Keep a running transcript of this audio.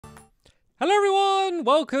Hello everyone,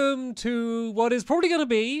 welcome to what is probably going to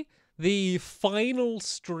be the final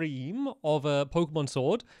stream of Pokemon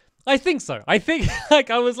Sword. I think so. I think,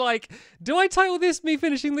 I was like, do I title this me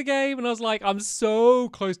finishing the game? And I was like, I'm so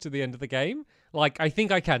close to the end of the game. I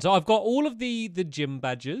think I can. So I've got all of the gym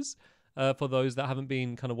badges for those that haven't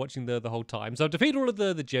been kind of watching the whole time. So I've defeated all of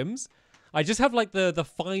the gyms. I just have the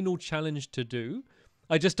final challenge to do.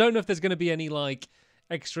 I just don't know if there's going to be any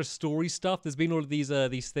extra story stuff. There's been all of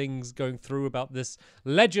these things going through about this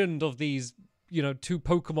legend of these, two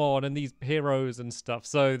Pokemon and these heroes and stuff.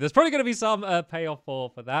 So there's probably going to be some payoff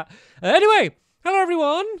for that. Anyway, hello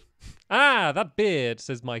everyone. That beard,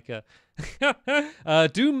 says Micah.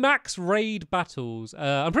 Do max raid battles.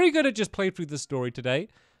 I'm pretty good at just play through the story today.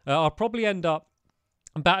 I'll probably end up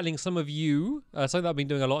battling some of you. Something that I've been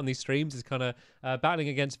doing a lot on these streams is kind of battling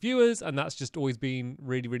against viewers, and that's just always been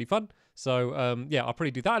really, really fun. So, yeah, I'll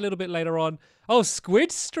probably do that a little bit later on. Oh,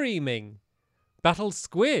 Squid streaming. Battle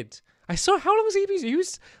Squid. I saw, how long was he?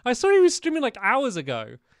 I saw he was streaming hours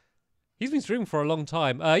ago. He's been streaming for a long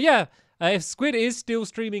time. If Squid is still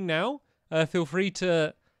streaming now, feel free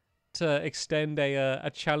to extend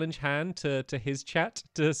a challenge hand to his chat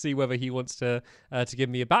to see whether he wants to give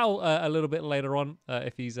me a battle a little bit later on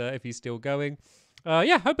if he's still going.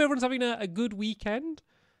 Hope everyone's having a good weekend.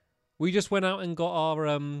 We just went out and got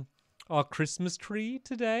our Christmas tree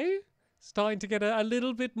today. Starting to get a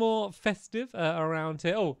little bit more festive around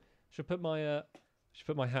here. Oh, should put my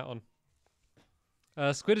hat on.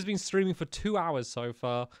 Squid has been streaming for 2 hours so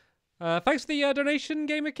far. Thanks for the donation,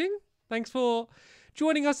 Gamer King. Thanks for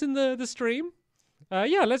joining us in the stream.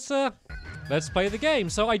 Let's play the game.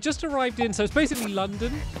 So I just arrived in, so it's basically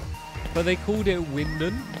London, but they called it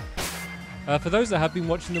Wyndon. For those that have been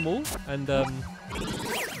watching them all and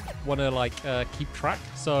want to keep track.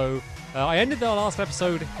 So I ended the last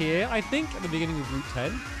episode here, I think, at the beginning of Route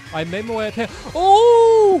 10. I made my way up here.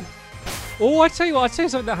 Oh, I tell you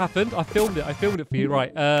something that happened. I filmed it for you,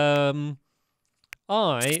 right?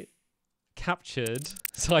 I captured.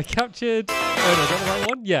 Oh no, is that the right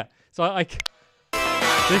one? Yeah. So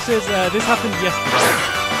this happened yesterday.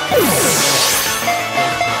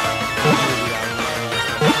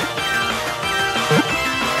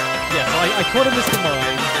 Yeah, so I caught a Mr.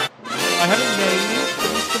 Mime. I haven't named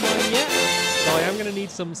Mr. Mime yet, so I am going to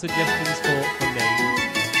need some suggestions for names.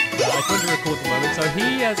 I tried to record the moment. So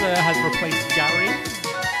he has replaced Gary.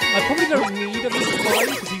 I probably don't need a Mr.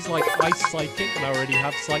 Mime because he's Ice Psychic, and I already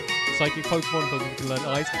have Psychic Pokemon so we can learn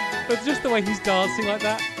Ice. But just the way he's dancing like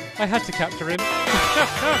that, I had to capture him.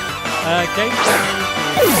 Game sound.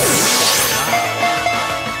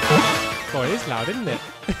 Oh, it is loud, isn't it?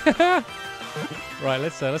 Right,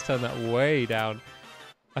 let's turn that way down.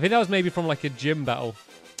 I think that was maybe from a gym battle.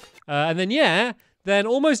 And then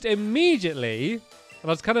almost immediately, and I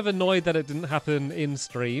was kind of annoyed that it didn't happen in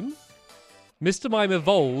stream, Mr. Mime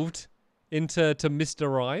evolved into Mr.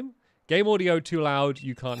 Rhyme. Game audio too loud,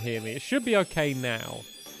 you can't hear me. It should be okay now,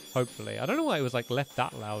 hopefully. I don't know why it was left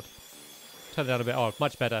that loud. Turn it down a bit. Oh,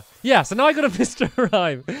 much better. Yeah, so now I got a Mr.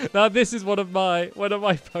 Rhyme. Now this is one of my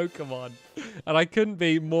Pokemon, and I couldn't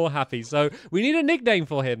be more happy. So we need a nickname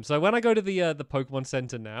for him. So when I go to the Pokemon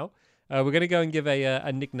Center now, we're gonna go and give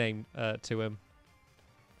a nickname to him.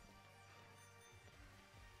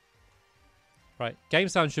 Right, game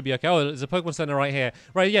sound should be okay. Oh, there's a Pokemon Center right here.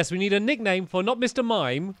 Right, yes, we need a nickname for not Mr.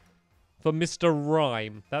 Mime, for Mr.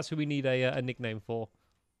 Rhyme. That's who we need a nickname for.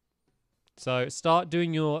 So start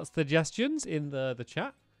doing your suggestions in the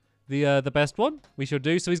chat. The best one we should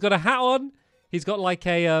do. So he's got a hat on. He's got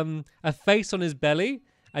a face on his belly,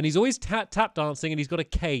 and he's always tap dancing, and he's got a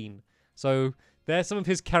cane. So there's some of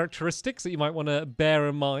his characteristics that you might want to bear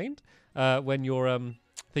in mind when you're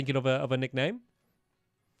thinking of a nickname.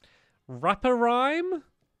 Rapper Rhyme,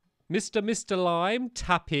 Mr. Lime,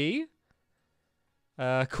 Tappy.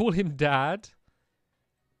 Call him Dad.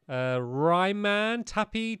 Rhyme Man,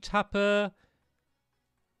 Tappy, Tapper.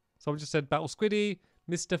 Someone just said Battle Squiddy,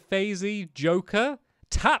 Mr. Phasey, Joker,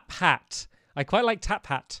 Tap Hat. I quite like Tap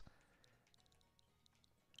Hat.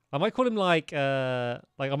 I might call him I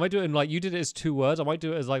might do it in you did it as 2 words. I might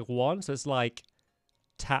do it as one, so it's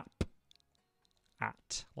tap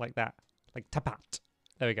at, like that, tap at.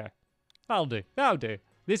 There we go. That'll do.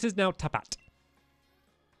 This is now Tapat.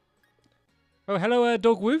 Oh, hello,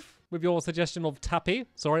 Dog Woof, with your suggestion of Tappy.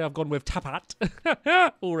 Sorry, I've gone with Tapat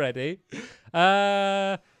already.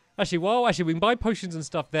 Actually, we can buy potions and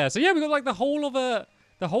stuff there. So yeah, we've got the whole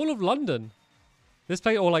of London. This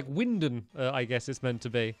place, or Wyndon, I guess it's meant to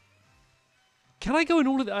be. Can I go in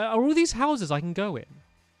all of are all these houses I can go in?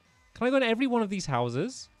 Can I go in every one of these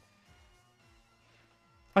houses?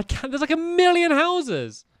 I can't. There's 1 million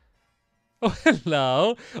houses. Oh,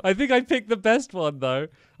 hello. I think I picked the best one, though.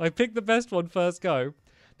 I picked the best one first go.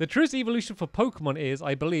 The truest evolution for Pokemon is,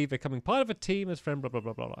 I believe, becoming part of a team as friend, blah, blah,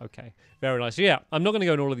 blah, blah, blah. Okay. Very nice. Yeah, I'm not going to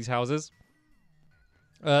go in all of these houses.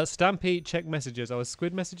 Stampy, check messages. Oh, is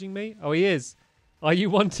Squid messaging me? Oh, he is. Are you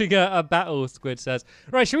wanting a battle, Squid says.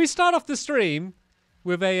 Right, shall we start off the stream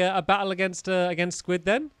with a battle against Squid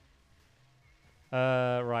then?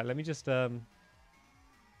 Right, let me just...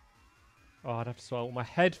 Oh, I'd have to swallow all my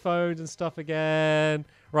headphones and stuff again.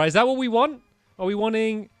 Right, is that what we want? Are we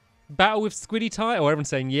wanting battle with Squiddy time? Oh, everyone's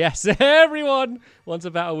saying yes. Everyone wants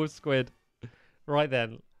a battle with Squid. Right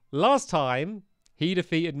then. Last time, he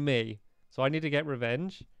defeated me. So I need to get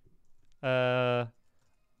revenge. I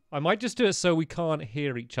might just do it so we can't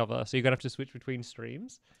hear each other. So you're going to have to switch between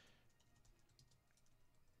streams.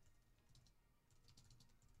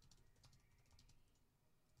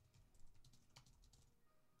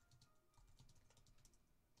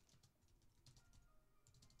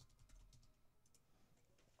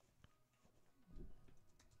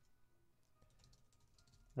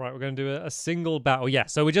 Right, we're going to do a single battle. Yeah,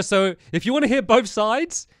 so we're just so if you want to hear both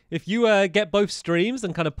sides, if you get both streams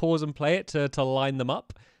and kind of pause and play it to line them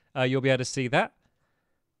up, you'll be able to see that.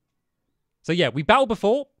 So yeah, we battled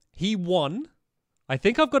before. He won. I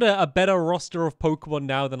think I've got a better roster of Pokemon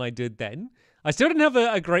now than I did then. I still didn't have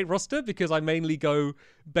a great roster because I mainly go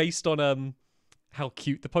based on how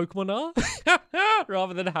cute the Pokemon are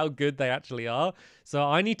rather than how good they actually are. So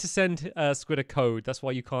I need to send Squid a code. That's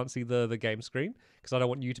why you can't see the game screen, because I don't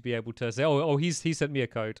want you to be able to say, oh, he sent me a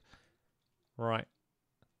code. Right.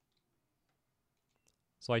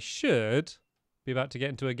 So I should be about to get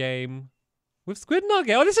into a game with Squid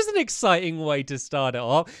Nugget. Oh, this is an exciting way to start it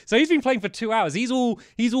off. So he's been playing for 2 hours. He's all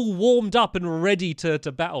warmed up and ready to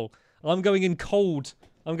battle. I'm going in cold.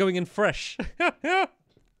 I'm going in fresh.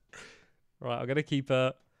 Right, I'm gonna keep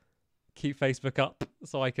Facebook up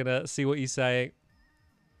so I can see what he's saying.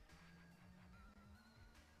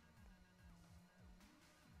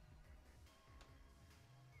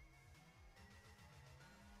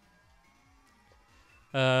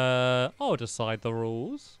 I'll decide the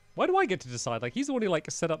rules. Why do I get to decide? Like, he's the one who like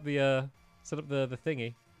set up the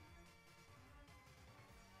thingy.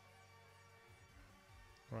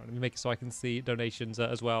 Right, let me make it so I can see donations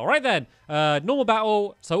as well. Right then, normal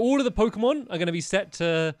battle. So all of the Pokemon are going to be set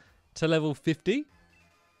to level 50.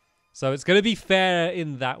 So it's going to be fair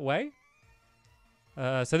in that way.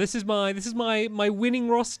 So this is my winning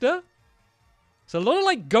roster. So a lot of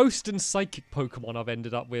like ghost and psychic Pokemon I've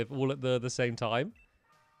ended up with all at the same time.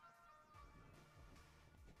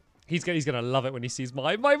 He's gonna love it when he sees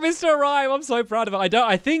my Mr. Rhyme. I'm so proud of it.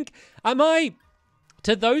 I think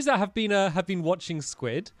to those that have been watching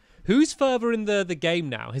Squid, who's further in the game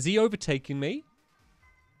now? Has he overtaken me?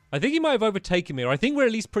 I think he might have overtaken me, or I think we're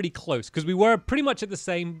at least pretty close, because we were pretty much at the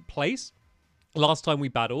same place last time we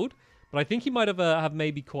battled. But I think he might have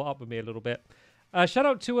maybe caught up with me a little bit. Shout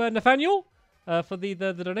out to Nathaniel for the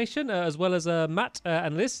donation, as well as Matt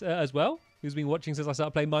and Liz as well, who's been watching since I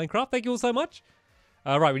started playing Minecraft. Thank you all so much.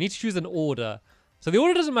 Right, we need to choose an order. So the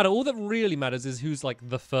order doesn't matter. All that really matters is who's like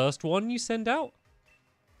the first one you send out.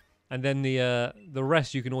 And then the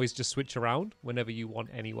rest you can always just switch around whenever you want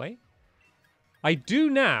anyway. I do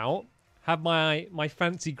now have my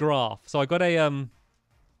fancy graph. So I got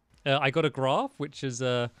a graph which is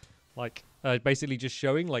basically just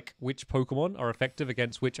showing like which Pokemon are effective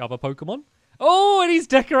against which other Pokemon. Oh, and he's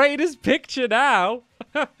decorated his picture now.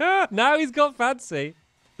 Now he's got fancy.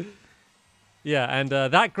 Yeah, and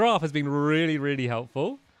that graph has been really, really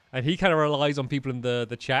helpful. And he kind of relies on people in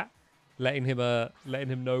the chat letting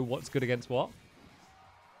him know what's good against what.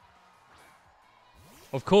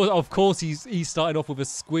 Of course, he's starting off with a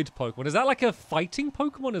Squid Pokemon. Is that like a fighting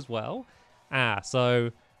Pokemon as well?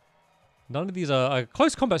 So none of these are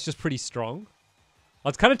close combat's just pretty strong. I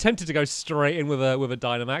was kind of tempted to go straight in with a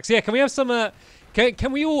Dynamax. Yeah, can we have some? Can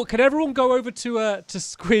everyone go over to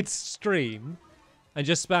Squid's stream and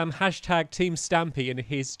just spam hashtag Team Stampy in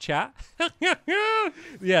his chat?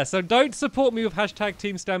 Yeah, so don't support me with hashtag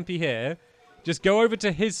Team Stampy here. Just go over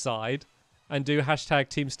to his side and do hashtag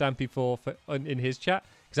Team Stampy in his chat,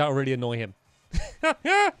 because that will really annoy him.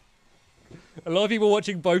 A lot of people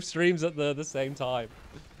watching both streams at the same time.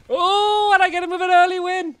 Oh, and I get him with an early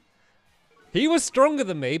win. He was stronger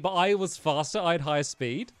than me, but I was faster. I had higher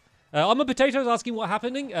speed. I'm a Potatoes asking what's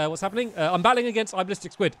happening. I'm battling against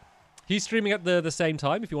iBallistic Squid. He's streaming at the same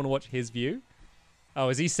time if you want to watch his view. Oh,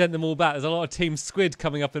 has he sent them all back? There's a lot of Team Squid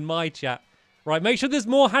coming up in my chat. Right, make sure there's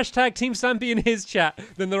more hashtag Team Stampy in his chat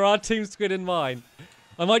than there are Team Squid in mine.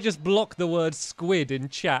 I might just block the word squid in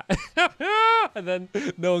chat. And then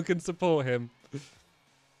no one can support him.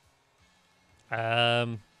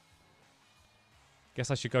 Guess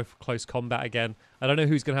I should go for close combat again. I don't know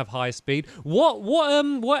who's gonna have higher speed.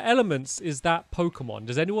 What elements is that Pokemon?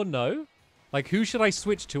 Does anyone know? Like, who should I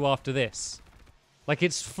switch to after this? Like,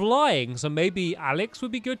 it's flying, so maybe Alex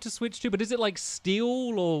would be good to switch to, but is it like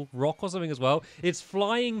steel or rock or something as well? It's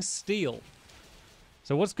flying steel.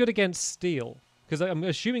 So what's good against steel? Because I'm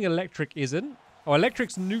assuming electric isn't. Oh,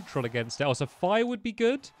 electric's neutral against it. Oh, so fire would be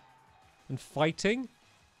good. And fighting.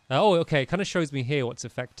 Oh, okay. It kind of shows me here what's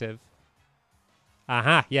effective.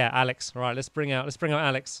 Aha, yeah, Alex. All right, let's bring out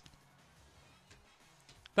Alex.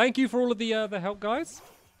 Thank you for all of the help, guys.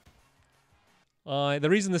 The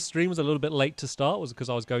reason the stream was a little bit late to start was because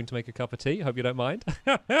I was going to make a cup of tea. Hope you don't mind.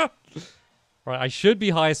 Right, I should be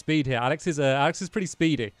higher speed here. Alex is pretty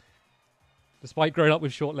speedy, despite growing up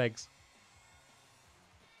with short legs.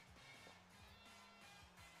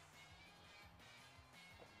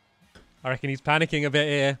 I reckon he's panicking a bit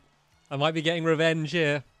here. I might be getting revenge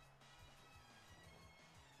here.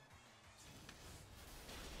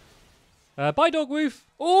 Bye, Dogwoof.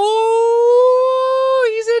 Oh,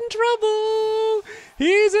 he's in trouble.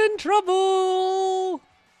 He's in trouble.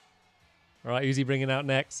 All right, who's he bringing out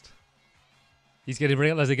next? He's going to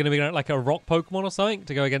bring out, is he going to bring out like a rock Pokemon or something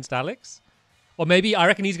to go against Alex? Or maybe, I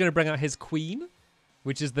reckon he's going to bring out his Queen,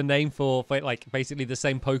 which is the name for like basically the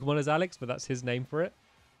same Pokemon as Alex, but that's his name for it.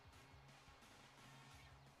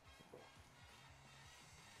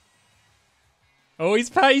 Oh, he's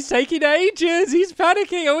taking ages. He's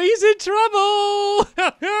panicking. Oh, he's in trouble.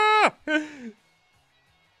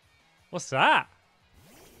 What's that?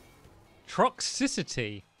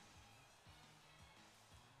 Toxicity.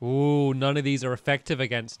 Ooh, none of these are effective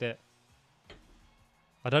against it.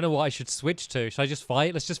 I don't know what I should switch to. Should I just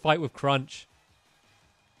fight? Let's just fight with Crunch.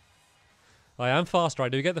 I am faster. I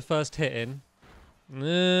do get the first hit in.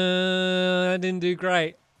 That didn't do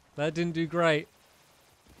great. That didn't do great.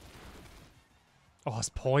 Oh, it's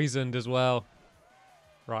poisoned as well.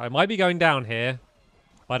 Right, I might be going down here.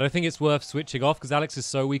 But I don't think it's worth switching off because Alex is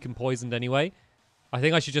so weak and poisoned anyway. I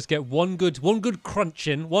think I should just get one good crunch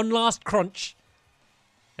in. One last crunch.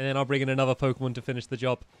 And then I'll bring in another Pokemon to finish the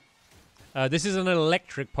job. This is an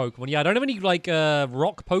electric Pokemon. Yeah, I don't have any like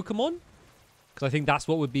rock Pokemon. Because I think that's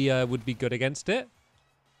what would be good against it.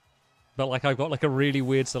 But like I've got like a really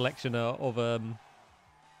weird selection of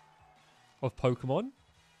Pokemon.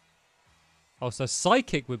 Oh, so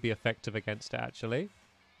Psychic would be effective against it, actually.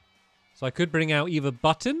 So I could bring out either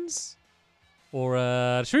Buttons, or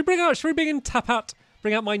should we bring in Tapat?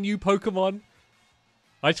 Bring out my new Pokemon.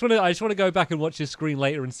 I just want to go back and watch his screen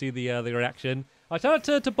later and see the reaction. Shout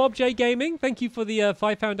out to Bob J Gaming. Thank you for the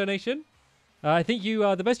 £5 donation. I think you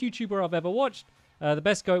are the best YouTuber I've ever watched. Wish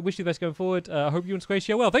you the best going forward. I hope you and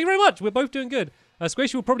Squishy are well. Thank you very much. We're both doing good.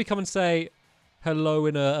 Squishy will probably come and say hello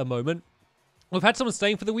in a moment. We've had someone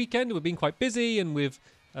staying for the weekend. We've been quite busy, and we've,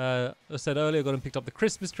 as I said earlier, gone and picked up the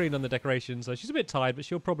Christmas tree and done the decorations. So she's a bit tired, but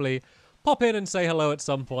she'll probably pop in and say hello at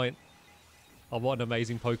some point. Oh, what an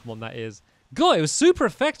amazing Pokemon that is. God, it was super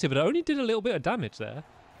effective, but it only did a little bit of damage there.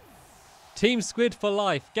 Team Squid for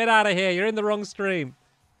life. Get out of here. You're in the wrong stream.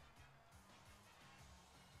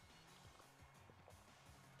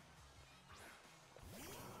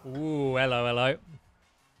 Ooh, hello, hello.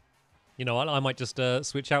 You know what? I might just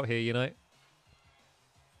switch out here, you know.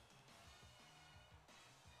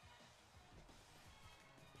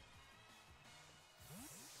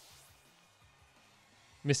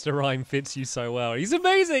 Mr. Rhyme fits you so well. He's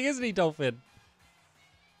amazing, isn't he, Dolphin?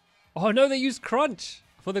 Oh, no, they used Crunch.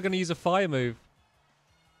 I thought they were going to use a fire move.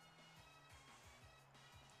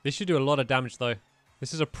 This should do a lot of damage, though.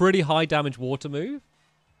 This is a pretty high damage water move.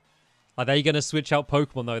 Are they going to switch out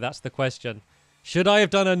Pokemon, though? That's the question. Should I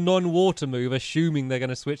have done a non-water move, assuming they're going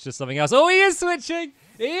to switch to something else? Oh, he is switching!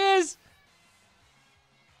 He is!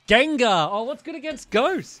 Gengar! Oh, what's good against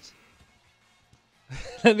Ghost?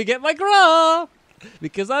 Let me get my graph!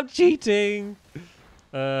 Because I'm cheating.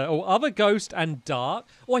 Other Ghost and Dark.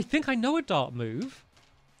 Oh, I think I know a Dark move.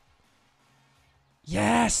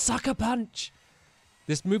 Yeah, Sucker Punch.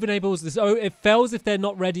 This move enables this. Oh, it fails if they're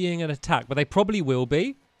not readying an attack, but they probably will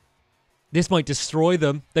be. This might destroy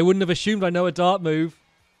them. They wouldn't have assumed I know a Dark move.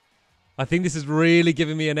 I think this is really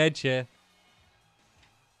giving me an edge here.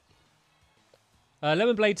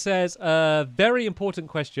 Lemonblade says, very important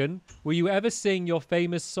question. Will you ever sing your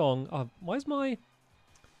famous song? Oh, why's my...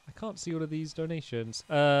 I can't see all of these donations.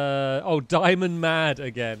 Diamond Mad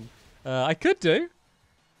again. I could do.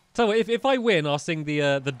 So if I win, I'll sing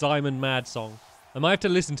the Diamond Mad song. I might have to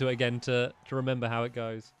listen to it again to remember how it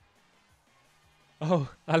goes. Oh,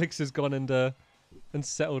 Alex has gone and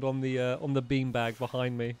settled on the beanbag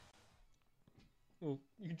behind me. Oh,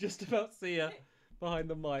 You just about see her behind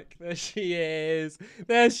the mic. There she is.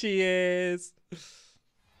 There she is.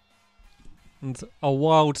 And a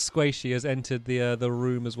wild Squishy has entered the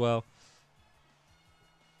room as well.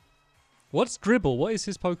 What's Dribble? What is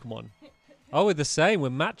his Pokemon? Oh, we're the same.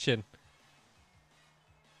 We're matching.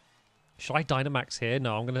 Should I Dynamax here?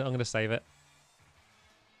 No, I'm gonna save it.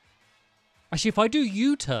 Actually, if I do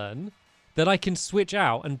U-turn, then I can switch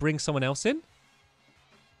out and bring someone else in.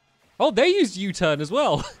 Oh, they used U-turn as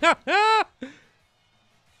well.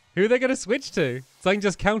 Who are they gonna switch to? So I can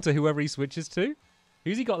just counter whoever he switches to.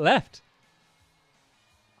 Who's he got left?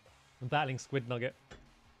 I'm battling Squid Nugget.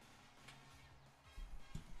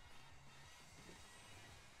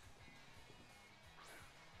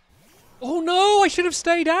 Oh no, I should have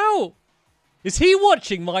stayed out. Is he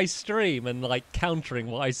watching my stream and like countering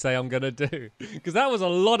what I say I'm going to do? Because that was a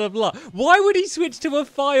lot of luck. Why would he switch to a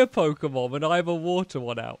fire Pokemon when I have a water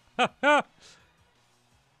one out? I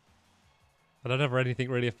don't have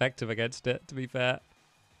anything really effective against it, to be fair.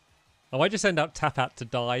 I might just send out Tapat to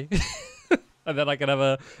die. And then I can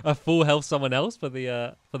have a full health someone else for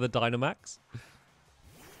the Dynamax.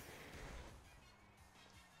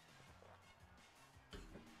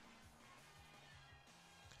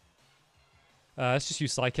 Let's just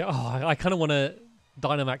use Psychic. Oh, I kind of want to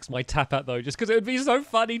Dynamax my Tapat though, just because it would be so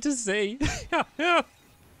funny to see. I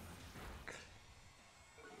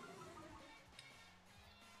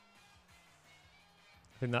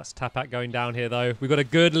think that's Tapat going down here though. We've got a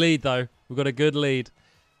good lead though. We've got a good lead.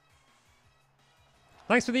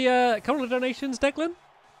 Thanks for the couple of donations, Declan.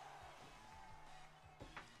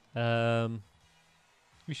 Who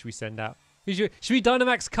should we send out? Should we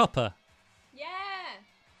Dynamax Cuppa? Yeah.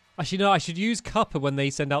 Actually, no, I should use Cuppa when they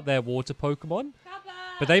send out their water Pokemon.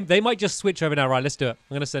 Cuppa. But they might just switch over now. Right, let's do it. I'm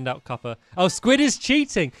going to send out Cuppa. Oh, Squid is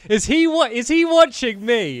cheating. Is he watching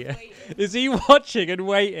me? Waiting. Is he watching and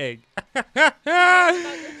waiting?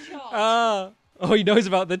 Oh, he knows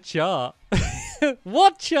about the chart.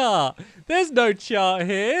 What chart? There's no chart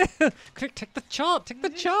here. Quick, take the chart. Take the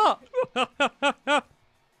chart. Right,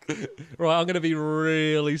 I'm going to be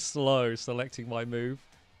really slow selecting my move.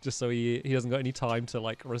 Just so he doesn't got any time to,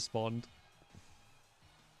 like, respond.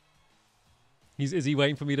 Is he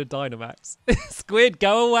waiting for me to Dynamax? Squid,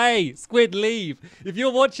 go away! Squid, leave! If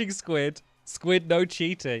you're watching Squid, no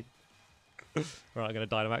cheating. Right, I'm going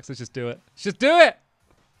to Dynamax. Let's just do it. Let's just do it!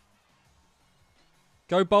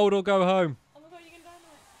 Go bold or go home. Oh my god, you're going to Dynamax.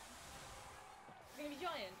 You're going to be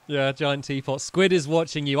giant? Yeah, giant teapot. Squid is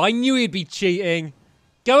watching you. I knew he'd be cheating.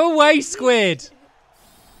 Go away, Squid!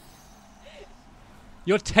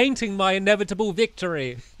 You're tainting my inevitable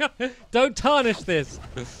victory. Don't tarnish this.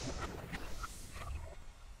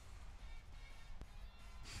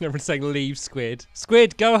 Everyone's saying leave, Squid.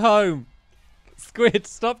 Squid, go home. Squid,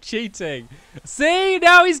 stop cheating. See,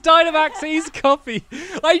 now he's Dynamaxing his copy.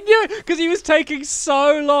 I knew it, because he was taking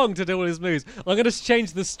so long to do all his moves. I'm going to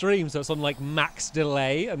change the stream so it's on like max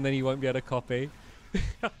delay, and then he won't be able to copy.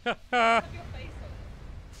 Have your face on.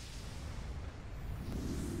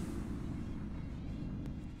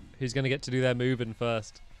 Who's going to get to do their moving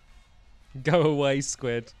first? Go away,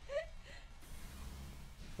 Squid.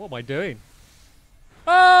 What am I doing?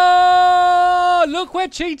 Oh, look where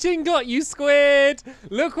cheating got you, Squid.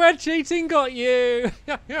 Look where cheating got you.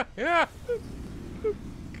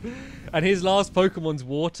 And his last Pokemon's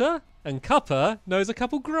water. And Cuppa knows a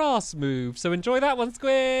couple grass moves. So enjoy that one,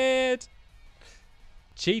 Squid.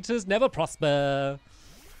 Cheaters never prosper.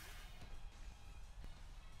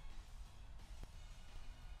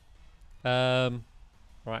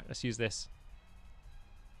 Right, let's use this.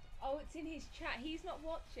 Oh, it's in his chat. He's not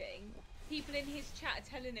watching. People in his chat are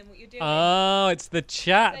telling him what you're doing. Oh, it's the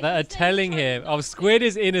chat So that are he's telling trying him. not Oh, to. Squid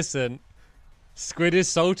is innocent. Squid is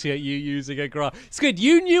salty at you using a graph. Squid,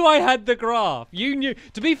 you knew I had the graph. You knew.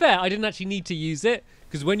 To be fair, I didn't actually need to use it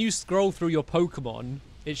because when you scroll through your Pokemon,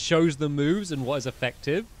 it shows the moves and what is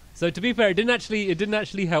effective. So to be fair, it didn't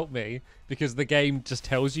actually help me because the game just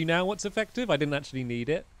tells you now what's effective. I didn't actually need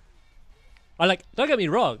it. Don't get me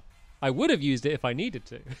wrong. I would have used it if I needed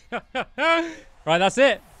to. Right, that's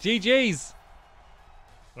it. GG's.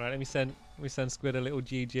 Right, let me send Squid a little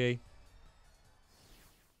GG.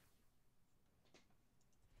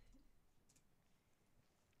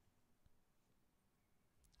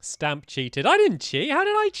 Stamp cheated. I didn't cheat. How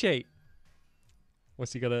did I cheat?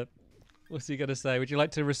 What's he gonna say? Would you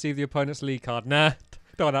like to receive the opponent's league card? Nah,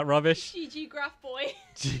 don't want that rubbish. GG Graph Boy.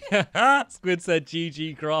 Squid said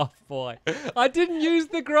GG graph boy. I didn't use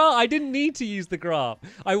the graph. I didn't need to use the graph.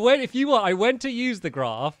 I went to use the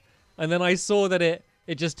graph and then I saw that it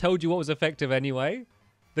just told you what was effective anyway.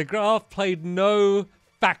 The graph played no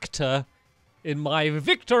factor in my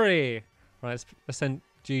victory. Right, let's send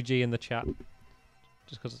GG in the chat.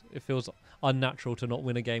 Just because it feels unnatural to not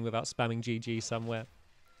win a game without spamming GG somewhere.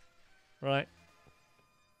 Right.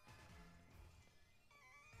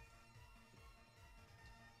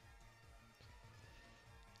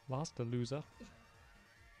 Last a loser.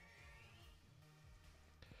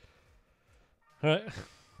 Alright.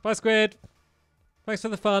 Bye, Squid. Thanks for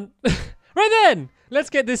the fun. Right then! Let's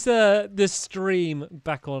get this this stream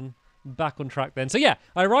back on track then. So yeah,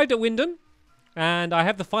 I arrived at Wyndon, and I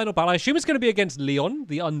have the final battle. I assume it's going to be against Leon,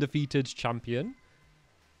 the undefeated champion.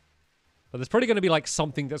 But there's probably going to be like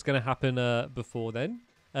something that's going to happen before then.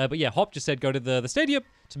 But yeah, Hop just said go to the stadium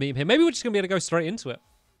to meet him here. Maybe we're just going to be able to go straight into it.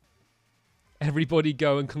 Everybody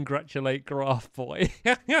go and congratulate Graph Boy.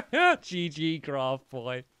 GG, Graph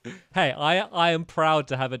Boy. Hey, I am proud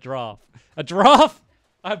to have a giraffe. A giraffe?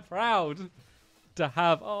 I'm proud to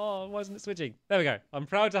have... Oh, why isn't it switching? There we go. I'm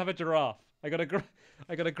proud to have a giraffe. I got a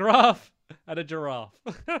graph and a giraffe.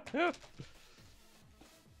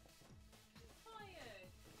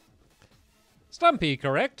 Stampy,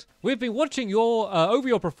 correct? We've been watching your over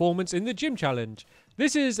your performance in the gym challenge.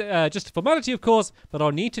 This is just a formality, of course, but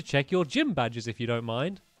I'll need to check your gym badges if you don't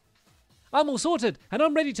mind. I'm all sorted, and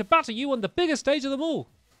I'm ready to batter you on the biggest stage of them all.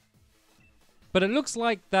 But it looks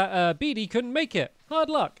like that BD couldn't make it. Hard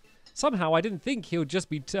luck. Somehow I didn't think he'll just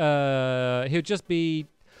be...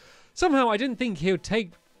 Somehow I didn't think he'll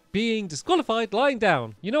take being disqualified lying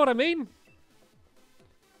down. You know what I mean?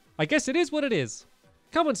 I guess it is what it is.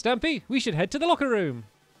 Come on, Stampy. We should head to the locker room.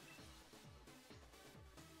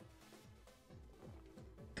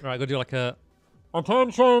 Alright, gotta do like a...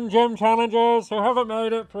 Attention, gym challengers who haven't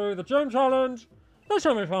made it through the gym challenge. The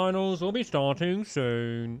semi-finals will be starting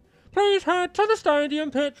soon. Please head to the stadium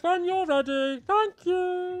pitch when you're ready. Thank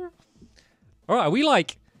you. Alright, are we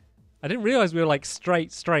like... I didn't realise we were like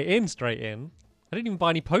straight in. I didn't even buy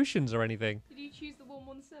any potions or anything. Did you choose the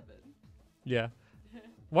 117? Yeah.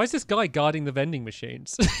 Why is this guy guarding the vending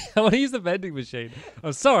machines? I want to use the vending machine.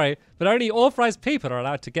 I'm sorry, but only authorized people are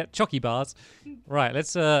allowed to get chocky bars. Right,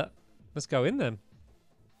 let's go in then.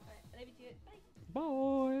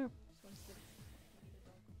 Bye.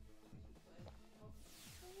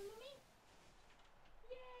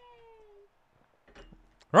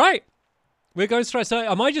 Right. We're going straight. So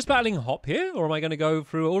am I just battling Hop here, or am I going to go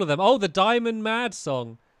through all of them? Oh, the Diamond Mad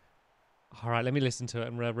song. All right, let me listen to it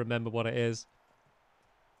and remember what it is.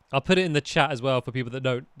 I'll put it in the chat as well for people that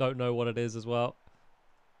don't know what it is as well.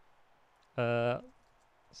 Stampy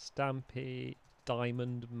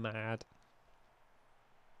Diamond Mad.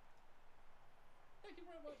 Thank you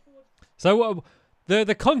very much, Ford. So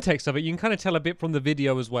the context of it, you can kind of tell a bit from the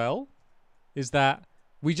video as well, is that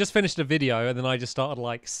we just finished a video and then I just started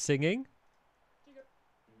like singing.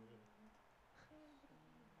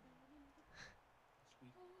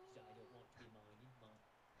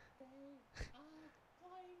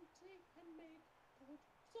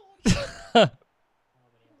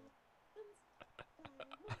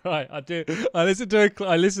 Right, I listened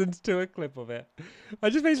to a clip of it. I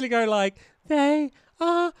just basically go like, they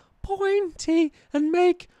are pointy and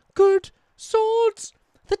make good swords.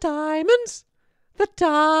 The diamonds,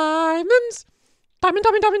 diamonds,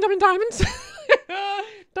 diamonds.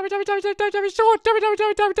 Sword,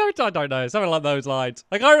 I don't know, something like those lines.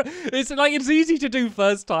 Like it's easy to do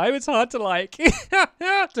first time. It's hard to like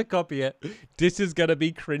to copy it. This is gonna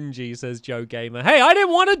be cringy, says Joe Gamer. Hey, I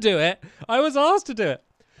didn't want to do it. I was asked to do it.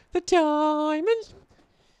 The diamonds.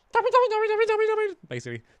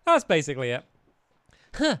 Basically, that's basically it.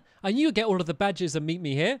 Huh, I knew you'd get all of the badges and meet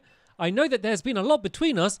me here. I know that there's been a lot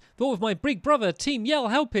between us, thought with my big brother Team Yell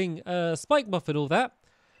helping Spike Muff and all that.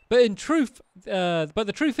 But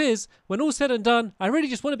the truth is, when all's said and done, I really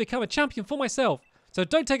just want to become a champion for myself. So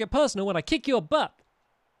don't take it personal when I kick your butt.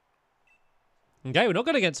 Okay, we're not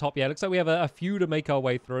going against Hop yet. Looks like we have a few to make our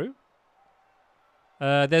way through.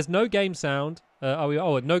 There's no game sound.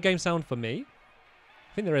 No game sound for me.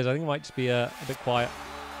 I think there is. I think it might just be a bit quiet.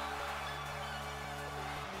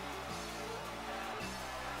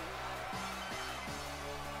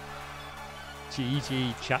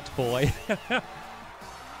 GG, chat boy.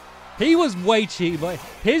 He was way cheating, but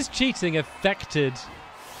his cheating affected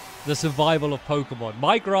the survival of Pokemon.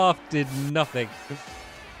 My graph did nothing.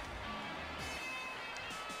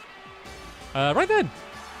 Right then.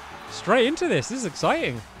 Straight into this. This is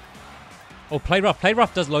exciting. Oh, Play Rough. Play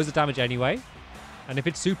Rough does loads of damage anyway. And if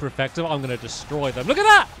it's super effective, I'm going to destroy them. Look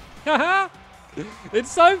at that! It's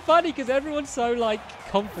so funny because everyone's so, like,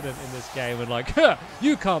 confident in this game and like, huh,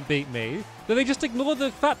 you can't beat me. Then they just ignore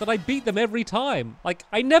the fact that I beat them every time. Like,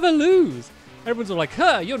 I never lose. Everyone's all like,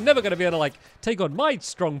 huh, you're never going to be able to, like, take on my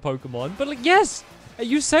strong Pokemon. But, like, yes,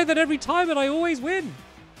 you say that every time and I always win.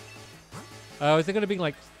 Is there going to be,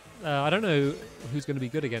 like, I don't know who's going to be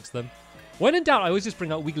good against them. When in doubt, I always just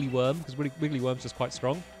bring out Wiggly Worm, because Wiggly Worm's just quite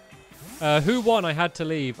strong. Who won? I had to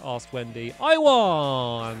leave, asked Wendy. I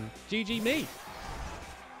won! GG me.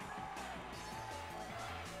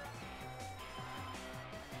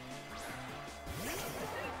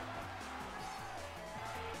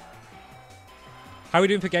 How are we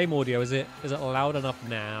doing for game audio? Is it loud enough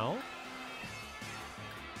now?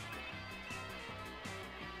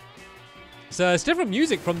 So it's different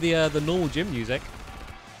music from the normal gym music.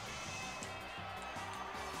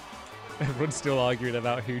 Everyone's still arguing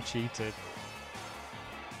about who cheated.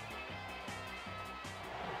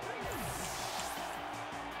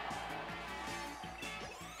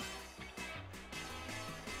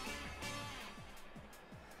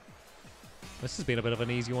 This has been a bit of an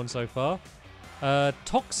easy one so far.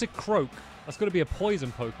 Toxicroak. That's going to be a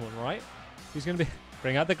poison Pokemon, right? Who's going to be...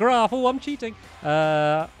 Bring out the graph. Oh, I'm cheating.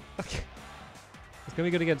 Okay. It's going to be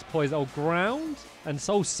good against poison. Oh, ground and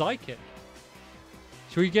Soul Psychic.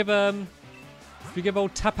 Should we give old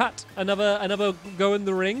Tapat another go in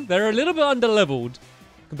the ring? They're a little bit underleveled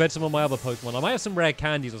compared to some of my other Pokemon. I might have some rare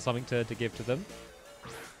candies or something to give to them.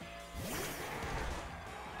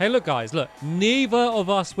 Hey, look, guys. Look. Neither of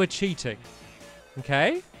us were cheating.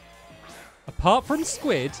 Okay? Apart from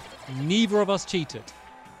Squid, neither of us cheated.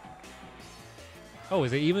 Oh,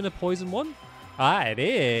 is it even a poison one? Ah, it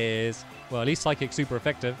is. Well, at least Psychic's super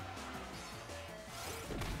effective.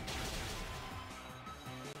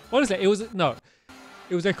 Honestly, it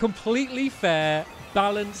was a completely fair,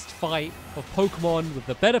 balanced fight of Pokemon with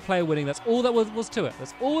the better player winning. That's all that was to it.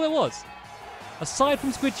 That's all there was. Aside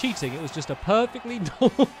from Squid cheating, it was just a perfectly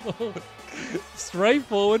normal,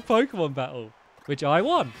 straightforward Pokemon battle, which I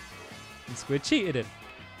won. And Squid cheated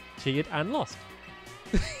and lost.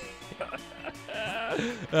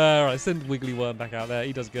 Alright, send Wiggly Worm back out there.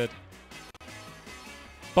 He does good.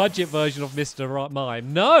 Budget version of Mr.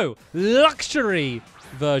 Mime. No! Luxury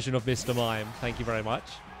version of Mr. Mime. Thank you very much.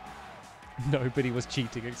 Nobody was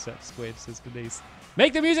cheating except Squid, says Denise.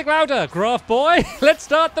 Make the music louder, Graph Boy! Let's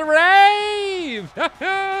start the rave!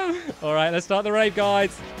 Alright, let's start the rave,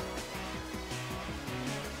 guys.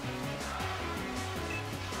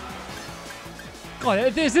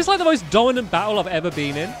 God, is this like the most dominant battle I've ever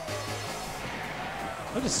been in?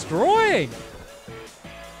 I'm destroying!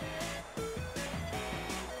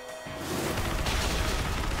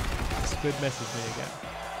 Squid messes me again.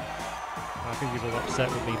 I think he's all upset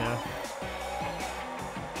with me now.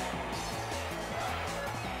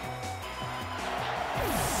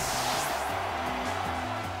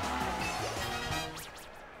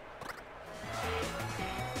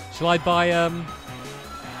 Shall I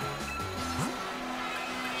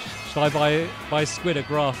buy Squid a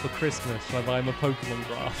graph for Christmas? Shall I buy him a Pokemon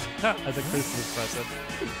graph as a Christmas present?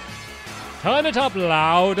 Turn it up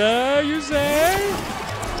louder, you say?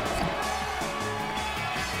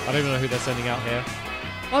 I don't even know who they're sending out here.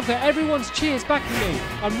 I've got everyone's cheers backing me.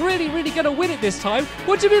 I'm really, really going to win it this time.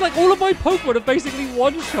 What do you mean? Like, all of my Pokemon have basically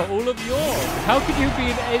one-shot all of yours. How could you be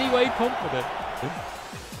in any way confident?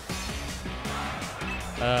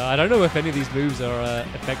 I don't know if any of these moves are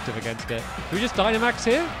effective against it. Can we just Dynamax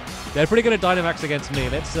here? They're pretty good at Dynamax against me.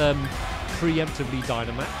 Let's preemptively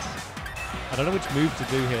Dynamax. I don't know which move to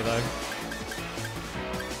do here, though.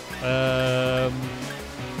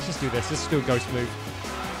 Let's just do this. Let's do a Ghost move.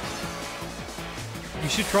 You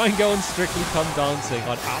should try and go on Strictly Come Dancing.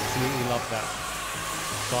 I'd absolutely love that.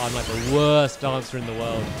 But I'm like the worst dancer in the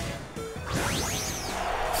world.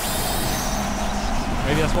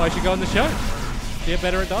 Maybe that's why I should go on the show. Get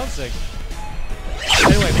better at dancing.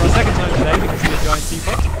 Anyway, for our second time today, we can see a giant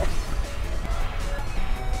teapot.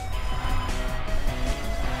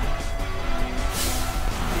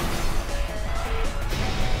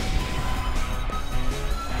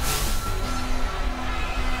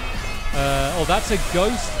 Oh, that's a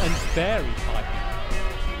ghost and fairy type.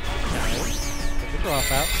 Okay. Get the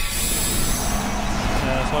graph out.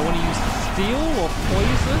 So I want to use steel or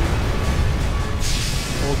poison?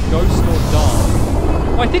 Or ghost or dark?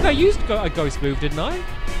 Oh, I think I used a ghost move, didn't I?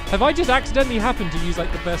 Have I just accidentally happened to use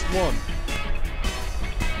like the best one?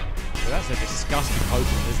 Well, that's a disgusting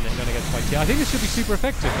Pokemon, isn't it? Going against my team. I think this should be super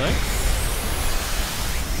effective, though.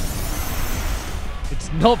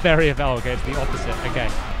 It's not very effective. Okay, it's the opposite. Okay.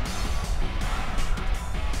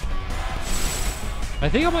 I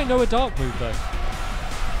think I might know a dark move, though.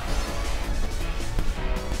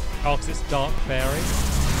 Oh, because it's Dark Fairy.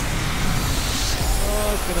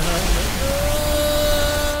 Oh, it's going to hurt me.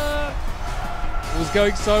 It was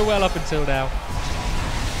going so well up until now.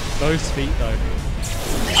 Those feet, though.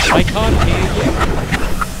 I can't hear you.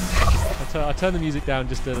 I turn the music down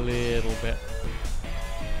just a little bit.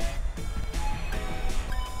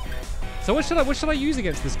 So what should I use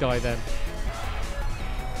against this guy then?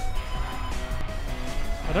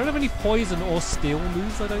 I don't have any poison or steel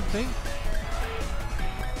moves, I don't think.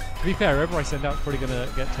 To be fair, whoever I send out is probably going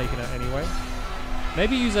to get taken out anyway.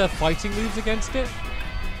 Maybe use fighting moves against it.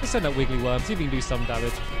 Let's send out Wiggly Worm, see if we can do some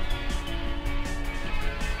damage.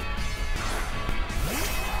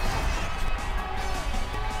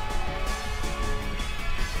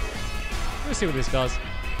 Let's see what this does.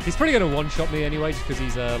 He's probably going to one-shot me anyway, just because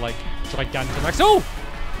he's like Gigantamax. Oh!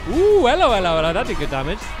 Ooh, hello, hello, hello. That did good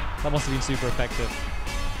damage. That must have been super effective.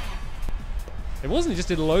 It wasn't, it just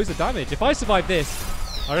did loads of damage. If I survive this,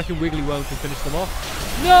 I reckon Wiggly Worm can finish them off.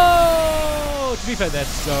 No! To be fair, they're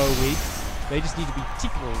so weak. They just need to be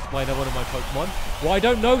tickled by one of my Pokemon. What I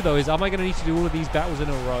don't know, though, is am I going to need to do all of these battles in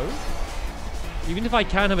a row? Even if I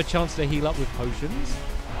can have a chance to heal up with potions,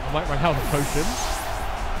 I might run out of potions.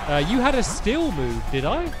 You had a Steel move, did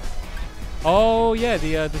I? Oh, yeah,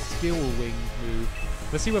 the Steel Wing move.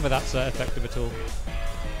 Let's see whether that's effective at all.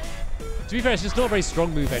 To be fair, it's just not a very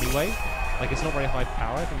strong move anyway. Like, it's not very high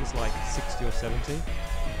power. I think it's like 60 or 70.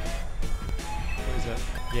 What is it?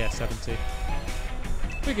 Yeah, 70.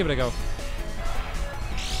 We'll give it a go.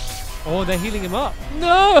 Oh, they're healing him up.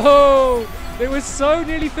 No! They were so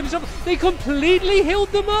nearly finished up. They completely healed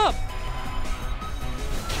them up.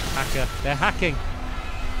 Hacker. They're hacking.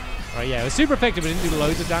 Alright, yeah, it was super effective. It didn't do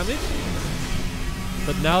loads of damage.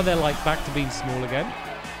 But now they're like back to being small again.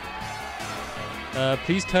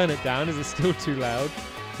 Please turn it down. Is it still too loud?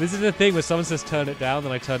 This is the thing where someone says turn it down,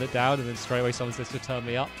 then I turn it down, and then straight away someone says to turn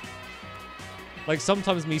me up. Like,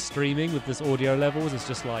 sometimes me streaming with this audio levels is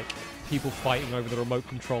just like people fighting over the remote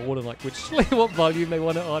control and like what volume they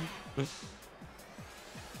want it on.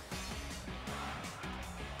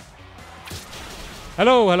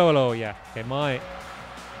 Hello, hello, hello. Yeah. Okay, my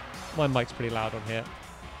mic's pretty loud on here.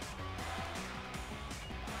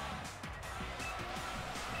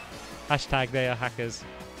 Hashtag they are hackers.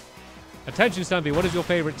 Attention, Stampy, what is your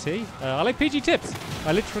favorite tea? I like PG Tips.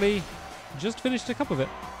 I literally just finished a cup of it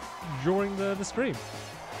during the stream.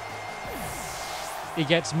 It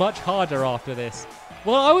gets much harder after this.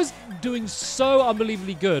 Well, I was doing so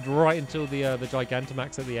unbelievably good right until the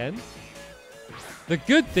Gigantamax at the end. The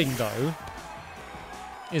good thing, though,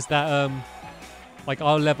 is that like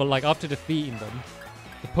our level, like after defeating them,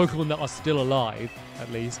 the Pokemon that are still alive,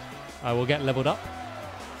 at least, will get leveled up.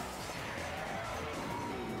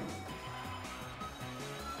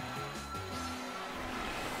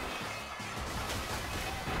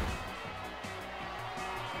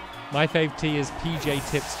 My fave tea is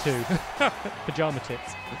PJ Tips too. Pajama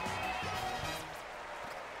Tips.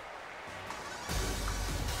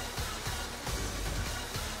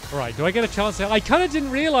 Alright, do I get a chance to... I kind of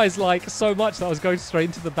didn't realize, like, so much that I was going straight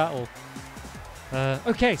into the battle.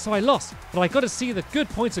 Okay, so I lost, but I got to see the good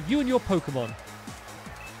points of you and your Pokemon.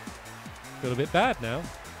 Feel a bit bad now.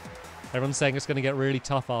 Everyone's saying it's going to get really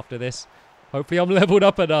tough after this. Hopefully I'm leveled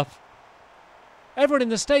up enough. Everyone in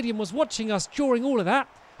the stadium was watching us during all of that.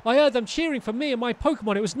 I heard them cheering for me and my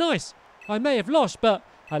Pokemon. It was nice. I may have lost, but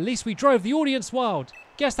at least we drove the audience wild.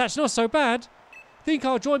 Guess that's not so bad. Think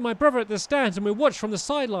I'll join my brother at the stands and we'll watch from the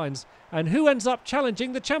sidelines. And who ends up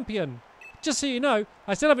challenging the champion? Just so you know,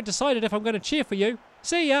 I still haven't decided if I'm going to cheer for you.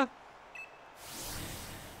 See ya.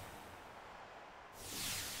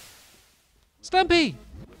 Stampy!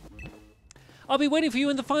 I'll be waiting for you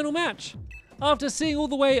in the final match. After seeing all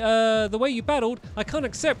the way you battled, I can't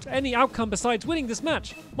accept any outcome besides winning this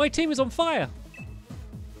match. My team is on fire.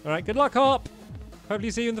 All right, good luck, Hop.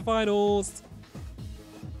 Hopefully see you in the finals.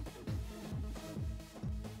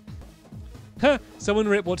 Someone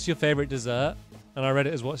wrote, what's your favorite dessert? And I read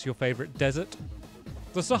it as, what's your favorite desert?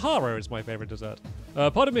 The Sahara is my favorite dessert.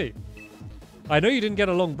 Pardon me. I know you didn't get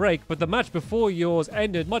a long break, but the match before yours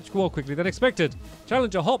ended much more quickly than expected.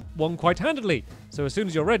 Challenger Hop won quite handily, so as soon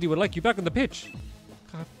as you're ready, we'd like you back on the pitch.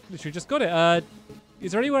 God, literally just got it.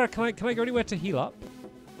 Is there anywhere, can I go anywhere to heal up?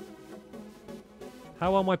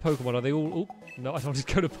 How are my Pokemon? Are they all, oh, no, I don't want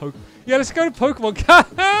to go to Pokemon. Yeah, let's go to Pokemon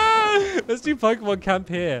Camp. Let's do Pokemon Camp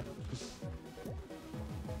here.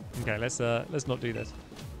 Okay, let's not do this.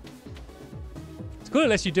 It's cool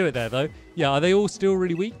unless you do it there, though. Yeah, are they all still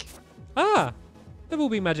really weak? Ah, they've all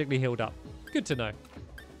been magically healed up. Good to know.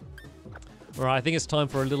 All right, I think it's time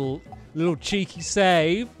for a little cheeky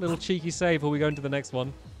save. Little cheeky save before we go into the next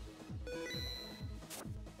one. Oh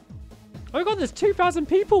my God, there's 2,000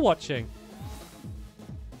 people watching.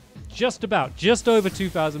 Just over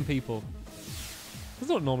 2,000 people. There's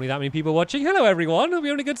not normally that many people watching. Hello, everyone. Hope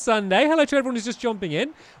you're having a good Sunday. Hello to everyone who's just jumping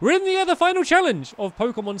in. We're in the final challenge of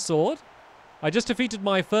Pokemon Sword. I just defeated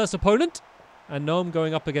my first opponent, and now I'm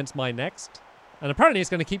going up against my next. And apparently it's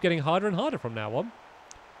going to keep getting harder and harder from now on.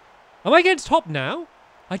 Am I against Hop now?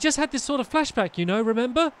 I just had this sort of flashback, you know,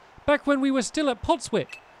 remember? Back when we were still at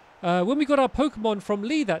Potswick. When we got our Pokemon from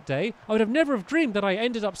Lee that day, I would have never have dreamed that I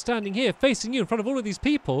ended up standing here facing you in front of all of these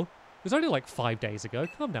people. It was only like 5 days ago.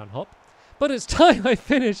 Calm down, Hop. But it's time I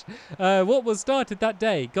finish what was started that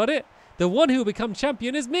day. Got it? The one who will become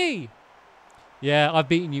champion is me. Yeah, I've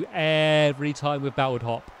beaten you every time we've battled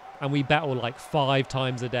Hop. And we battle like 5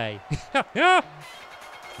 times a day.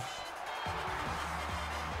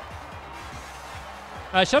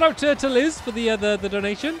 Shout out to Liz for the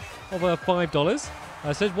donation of $5.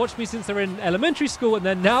 Said, watch me since they're in elementary school and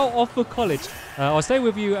they're now off for college. I'll stay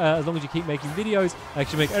with you as long as you keep making videos. I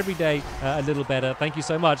actually make every day a little better. Thank you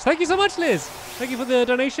so much. Thank you so much, Liz. Thank you for the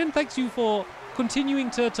donation. Thanks you for continuing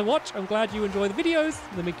to watch. I'm glad you enjoy the videos.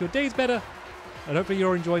 They make your days better. And hopefully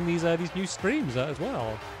you're enjoying these new streams as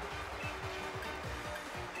well.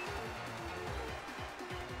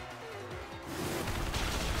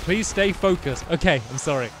 Please stay focused. Okay, I'm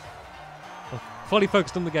sorry. I'm fully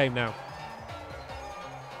focused on the game now.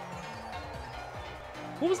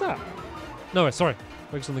 What was that? No, sorry.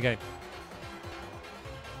 Focus on the game.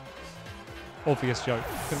 Obvious joke.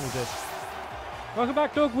 Couldn't resist. Welcome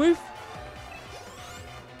back, Dog Woof.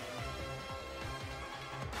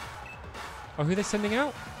 Oh, who are they sending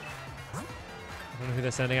out? I don't know who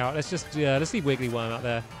they're sending out. Let's leave Wiggly Worm out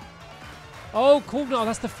there. Oh, cool. No,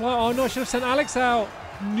 that's the fly. Oh, no, I should have sent Alex out.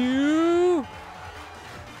 No.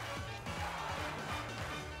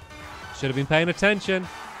 Should have been paying attention.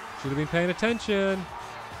 Should have been paying attention.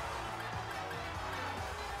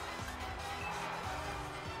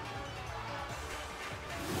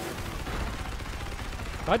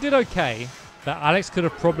 I did okay. That Alex could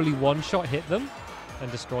have probably one-shot hit them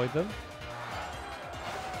and destroyed them.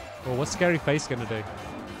 Well, what's Scary Face going to do?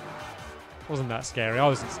 Wasn't that scary. I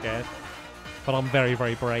wasn't scared. But I'm very,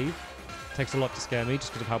 very brave. Takes a lot to scare me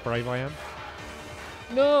just because of how brave I am.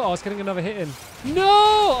 No, I was getting another hit in. No!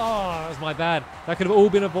 Oh, that was my bad. That could have all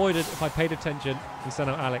been avoided if I paid attention and sent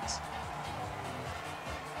out Alex.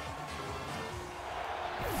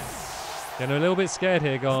 Getting a little bit scared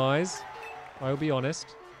here, guys. I'll be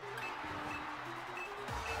honest.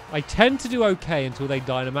 I tend to do okay until they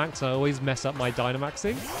Dynamax. I always mess up my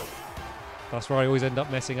Dynamaxing. That's where I always end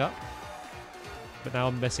up messing up. But now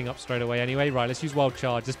I'm messing up straight away anyway. Right, let's use Wild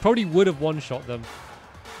Charge. This probably would have one-shot them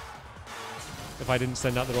if I didn't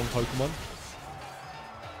send out the wrong Pokemon.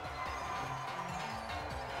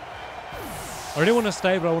 I really want to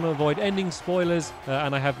stay, but I want to avoid ending spoilers.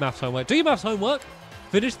 And I have maths homework. Do your maths homework.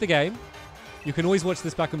 Finish the game. You can always watch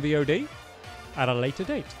this back on VOD at a later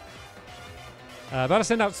date. About to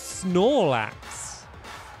send out Snorlax.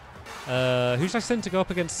 Who should I send to go up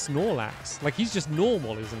against Snorlax? Like, he's just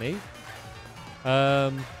normal, isn't he?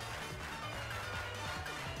 I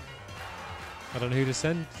don't know who to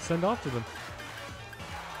send after them.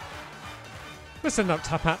 Let's send out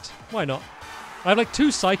Tapat. Why not? I have like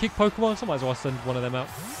 2 Psychic Pokemon, so I might as well send one of them out.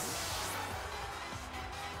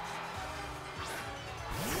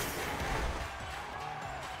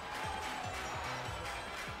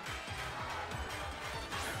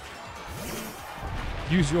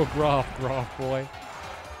 Use your graph, boy.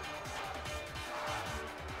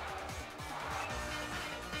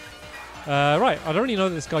 Right, I don't really know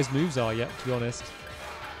what this guy's moves are yet, to be honest.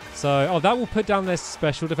 So, oh, that will put down their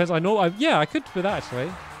special defense. I know, yeah, I could do that,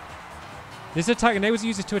 actually. This attack, and they always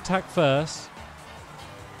use it to attack first.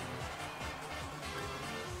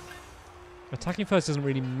 Attacking first doesn't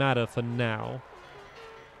really matter for now.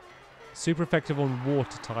 Super effective on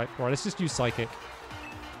water type. Right, let's just use Psychic.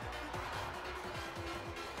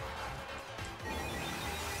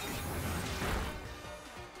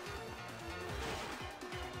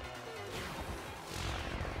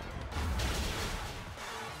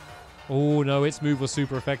 Oh no, its move was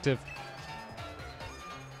super effective.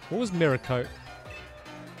 What was Mirror Coat?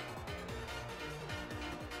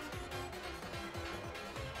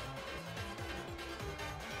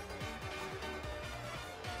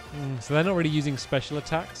 So they're not really using special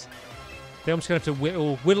attacks. I think I'm just going to have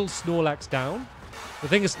to whittle Snorlax down. The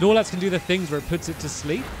thing is, Snorlax can do the things where it puts it to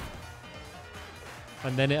sleep.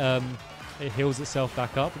 And then it heals itself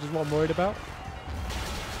back up, which is what I'm worried about.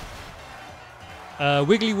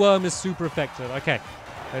 Wiggly Worm is super effective. Okay,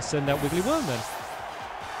 let's send out Wiggly Worm then.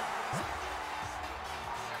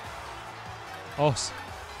 Oh,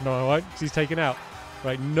 no, I won't. She's taken out.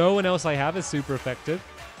 Right, no one else I have is super effective.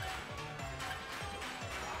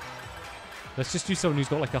 Let's just do someone who's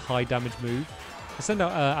got like a high damage move. Let's send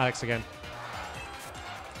out Alex again.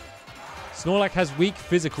 Snorlax has weak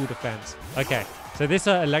physical defense. Okay, so this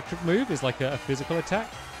electric move is like a physical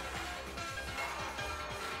attack.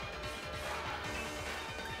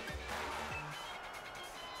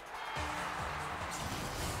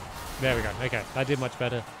 There we go. Okay, that did much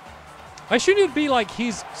better. I assume it'd be like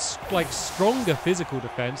he's like stronger physical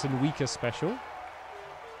defense and weaker special.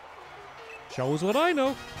 Shows what I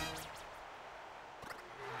know.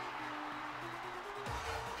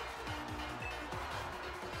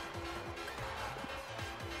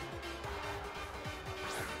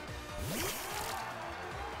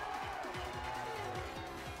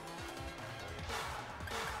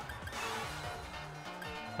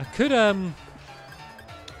 I could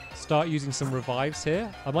start using some revives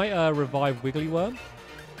here. I might revive Wigglyworm.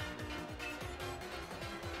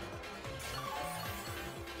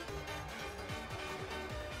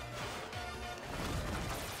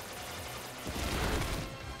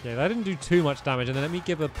 Yeah, that didn't do too much damage. And then let me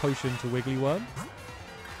give a potion to Wigglyworm.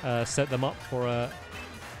 Set them up for a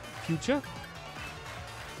future.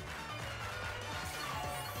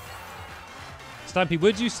 Stampy,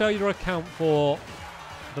 would you sell your account for...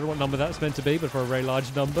 I don't know what number that's meant to be, but for a very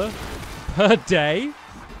large number per day?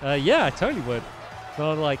 Yeah, I totally would.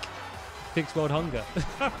 Not like fixed world hunger.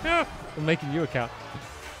 I'm making you account.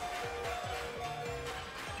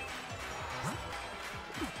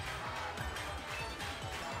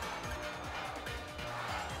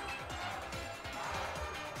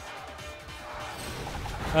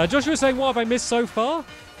 Joshua was saying, what have I missed so far?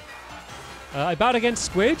 I battled against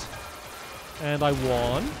Squid, and I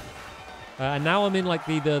won. And now I'm in like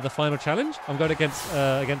the final challenge. I'm going against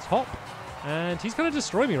Hop, and he's kind of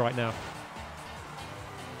destroying me right now.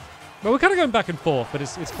 But we're kind of going back and forth, but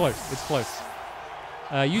it's close. It's close.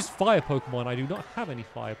 Use fire Pokemon. I do not have any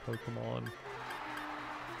fire Pokemon.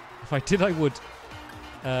 If I did, I would.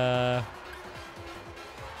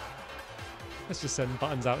 Let's just send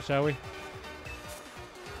buttons out, shall we?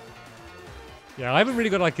 Yeah, I haven't really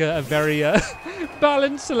got like a very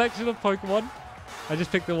balanced selection of Pokemon. I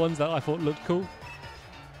just picked the ones that I thought looked cool.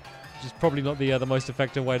 Which is probably not the most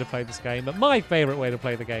effective way to play this game, but my favorite way to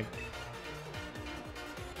play the game.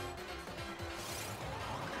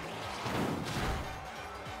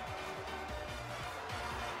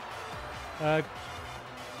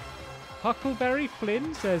 Huckleberry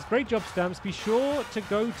Flynn says, great job, Stamps. Be sure to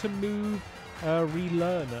go to move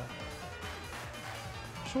Relearner. Not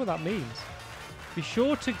sure what that means. Be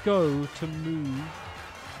sure to go to move.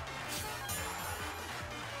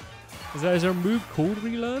 Is there a move called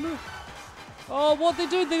Relearner? Oh, what they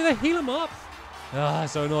do? They heal him up. Ah,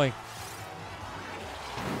 so annoying.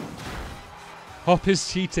 Hop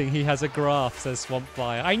is cheating. He has a graph, says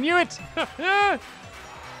Swampfire. I knew it!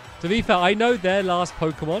 To be fair, I know their last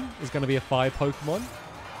Pokemon is going to be a fire Pokemon.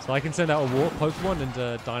 So I can send out a water Pokemon and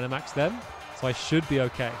Dynamax them. So I should be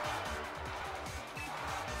okay.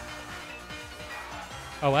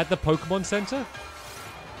 Oh, at the Pokemon Center?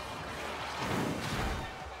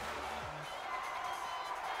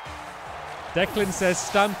 Declan says,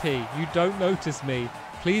 Stampy, you don't notice me.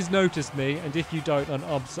 Please notice me, and if you don't, I'm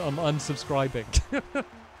unsubscribing.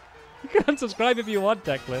 You can unsubscribe if you want,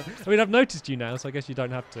 Declan. I mean, I've noticed you now, so I guess you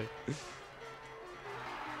don't have to.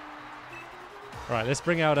 Alright, let's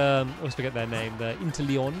bring out, I always forget their name, the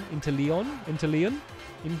Inteleon,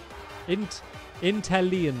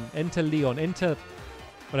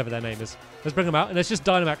 whatever their name is. Let's bring them out, and let's just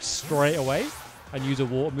Dynamax straight away and use a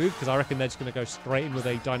water move, because I reckon they're just going to go straight in with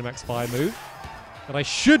a Dynamax fire move. And I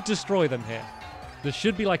should destroy them here. There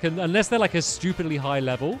should be like, unless they're like a stupidly high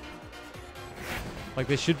level, like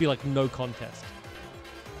there should be like no contest.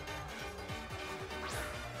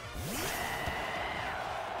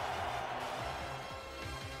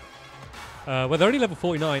 Well, they're only level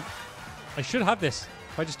 49. I should have this.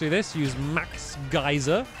 If I just do this, use Max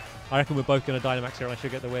Geyser, I reckon we're both going to Dynamax here and I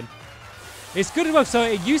should get the win. It's good as well. So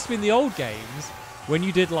it used to be in the old games, when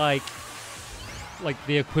you did like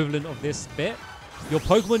the equivalent of this bit, your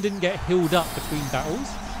Pokemon didn't get healed up between battles.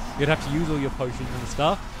 You'd have to use all your potions and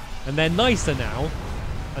stuff. And they're nicer now.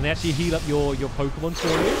 And they actually heal up your Pokemon for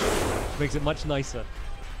you, which makes it much nicer.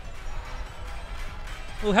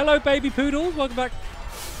 Well, hello, baby poodles. Welcome back.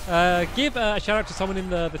 Give a shout out to someone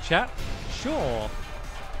in the chat. Sure.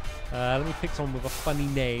 Let me pick someone with a funny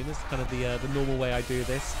name. It's kind of the normal way I do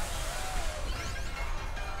this.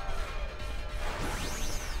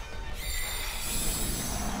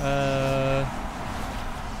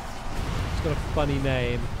 It's got a funny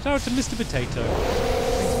name. Shout out to Mr. Potato.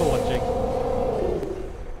 Thanks for watching.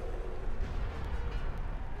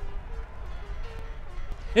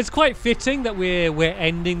 It's quite fitting that we're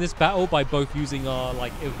ending this battle by both using our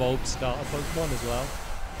like evolved starter Pokemon as well.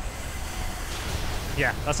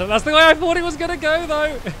 Yeah, that's the way I thought it was gonna go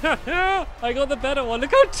though. I got the better one.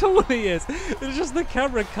 Look how tall he is. It's just the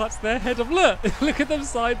camera cuts their head off. Look at them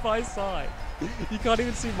side by side. You can't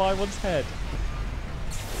even see my one's head.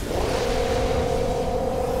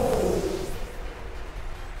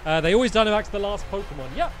 They always Dynamax the last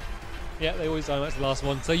Pokemon. Yep. Yeah, they always Dynamax the last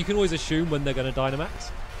one. So you can always assume when they're going to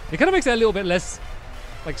Dynamax. It kind of makes it a little bit less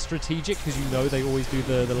like strategic because you know they always do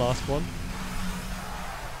the last one.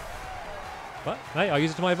 But hey, I'll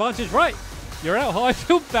use it to my advantage. Right, you're out. Oh, I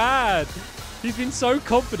feel bad. He's been so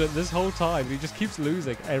confident this whole time. He just keeps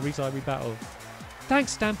losing every time we battle.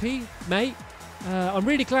 Thanks, Stampy, mate. I'm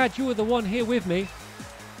really glad you were the one here with me.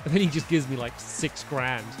 And then he just gives me like 6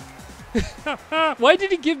 grand. Why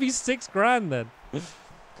did he give me 6 grand then?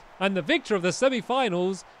 And the victor of the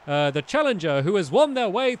semi-finals, the challenger who has won their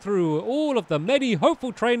way through all of the many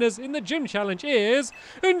hopeful trainers in the gym challenge is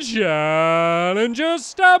Challenger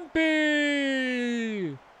Stampy!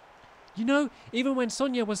 You know, even when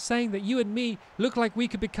Sonia was saying that you and me look like we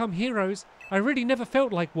could become heroes, I really never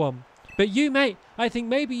felt like one. But you, mate, I think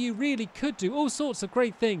maybe you really could do all sorts of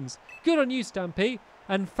great things. Good on you, Stampy,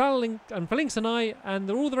 and Phalanx and I,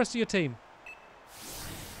 and all the rest of your team.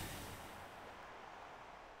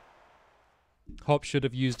 Hop should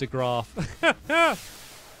have used a graph.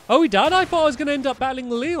 Oh, he done? I thought I was going to end up battling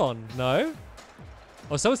Leon. No?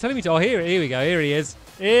 Oh, someone's telling me to. Oh, here we go. Here he is.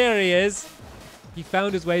 Here he is. He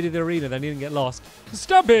found his way to the arena, then he didn't get lost.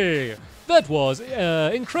 Stampy! That was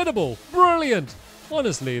incredible. Brilliant.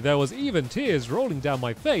 Honestly, there was even tears rolling down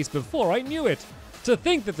my face before I knew it. To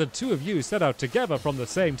think that the two of you set out together from the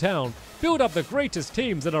same town, built up the greatest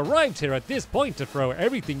teams and arrived here at this point to throw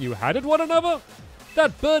everything you had at one another?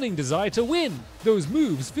 That burning desire to win, those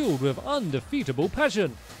moves filled with undefeatable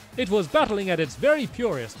passion. It was battling at its very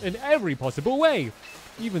purest in every possible way,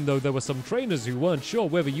 even though there were some trainers who weren't sure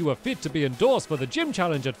whether you were fit to be endorsed for the gym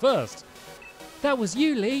challenge at first. That was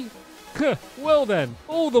you, Lee. Well then,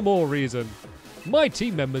 all the more reason. My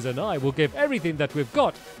team members and I will give everything that we've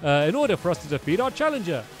got in order for us to defeat our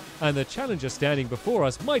challenger. And the challenger standing before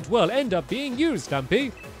us might well end up being you,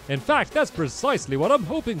 Stampy. In fact, that's precisely what I'm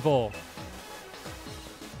hoping for.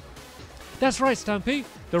 That's right, Stampy.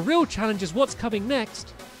 The real challenge is what's coming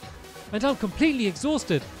next. And I'm completely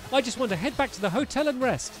exhausted. I just want to head back to the hotel and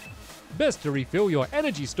rest. Best to refill your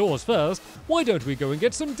energy stores first. Why don't we go and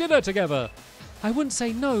get some dinner together? I wouldn't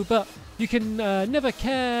say no, but you can never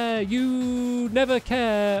care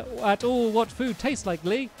at all what food tastes like,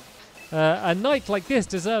 Lee. A night like this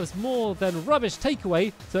deserves more than rubbish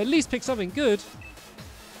takeaway, so at least pick something good.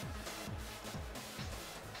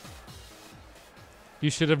 You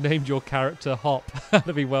should have named your character Hop.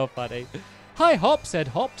 That'd be well funny. Hi, Hop, said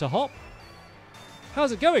Hop to Hop.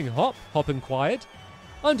 How's it going, Hop? Hop inquired.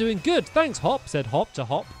 I'm doing good, thanks, Hop, said Hop to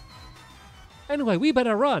Hop. Anyway, we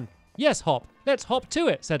better run. Yes, Hop. Let's hop to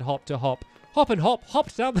it, said Hop to Hop. Hop and Hop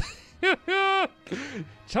hopped down the...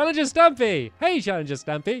 Challenger Stampy! Hey, Challenger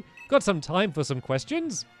Stampy. Got some time for some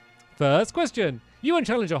questions? First question. You and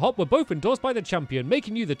Challenger Hop were both endorsed by the champion,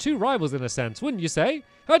 making you the two rivals in a sense, wouldn't you say?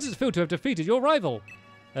 How does it feel to have defeated your rival?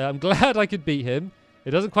 I'm glad I could beat him.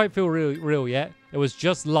 It doesn't quite feel real yet. It was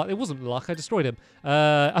just luck. It wasn't luck. I destroyed him.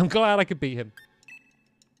 I'm glad I could beat him.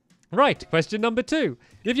 Right, question number 2.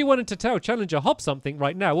 If you wanted to tell Challenger Hop something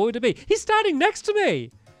right now, what would it be? He's standing next to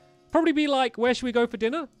me! Probably be like, where should we go for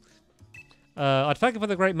dinner? I'd thank him for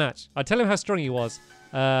the great match. I'd tell him how strong he was.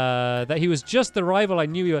 That he was just the rival I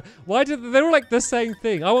knew he was. Why did they were like the same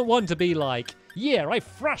thing? I want one to be like, yeah, I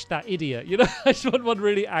thrashed that idiot. You know, I just want one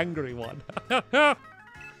really angry one.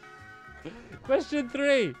 Question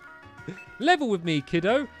 3. Level with me,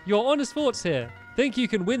 kiddo. Your honest thoughts here. Think you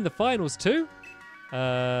can win the finals too?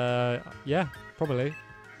 Yeah, probably.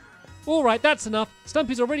 Alright, that's enough.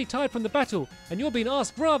 Stumpy's already tired from the battle, and you're being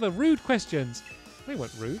asked rather rude questions. They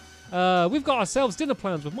weren't rude. We've got ourselves dinner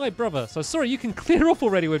plans with my brother, so sorry you can clear off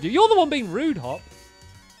already with you. You're the one being rude, Hop.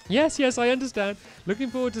 Yes, I understand. Looking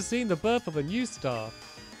forward to seeing the birth of a new star.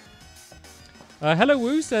 Hello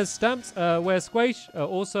Woo, says Stamps. Where's Squash?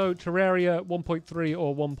 Also Terraria 1.3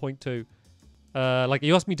 or 1.2. Like,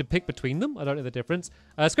 you asked me to pick between them. I don't know the difference.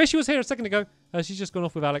 Squishy was here a second ago. She's just gone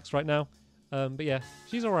off with Alex right now. But yeah,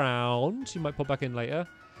 she's around. She might pop back in later.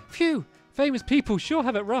 Phew, famous people sure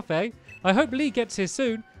have it rough, eh? I hope Lee gets here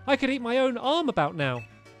soon. I could eat my own arm about now.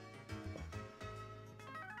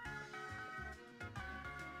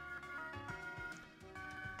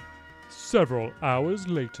 Several hours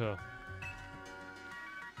later.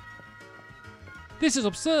 This is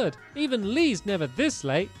absurd. Even Lee's never this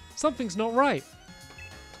late. Something's not right.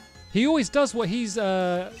 He always does what he's,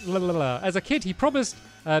 As a kid, he promised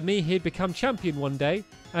me he'd become champion one day,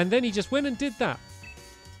 and then he just went and did that.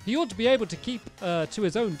 He ought to be able to keep to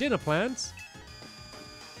his own dinner plans.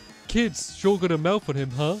 Kids sure got a mouth on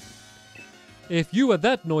him, huh? If you were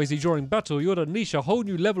that noisy during battle, you'd unleash a whole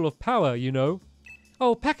new level of power, you know.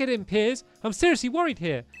 Oh, pack it in, Piers. I'm seriously worried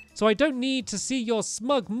here. So I don't need to see your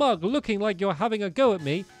smug mug looking like you're having a go at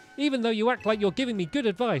me, even though you act like you're giving me good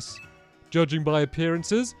advice. Judging by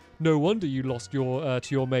appearances, no wonder you lost your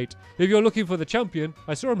to your mate. If you're looking for the champion,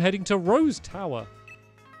 I saw him heading to Rose Tower.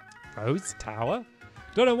 Rose Tower?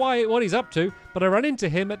 Don't know what he's up to, but I ran into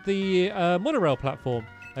him at the monorail platform.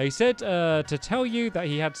 He said to tell you that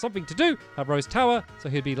he had something to do at Rose Tower, so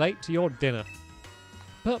he'd be late to your dinner.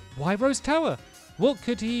 But why Rose Tower? What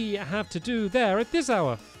could he have to do there at this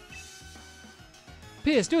hour?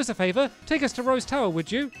 Piers, do us a favour. Take us to Rose Tower,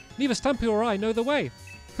 would you? Neither Stampy or I know the way.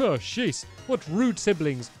 Oh, jeez. What rude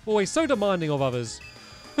siblings. Always so demanding of others.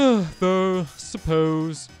 Though,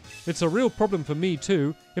 suppose. It's a real problem for me,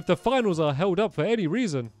 too, if the finals are held up for any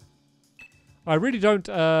reason. I don't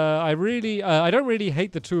really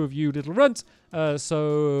hate the two of you little runts,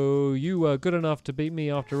 so you were good enough to beat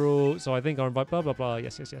me after all, so I think I'll invite blah, blah, blah.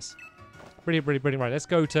 Yes. Brilliant. Right, let's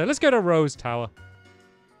go to Rose Tower.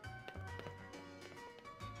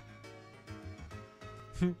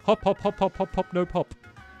 Hop, no pop.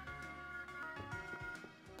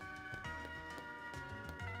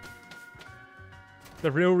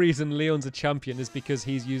 The real reason Leon's a champion is because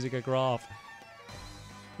he's using a graph.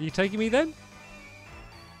 Are you taking me then?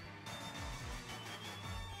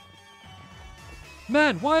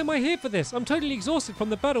 Man, why am I here for this? I'm totally exhausted from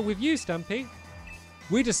the battle with you, Stampy.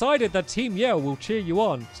 We decided that Team Yell will cheer you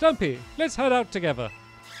on. Stampy, let's head out together.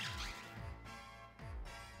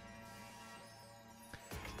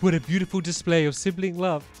 What a beautiful display of sibling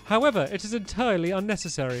love. However, it is entirely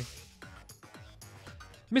unnecessary.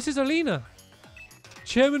 Mrs. Alina,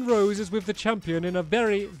 Chairman Rose is with the champion in a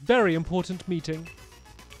very, very important meeting.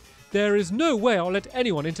 There is no way I'll let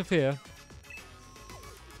anyone interfere.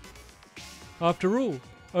 After all,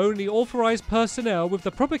 only authorized personnel with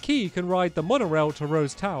the proper key can ride the monorail to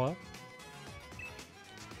Rose Tower.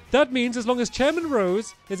 That means as long as Chairman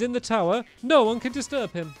Rose is in the tower, no one can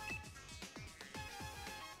disturb him.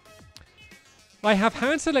 I have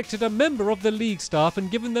hand-selected a member of the League staff and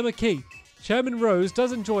given them a key. Chairman Rose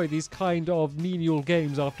does enjoy these kind of menial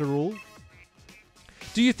games after all.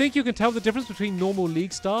 Do you think you can tell the difference between normal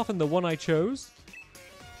League staff and the one I chose?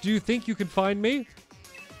 Do you think you can find me?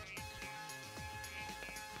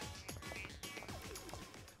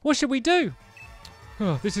 What should we do?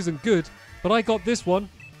 Oh, this isn't good, but I got this one.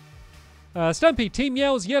 Stampy, Team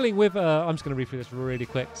Yell's yelling with... I'm just going to read through this really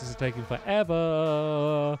quick. This is taking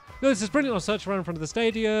forever. No, this is brilliant. I'll search around in front of the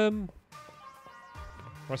stadium.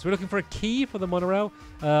 Right, so we're looking for a key for the monorail.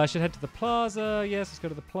 I should head to the plaza. Yes, let's go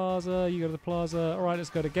to the plaza. You go to the plaza. All right, let's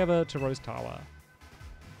go together to Rose Tower.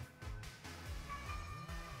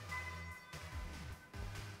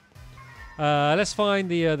 Let's find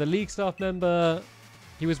the League staff member.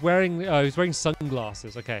 He was wearing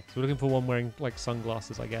sunglasses. Okay, so we're looking for one wearing like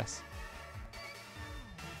sunglasses, I guess.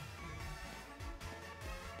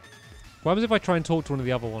 What happens if I try and talk to one of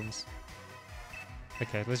the other ones?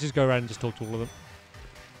 Okay, let's just go around and just talk to all of them.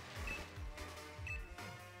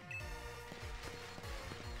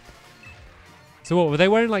 So what, were they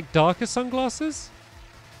wearing like darker sunglasses?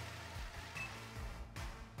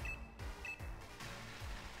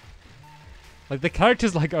 Like the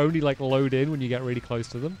characters like only like load in when you get really close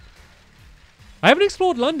to them. I haven't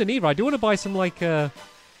explored London either. I do want to buy some like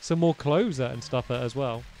some more clothes and stuff as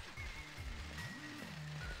well.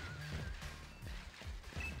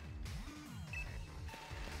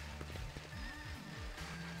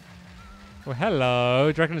 Oh,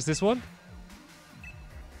 hello. Do you reckon it's this one?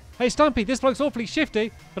 Hey, Stampy, this bloke's awfully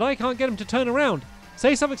shifty, but I can't get him to turn around.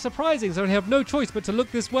 Say something surprising so I have no choice but to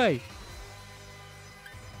look this way.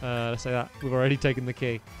 Let's say that. We've already taken the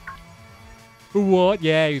key. What?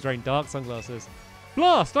 Yeah, he's wearing dark sunglasses.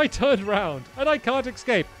 Blast! I turned around, and I can't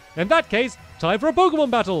escape. In that case, time for a Pokemon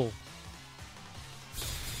battle.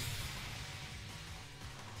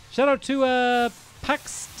 Shout out to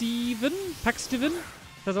Paxsteven.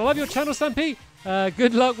 Says, I love your channel, Stampy.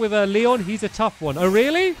 Good luck with Leon. He's a tough one. Oh,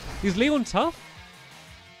 really? Is Leon tough?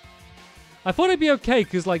 I thought it'd be okay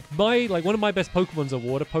because like one of my best Pokemon's a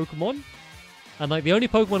water Pokemon, and like the only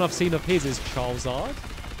Pokemon I've seen of his is Charizard.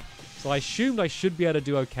 So I assumed I should be able to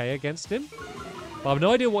do okay against him, but I have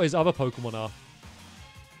no idea what his other Pokemon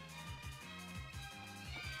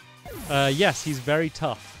are. Yes, he's very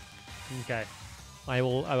tough. Okay, I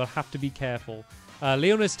will have to be careful.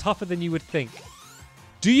 Leon is tougher than you would think.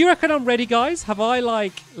 Do you reckon I'm ready, guys? Have I,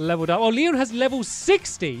 like, leveled up? Oh, Leon has level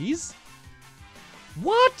 60s?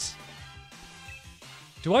 What?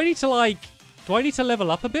 Do I need to, like... Do I need to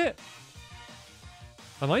level up a bit?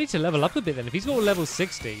 I might need to level up a bit then if he's got level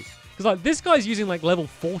 60. Because, like, this guy's using, like, level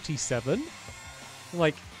 47.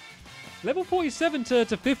 Like, level 47 to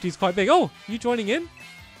 50 is quite big. Oh, you joining in?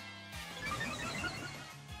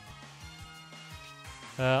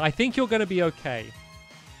 I think you're going to be okay.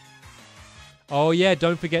 Oh, yeah,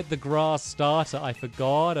 don't forget the grass starter. I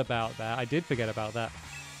forgot about that. I did forget about that.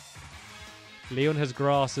 Leon has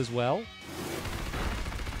grass as well.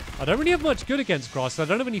 I don't really have much good against grass. I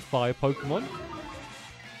don't have any fire Pokemon.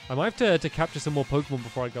 I might have to capture some more Pokemon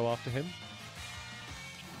before I go after him.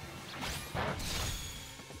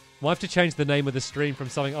 Might have to change the name of the stream from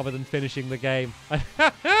something other than finishing the game.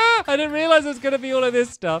 I didn't realize it was going to be all of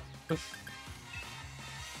this stuff.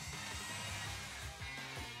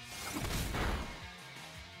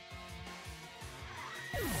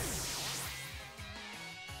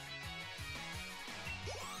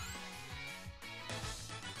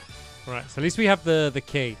 Alright, so at least we have the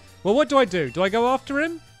key. Well, what do I do? Do I go after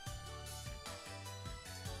him?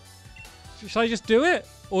 Should I just do it?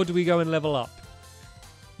 Or do we go and level up?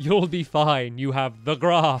 You'll be fine. You have the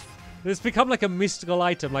graph. It's become like a mystical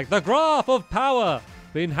item, like the graph of power,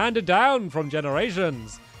 being handed down from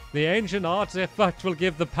generations. The ancient artifact will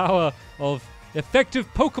give the power of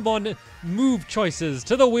effective Pokemon move choices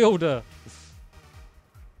to the wielder.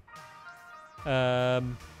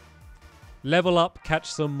 Level up,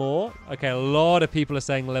 catch some more. Okay, a lot of people are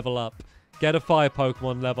saying level up. Get a fire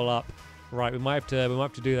Pokemon, level up. Right, we might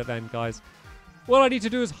have to do that then, guys. All I need to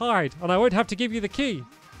do is hide, and I won't have to give you the key.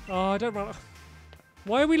 Oh, don't run.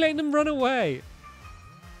 Why are we letting them run away?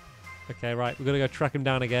 Okay, right, we're gonna go track him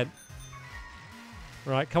down again.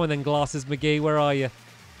 Right, come on then, Glasses McGee. Where are you?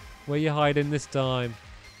 Where you hiding this time?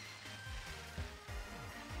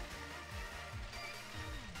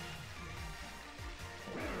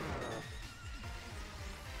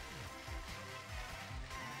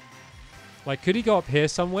 Like, could he go up here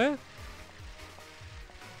somewhere?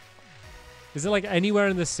 Is it like anywhere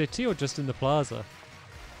in the city or just in the plaza?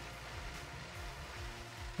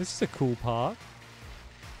 This is a cool park.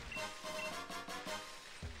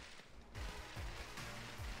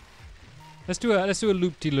 Let's do a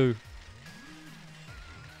loop-de-loo.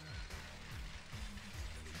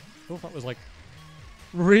 I thought that was like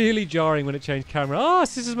really jarring when it changed camera. Oh,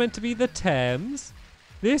 so this is meant to be the Thames.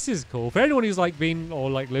 This is cool. For anyone who's like been or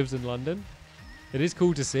like lives in London, it is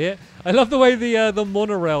cool to see it. I love the way the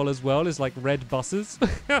monorail as well is like red buses.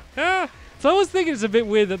 So I was thinking it's a bit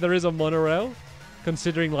weird that there is a monorail,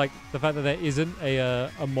 considering like the fact that there isn't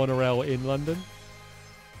a monorail in London.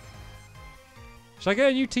 Should I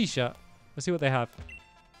get a new T-shirt? Let's see what they have.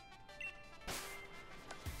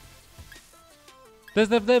 They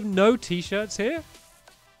have no T-shirts here.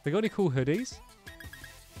 They got any cool hoodies?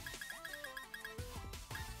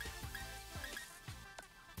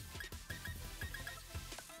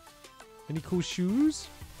 Any cool shoes?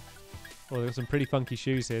 Oh, there's some pretty funky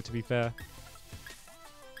shoes here, to be fair.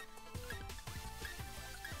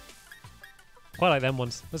 Quite like them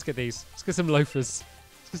ones. Let's get these. Let's get some loafers.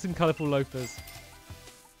 Let's get some colourful loafers.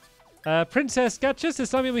 Princess Gatcha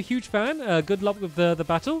says, I'm a huge fan. Good luck with the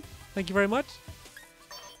battle. Thank you very much.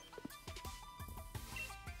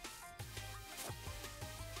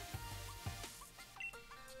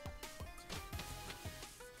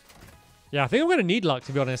 Yeah, I think I'm going to need luck,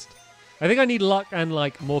 to be honest. I think I need luck and,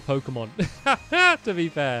 like, more Pokemon, to be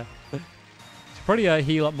fair. Should probably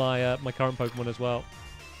heal up my my current Pokemon as well.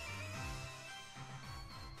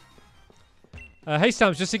 Hey,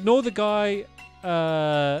 Stamps, just ignore the guy,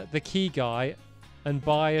 the key guy, and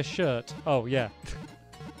buy a shirt. Oh, yeah.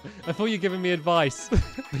 I thought you were giving me advice,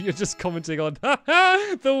 but you're just commenting on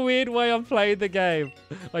the weird way I'm playing the game.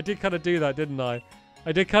 I did kind of do that, didn't I?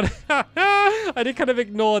 I did kind of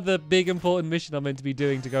ignore the big important mission I'm meant to be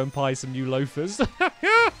doing to go and buy some new loafers.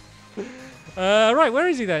 Right, where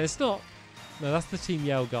is he then? It's not... No, that's the Team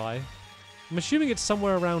Yell guy. I'm assuming it's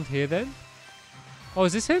somewhere around here then. Oh,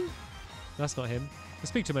 is this him? That's not him. I'll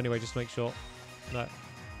speak to him anyway, just to make sure. No.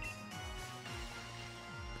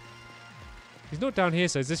 He's not down here,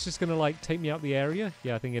 so is this just going to, like, take me out the area?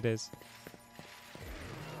 Yeah, I think it is.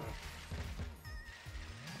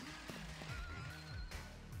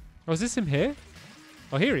 Oh, is this him here?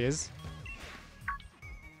 Oh, here he is.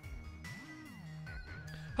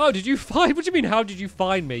 How did you find... What do you mean, how did you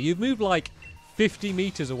find me? You've moved, like, 50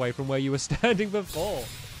 meters away from where you were standing before.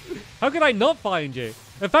 How could I not find you?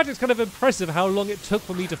 In fact, it's kind of impressive how long it took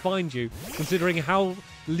for me to find you, considering how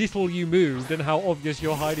little you moved and how obvious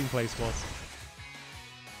your hiding place was.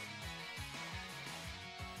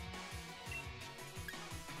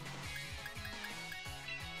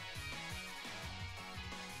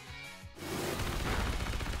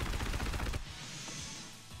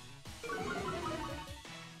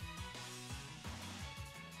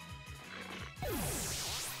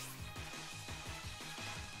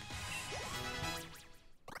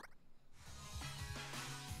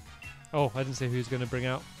 Oh, I didn't see who's going to bring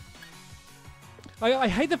out. I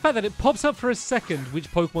hate the fact that it pops up for a second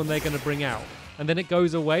which Pokemon they're going to bring out, and then it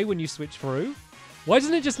goes away when you switch through. Why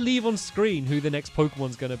doesn't it just leave on screen who the next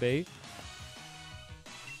Pokemon's going to be?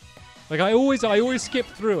 Like, I always skip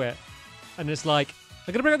through it, and it's like,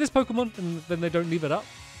 I'm going to bring out this Pokemon, and then they don't leave it up.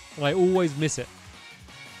 And I always miss it.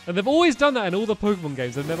 And they've always done that in all the Pokemon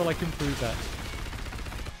games. They've never, like, improved that.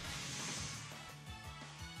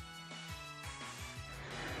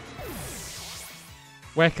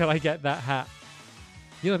 Where can I get that hat?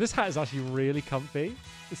 You know, this hat is actually really comfy.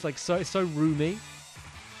 It's like it's so roomy.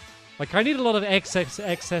 Like, I need a lot of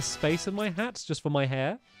excess space in my hats just for my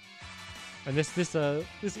hair. And this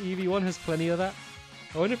Eevee one has plenty of that.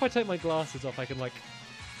 I wonder if I take my glasses off, I can like...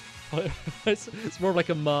 it's more of like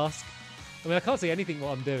a mask. I mean, I can't see anything what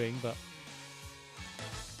I'm doing, but...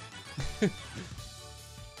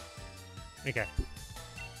 Okay.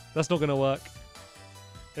 That's not gonna work.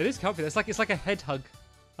 It is comfy. It's like a head hug.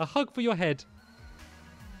 A hug for your head.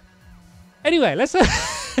 Anyway, let's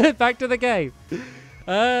back to the game.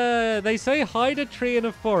 They say hide a tree in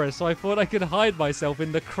a forest, so I thought I could hide myself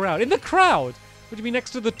in the crowd. In the crowd? Would you be next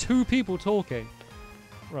to the two people talking?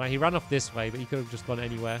 Right, he ran off this way, but he could have just gone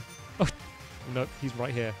anywhere. Oh, no, he's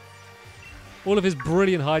right here. All of his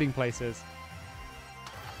brilliant hiding places.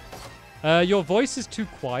 Your voice is too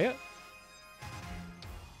quiet.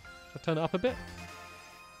 I'll turn it up a bit.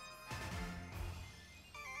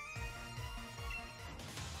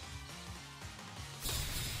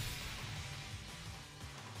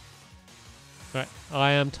 Right,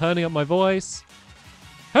 I am turning up my voice.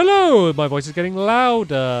 Hello! My voice is getting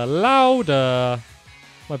louder, louder.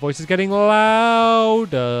 My voice is getting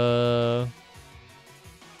louder.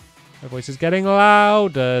 My voice is getting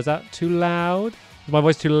louder. Is that too loud? Is my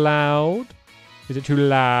voice too loud? Is it too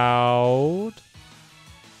loud?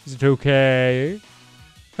 Is it okay?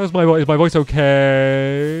 How's my voice? Is my voice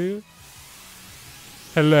okay?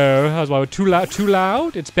 Hello? How's my voice? Too loud? Too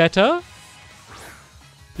loud? It's better?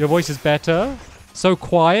 Your voice is better. So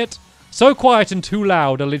quiet. So quiet and too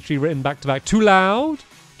loud are literally written back to back. Too loud.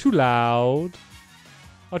 Too loud.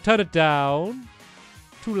 I'll turn it down.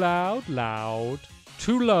 Too loud. Loud.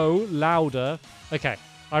 Too low. Louder. Okay.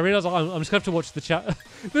 I realize I'm just going to have to watch the chat,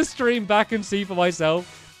 the stream back and see for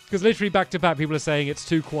myself. Because literally back to back people are saying it's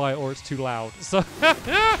too quiet or it's too loud. So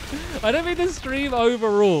I don't mean the stream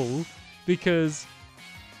overall. Because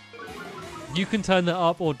you can turn that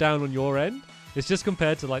up or down on your end. It's just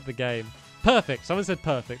compared to, like, the game. Perfect. Someone said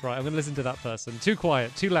perfect. Right, I'm going to listen to that person. Too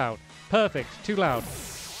quiet. Too loud. Perfect. Too loud.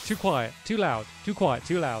 Too quiet. Too loud. Too quiet.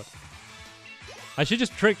 Too loud. I should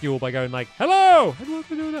just trick you all by going, like, hello!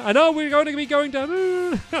 I know we're going to be going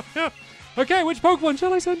down. Okay, which Pokemon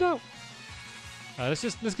shall I send out?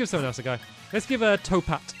 Let's give someone else a go. Let's give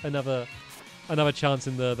Topat another chance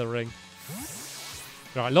in the ring.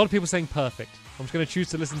 Right, a lot of people saying perfect. I'm just going to choose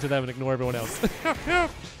to listen to them and ignore everyone else.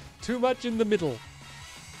 Too much in the middle.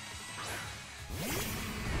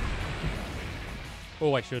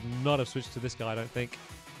 Oh, I should not have switched to this guy, I don't think.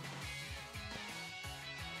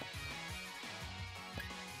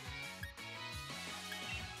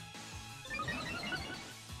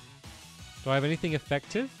 Do I have anything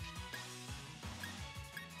effective?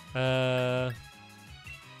 Let's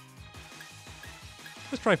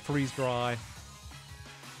try Freeze Dry.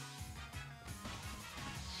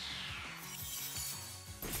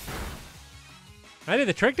 I did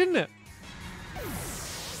the trick, didn't it?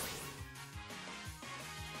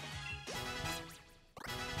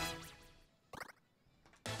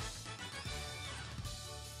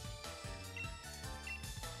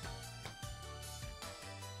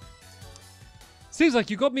 Seems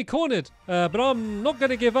like you got me cornered, but I'm not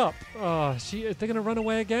going to give up. Oh, they're going to run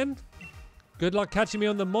away again? Good luck catching me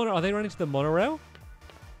on the monorail. Are they running to the monorail?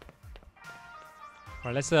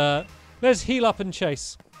 All right, let's heal up and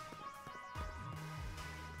chase.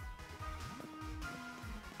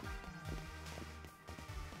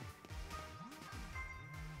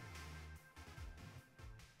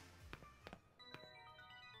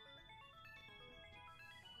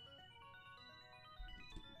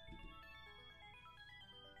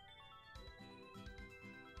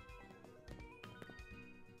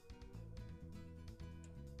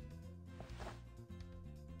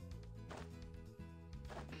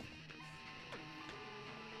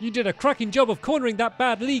 You did a cracking job of cornering that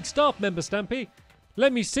bad league staff member, Stampy.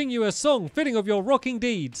 Let me sing you a song fitting of your rocking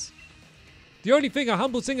deeds. The only thing a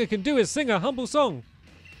humble singer can do is sing a humble song.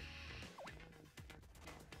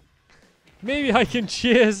 Maybe I can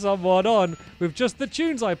cheer someone on with just the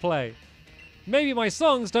tunes I play. Maybe my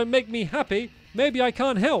songs don't make me happy. Maybe I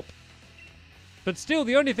can't help. But still,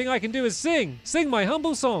 the only thing I can do is sing my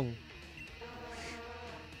humble song.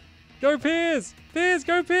 Go Piers! Piers,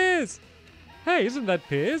 go Piers! Hey, isn't that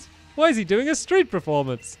Piers? Why is he doing a street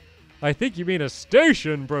performance? I think you mean a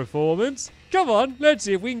station performance. Come on, let's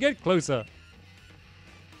see if we can get closer.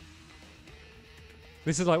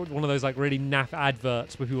 This is like one of those like really naff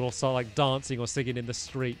adverts where people will start like dancing or singing in the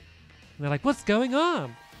street. And they're like, what's going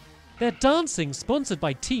on? They're dancing, sponsored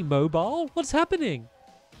by T-Mobile? What's happening?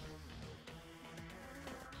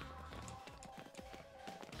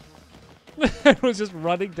 Everyone's just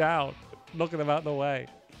running down, knocking them out of the way.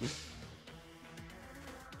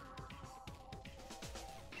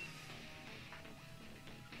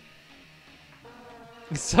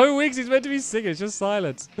 So Wiggs, he's meant to be singing, it's just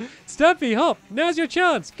silence. Stampy, hop, now's your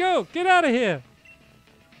chance. Go, get out of here.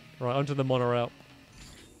 Right, onto the monorail.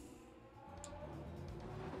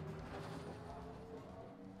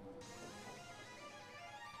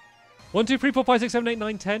 One, two, three, four, five, six, seven, eight,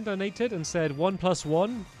 nine, 10 donated and said 1 +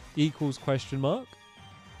 1 equals question mark.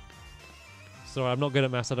 Sorry, I'm not good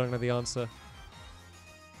at maths. I don't know the answer.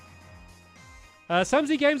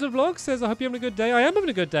 Samsy Games and Vlogs says, I hope you're having a good day. I am having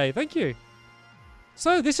a good day. Thank you.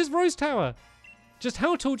 So, this is Rose Tower. Just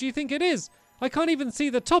how tall do you think it is? I can't even see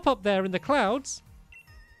the top up there in the clouds.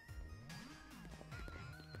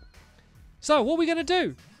 So, what are we going to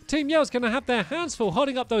do? Team Yell's going to have their hands full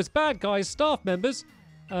holding up those bad guys, staff members.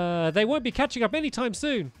 They won't be catching up anytime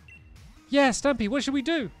soon. Yeah, Stampy, what should we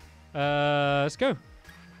do? Let's go.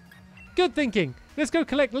 Good thinking. Let's go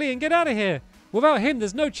collect Lee and get out of here. Without him,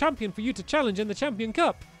 there's no champion for you to challenge in the Champion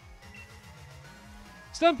Cup.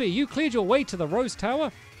 Stampy, you cleared your way to the Rose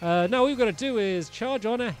Tower. Now all you've got to do is charge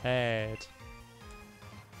on ahead.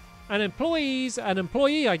 An employee,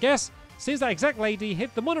 I guess, sees that exact lady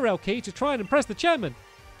hit the monorail key to try and impress the chairman.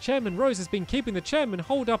 Chairman Rose has been keeping the chairman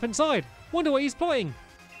holed up inside. Wonder what he's plotting.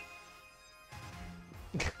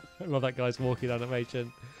 I love that guy's walking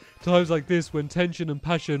animation. Times like this, when tension and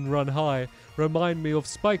passion run high, remind me of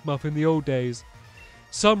Spike Muff in the old days.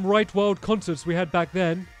 Some right wild concerts we had back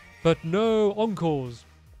then, but no encores.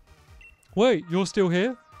 Wait, you're still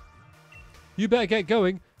here? You better get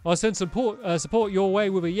going. I'll send support your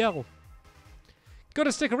way with a yell.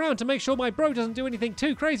 Gotta stick around to make sure my bro doesn't do anything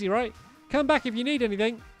too crazy, right? Come back if you need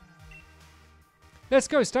anything. Let's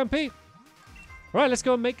go, Stampy. Right, let's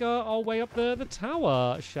go and make our way up the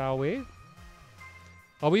tower, shall we?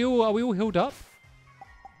 Are we all healed up?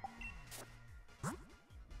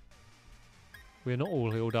 We're not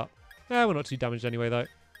all healed up. Nah, we're not too damaged anyway, though.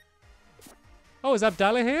 Oh, is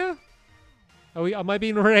Abdallah here? Am I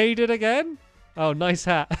being raided again? Oh, nice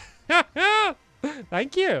hat.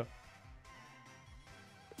 Thank you.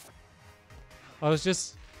 I was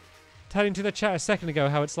just telling to the chat a second ago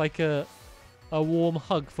how it's like a warm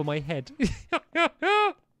hug for my head.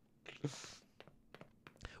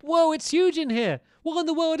 Whoa, it's huge in here. What in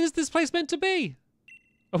the world is this place meant to be?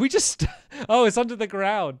 Are we just... Oh, it's under the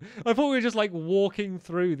ground. I thought we were just like walking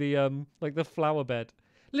through the like the flower bed.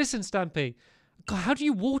 Listen, Stampy. God, how do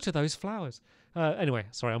you water those flowers? Anyway,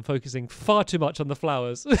 sorry, I'm focusing far too much on the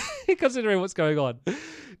flowers, considering what's going on.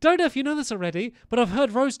 Don't know if you know this already, but I've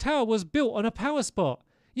heard Rose Tower was built on a power spot.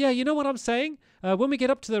 Yeah, you know what I'm saying? When we get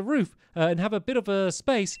up to the roof and have a bit of a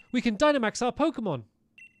space, we can Dynamax our Pokemon.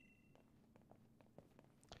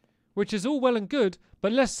 Which is all well and good,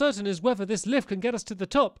 but less certain is whether this lift can get us to the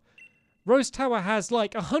top. Rose Tower has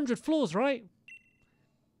like 100 floors, right?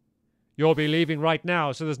 You'll be leaving right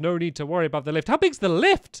now, so there's no need to worry about the lift. How big's the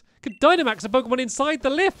lift? Could Dynamax a Pokemon inside the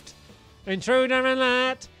lift? Intruder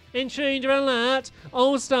alert! Intruder alert!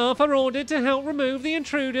 All staff are ordered to help remove the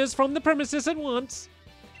intruders from the premises at once.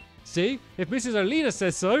 See, if Mrs. Olina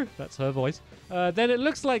says so, that's her voice, then it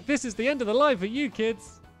looks like this is the end of the line for you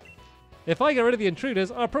kids. If I get rid of the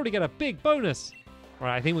intruders, I'll probably get a big bonus.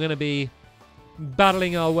 Right, I think we're going to be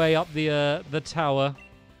battling our way up the tower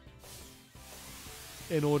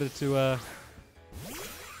in order to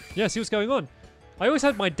yeah, see what's going on. I always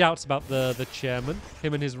had my doubts about the chairman,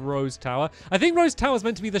 him and his Rose Tower. I think Rose Tower is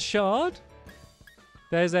meant to be the Shard.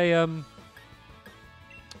 There's a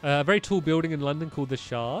very tall building in London called the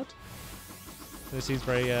Shard. This seems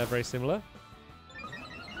very similar.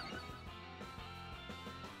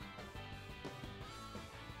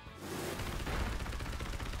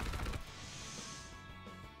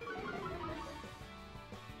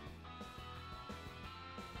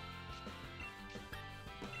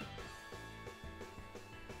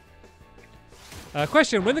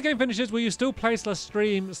 Question, when the game finishes, will you still play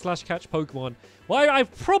 /stream /catch Pokemon? Well, I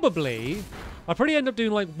probably end up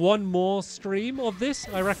doing like one more stream of this,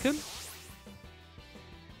 I reckon.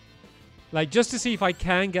 Like, just to see if I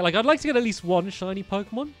can get, like, I'd like to get at least one shiny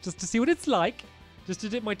Pokemon, just to see what it's like, just to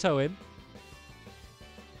dip my toe in.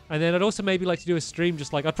 And then I'd also maybe like to do a stream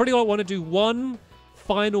just like... I'd probably want to do one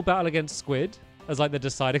final battle against Squid as like the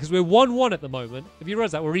decider, because we're 1-1 at the moment. If you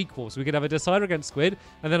realize that, we're equal. So we could have a decider against Squid,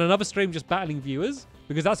 and then another stream just battling viewers,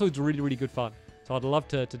 because that's always really, really good fun. So I'd love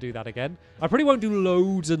to do that again. I probably won't do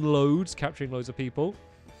loads and loads, capturing loads of people.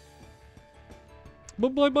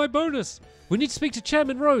 But my bonus. We need to speak to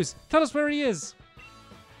Chairman Rose. Tell us where he is.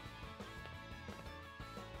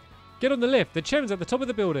 Get on the lift. The chairman's at the top of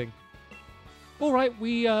the building. All right,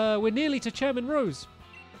 we're nearly to Chairman Rose.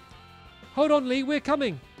 Hold on, Lee. We're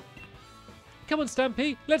coming. Come on,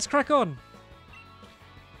 Stampy. Let's crack on.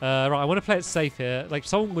 Right, I want to play it safe here. Like,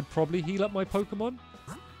 someone would probably heal up my Pokemon.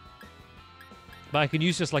 But I can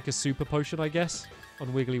use just like a super potion, I guess,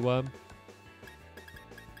 on Wiggly Worm.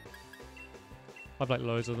 I've like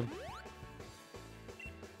loads of them.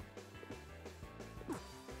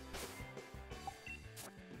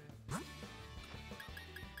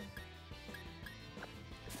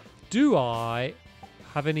 Do I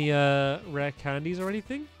have any rare candies or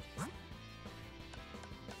anything?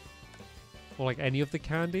 Or like any of the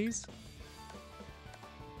candies?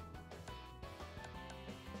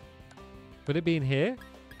 Would it be in here?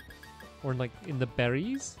 Or in like in the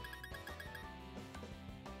berries?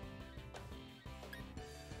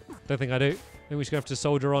 Don't think I do. I think we're just gonna have to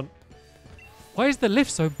soldier on. Why is the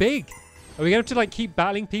lift so big? Are we gonna have to like keep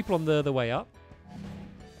battling people on the way up?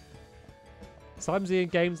 Simesy in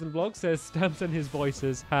Games and Vlogs says Stamps and his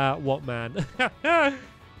voices. Ha, what man?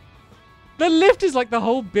 The lift is like the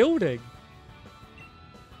whole building.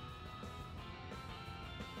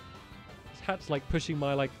 Cat's like pushing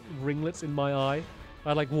my like ringlets in my eye. I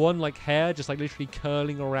had like one like hair just like literally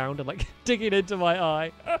curling around and like digging into my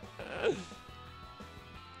eye.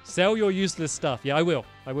 Sell your useless stuff. Yeah, I will.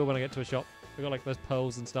 I will when I get to a shop. We got like those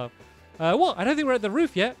pearls and stuff. What? I don't think we're at the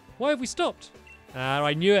roof yet. Why have we stopped?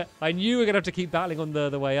 I knew it. I knew we were gonna have to keep battling on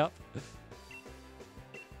the way up.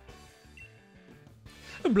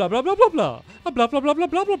 Blah blah blah blah blah. Blah blah blah blah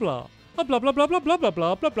blah blah blah. Blah blah blah blah blah blah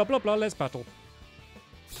blah blah blah blah blah. Let's battle.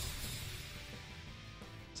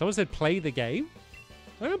 Someone said play the game.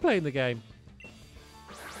 I am playing the game.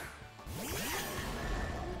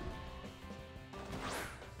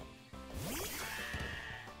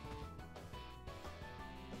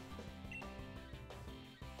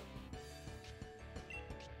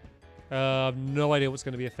 No idea what's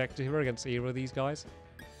going to be effective here against either of these guys.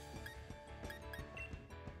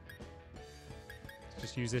 Let's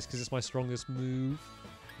just use this because it's my strongest move.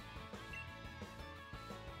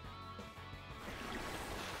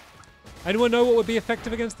 Anyone know what would be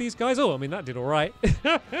effective against these guys? Oh, I mean, that did all right.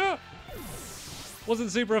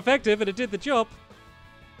 Wasn't super effective, but it did the job.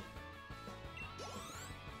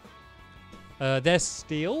 There's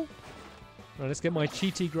steel. Right, let's get my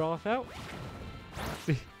cheaty graph out.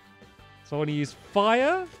 So I want to use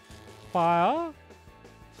fire,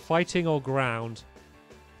 fighting, or ground.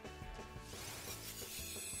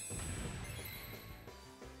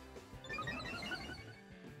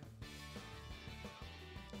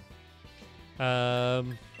 I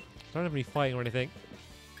don't have any fighting or anything.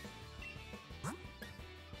 Don't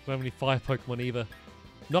have any fire Pokemon either.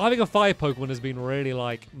 Not having a fire Pokemon has been really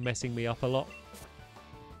like messing me up a lot.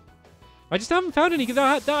 I just haven't found any.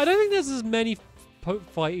 I don't think there's as many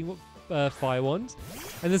fighting fire ones,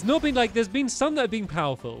 and there's not been like there's been some that have been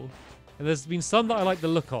powerful, and there's been some that I like the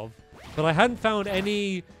look of, but I hadn't found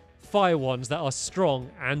any fire ones that are strong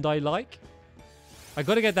and I like. I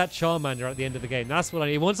got to get that Charmander at the end of the game. That's what I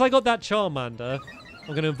need. Once I got that Charmander, I'm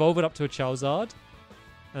going to evolve it up to a Charizard,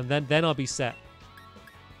 and then I'll be set.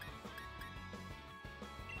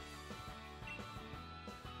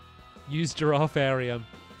 Use Giraffarium.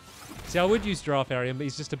 See, I would use Giraffarium, but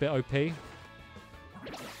he's just a bit OP.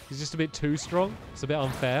 He's just a bit too strong. It's a bit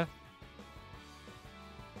unfair.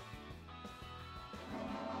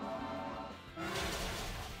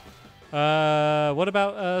 What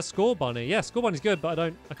about Score Bunny? Yeah, Score Bunny's good, but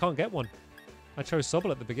I can't get one. I chose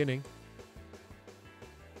Sobble at the beginning.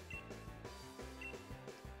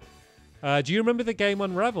 Do you remember the game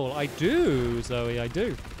Unravel? I do, Zoe, I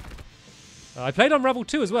do. I played Unravel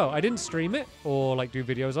 2 as well. I didn't stream it or like do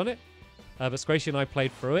videos on it. But Squashy and I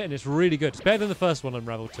played through it, and it's really good. It's better than the first one,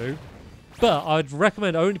 Unravel 2. But I'd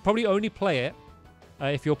recommend probably only play it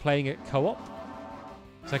if you're playing it co-op.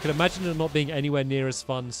 So I could imagine it not being anywhere near as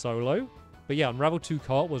fun solo. But yeah, Unravel 2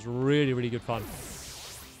 co-op was really, really good fun.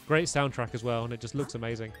 Great soundtrack as well, and it just looks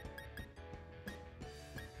amazing.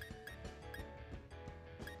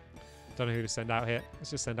 Don't know who to send out here.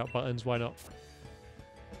 Let's just send out buttons. Why not?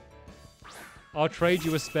 I'll trade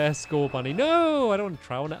you a spare Score Bunny. No, I don't want to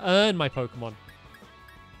try. I want to earn my Pokemon.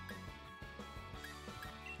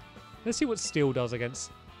 Let's see what Steel does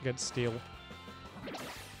against against steel.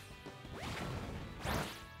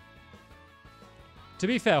 To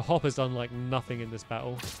be fair, Hop has done like nothing in this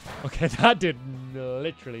battle. Okay, that did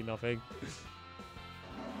literally nothing.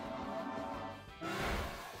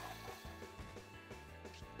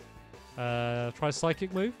 Try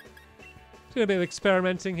psychic move. Doing a bit of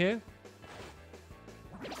experimenting here.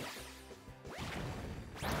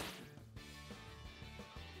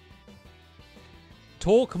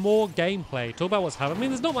 Talk more gameplay. Talk about what's happening. I mean,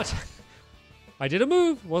 there's not much. I did a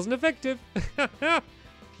move. Wasn't effective.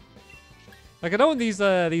 Like, I don't want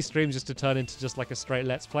these streams just to turn into just like a straight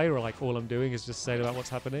let's play where like all I'm doing is just saying about what's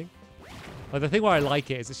happening. Like, the thing where I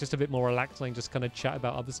like it is it's just a bit more relaxing, just kind of chat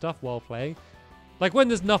about other stuff while playing. Like when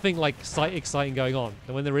there's nothing like exciting going on.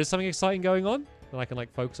 And when there is something exciting going on, then I can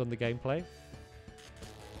like focus on the gameplay.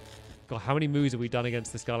 God, how many moves have we done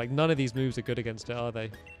against this guy? Like, none of these moves are good against it, are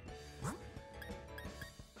they?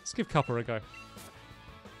 Let's give Cuppa a go.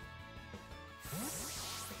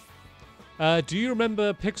 Do you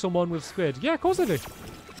remember Pixelmon with Squid? Yeah, of course I do.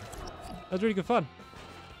 That was really good fun.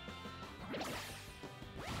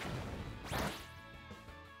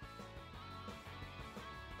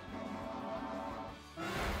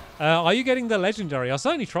 Are you getting the legendary? I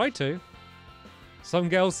certainly tried to. Some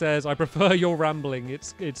girl says, I prefer your rambling.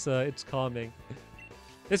 It's calming.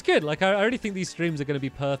 It's good. Like, I already think these streams are going to be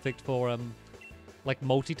perfect for like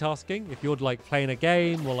multitasking. If you're like playing a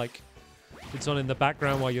game or like it's on in the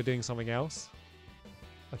background while you're doing something else,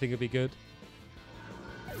 I think it'd be good.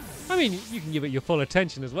 I mean, you can give it your full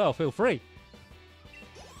attention as well. Feel free.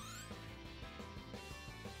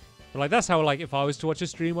 But like, that's how, like, if I was to watch a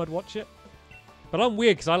stream, I'd watch it. But I'm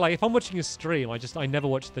weird because I like, if I'm watching a stream, I never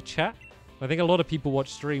watch the chat. I think a lot of people watch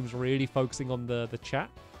streams really focusing on the chat.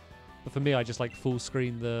 But for me, I just like full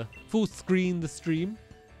screen the stream.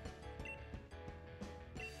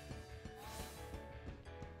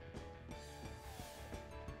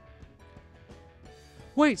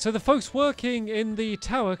 Wait, so the folks working in the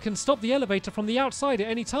tower can stop the elevator from the outside at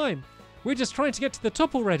any time. We're just trying to get to the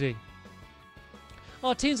top already.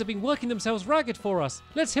 Our teams have been working themselves ragged for us.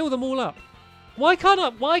 Let's heal them all up. Why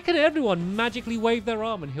can everyone magically wave their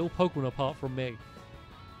arm and heal Pokemon apart from me?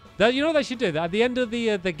 You know what they should do? At the end of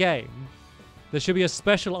the game, there should be a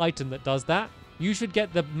special item that does that. You should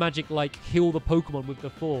get the magic, like, heal the Pokemon with the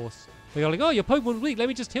Force. They're like, oh, your Pokemon's weak. Let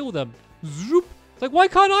me just heal them. Zoop. Like, why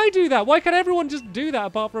can't I do that? Why can't everyone just do that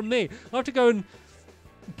apart from me? I have to go and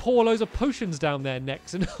pour loads of potions down their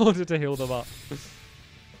necks in order to heal them up.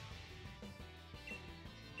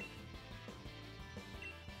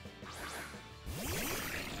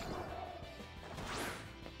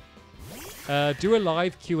 Do a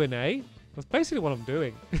live Q&A. That's basically what I'm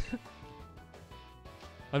doing.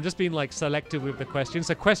 I'm just being like selective with the questions.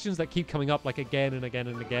 So questions that keep coming up like again and again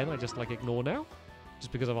and again, I just like ignore now.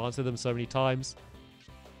 Just because I've answered them so many times.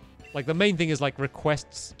 Like, the main thing is like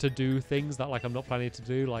requests to do things that like I'm not planning to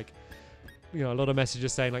do. Like, you know, a lot of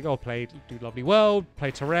messages saying like, oh, do Lovely World,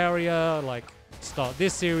 play Terraria, like start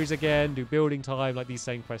this series again, do building time, like these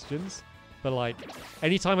same questions. But like,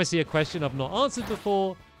 anytime I see a question I've not answered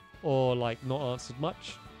before, or like not answered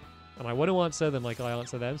much, and I want to answer, then like I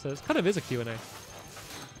answer them. So it kind of is a Q&A.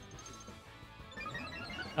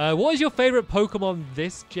 What is your favorite Pokemon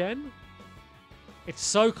this gen? It's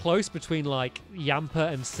so close between like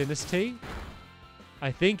Yamper and Sinistea.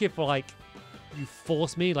 I think if like you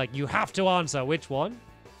force me, like you have to answer which one,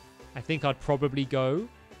 I think I'd probably go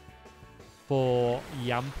for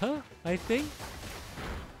Yamper, I think.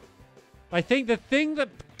 I think the thing that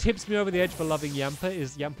tips me over the edge for loving Yamper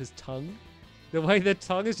is Yamper's tongue. The way the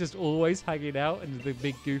tongue is just always hanging out and the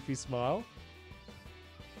big goofy smile.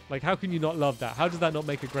 Like, how can you not love that? How does that not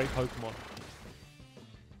make a great Pokemon?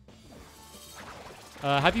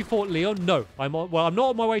 Have you fought Leon? No. I'm not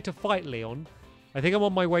on my way to fight Leon. I think I'm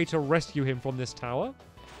on my way to rescue him from this tower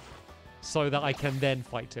so that I can then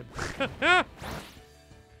fight him.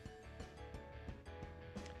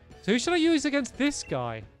 So who should I use against this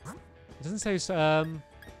guy? It doesn't say...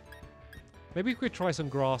 maybe we could try some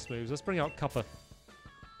grass moves. Let's bring out Cuppa.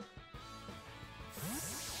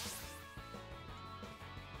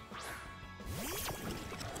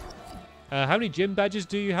 How many gym badges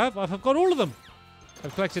do you have? I've got all of them.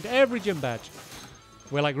 I've collected every gym badge.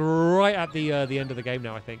 We're like right at the end of the game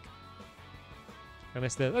now, I think.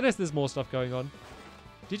 Unless there's more stuff going on.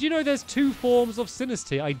 Did you know there's 2 forms of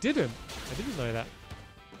Sinistea? I didn't know that.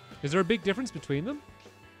 Is there a big difference between them?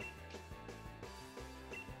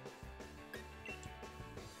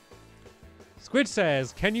 Squid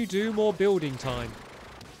says, can you do more building time?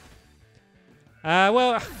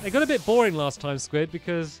 Well, it got a bit boring last time, Squid,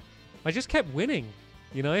 because I just kept winning.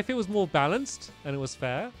 You know, if it was more balanced and it was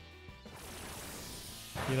fair,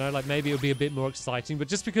 you know, like maybe it would be a bit more exciting. But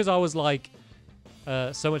just because I was like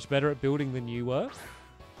so much better at building than you were,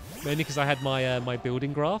 mainly because I had my my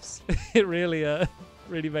building graphs, it really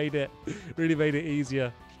really made it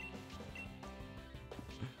easier.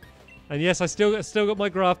 And yes, I still got my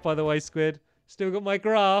graph, by the way, Squid. Still got my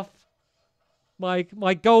graph. My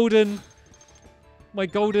golden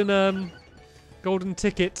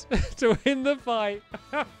ticket to win the fight.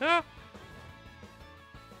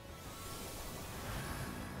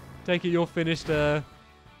 Take it you're finished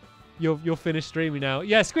you're finished streaming now.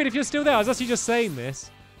 Yeah, Squid, if you're still there, I was actually just saying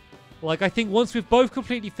this. Like, I think once we've both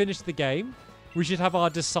completely finished the game, we should have our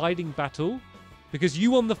deciding battle. Because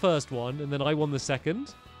you won the first one, and then I won the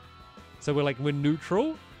second. So we're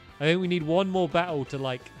neutral. I think we need one more battle to,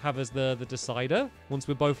 like, have as the decider. Once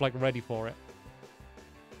we're both, like, ready for it.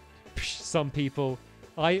 Psh, some people.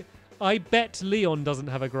 I bet Leon doesn't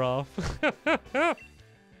have a graph.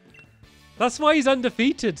 That's why he's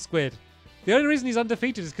undefeated, Squid. The only reason he's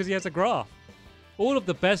undefeated is because he has a graph. All of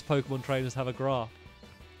the best Pokemon trainers have a graph.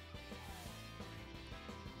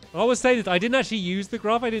 I was saying that I didn't actually use the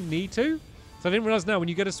graph. I didn't need to. So I didn't realize now when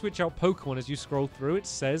you go to switch out Pokemon as you scroll through, it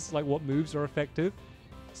says like what moves are effective.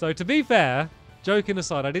 So to be fair, joking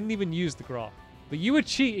aside, I didn't even use the graph. But you were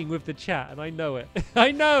cheating with the chat, and I know it.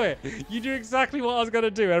 I know it. You knew exactly what I was going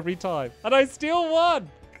to do every time. And I still won.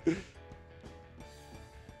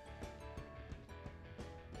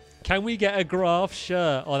 Can we get a graph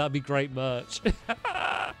shirt? Oh, that'd be great merch.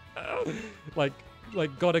 like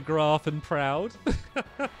got a graph and proud.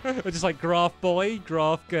 Or just like graph boy,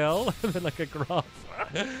 graph girl, and then like a graph.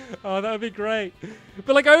 Oh, that would be great.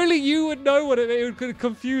 But like only you would know what it would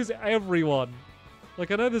confuse everyone.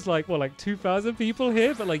 Like I know there's like, what, like 2,000 people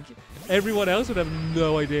here, but like everyone else would have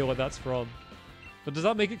no idea what that's from. But does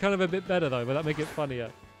that make it kind of a bit better though? Would that make it funnier?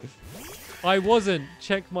 I wasn't.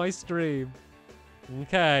 Check my stream.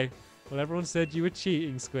 Okay. Well, everyone said you were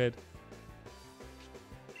cheating, Squid.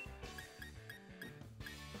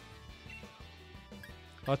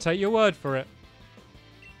 I'll take your word for it.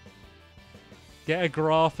 Get a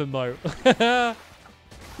graph emote. That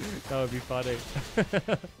would be funny.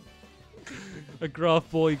 A graph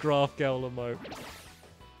boy, graph girl emote.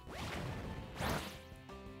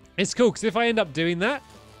 It's cool, because if I end up doing that,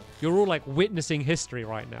 you're all like witnessing history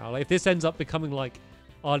right now. Like if this ends up becoming like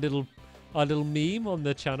our little meme on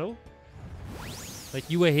the channel. Like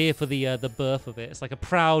you were here for the birth of it. It's like a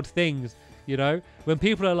proud thing, you know? When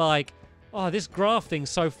people are like, oh, this graph thing's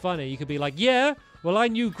so funny. You could be like, yeah, well, I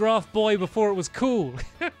knew Graph Boy before it was cool.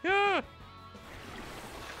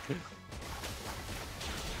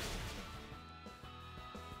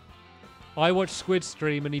 I watched Squid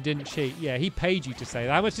stream and he didn't cheat. Yeah, he paid you to say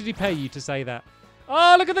that. How much did he pay you to say that?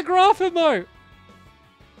 Oh, look at the graph emote.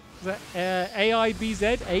 Is that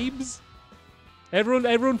AIBZ? Abes?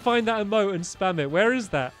 Everyone find that emote and spam it. Where is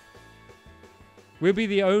that? We'll be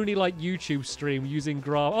the only, like, YouTube stream using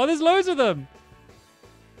graph. Oh, there's loads of them.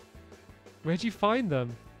 Where'd you find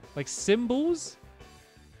them? Like, symbols?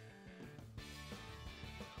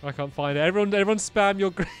 I can't find it. Everyone spam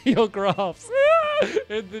your graphs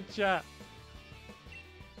in the chat.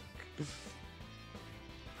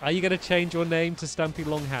 Are you going to change your name to Stampy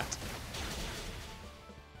Long Hat?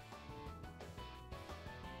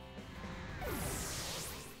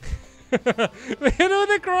 Look at all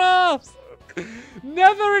the graphs!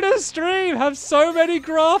 Never in a stream have so many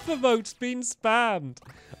graph emotes been spammed.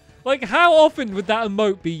 Like, how often would that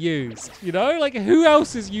emote be used? You know? Like, who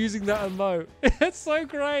else is using that emote? It's so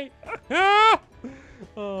great.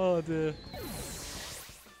 Oh, dear.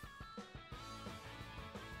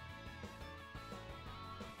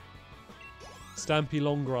 Stampy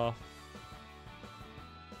Long Graph.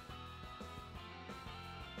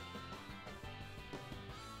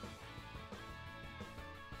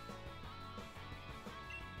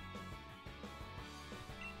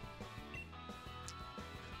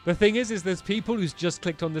 The thing is there's people who's just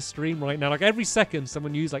clicked on the stream right now. Like every second,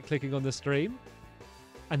 someone who's like clicking on the stream,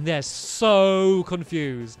 and they're so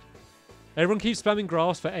confused. Everyone keeps spamming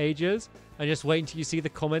graphs for ages, and just wait until you see the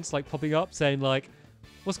comments like popping up saying like,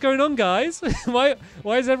 "What's going on, guys? Why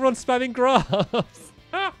is everyone spamming graphs?"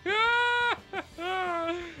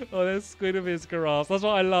 Oh, there's Squid of his graphs. That's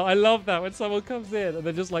what I love. I love that when someone comes in and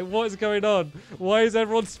they're just like, "What is going on? Why is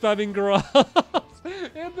everyone spamming graphs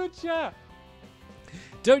in the chat?"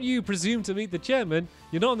 Don't you presume to meet the chairman?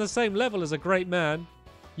 You're not on the same level as a great man.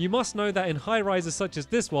 You must know that in high rises such as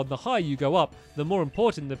this one, the higher you go up, the more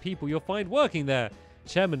important the people you'll find working there.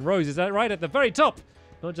 Chairman Rose is right at the very top,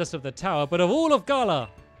 not just of the tower, but of all of Gala.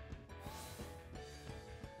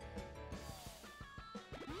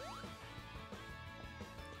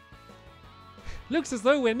 Looks as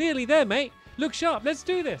though we're nearly there, mate. Look sharp. Let's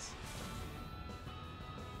do this.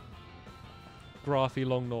 Graphy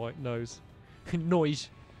long nose. Noise.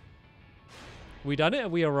 We done it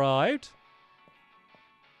and we arrived.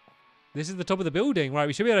 This is the top of the building. Right,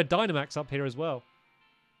 we should be able to Dynamax up here as well.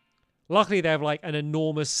 Luckily, they have like an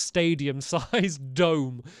enormous stadium-sized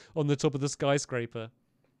dome on the top of the skyscraper.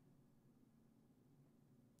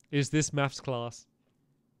 Is this maths class?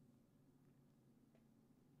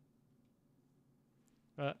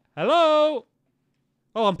 Hello?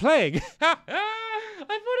 Oh, I'm playing. I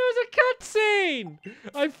thought it was a cutscene.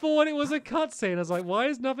 I thought it was a cutscene. I was like, why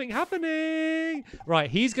is nothing happening?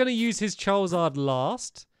 Right, he's going to use his Charizard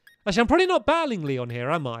last. Actually, I'm probably not battling Leon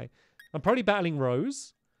here, am I? I'm probably battling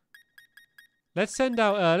Rose. Let's send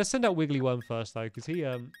out Wigglyworm first though, because he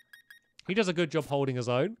does a good job holding his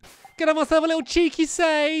own. Get myself a little cheeky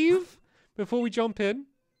save before we jump in.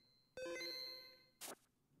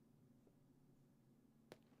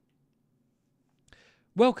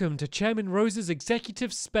 Welcome to Chairman Rose's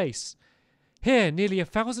executive space. Here, nearly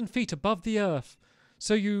 1,000 feet above the earth.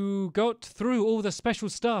 So you got through all the special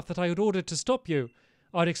staff that I had ordered to stop you.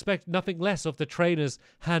 I'd expect nothing less of the trainers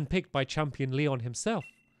handpicked by Champion Leon himself.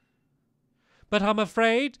 But I'm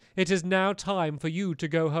afraid it is now time for you to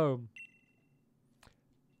go home.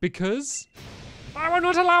 Because I will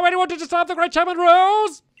not allow anyone to disturb the great Chairman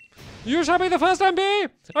Rose! You shall be the first MP!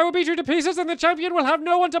 I will beat you to pieces and the champion will have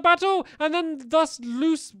no one to battle and then thus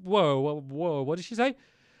lose... Whoa, what did she say?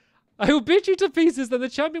 I will beat you to pieces, then the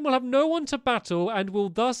champion will have no one to battle and will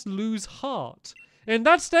thus lose heart. In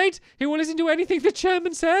that state, he will listen to anything the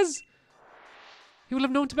chairman says. He will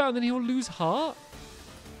have no one to battle and then he will lose heart.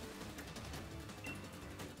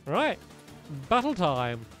 Right, battle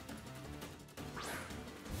time.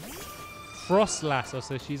 Frostlass,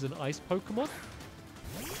 so she's an ice Pokemon.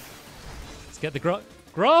 Let's get the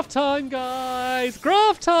graph time, guys!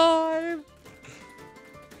 Graph time!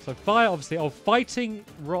 So fire, obviously. Oh, fighting,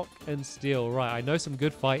 rock, and steel. Right, I know some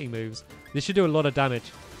good fighting moves. This should do a lot of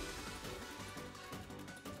damage.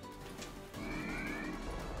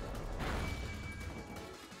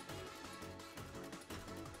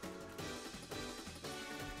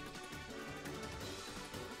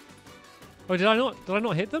 Oh, did I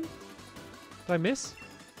not hit them? Did I miss?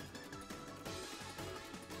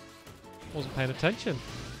 Wasn't paying attention.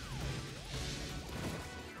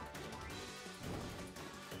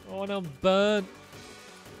 Oh, and I'm burnt.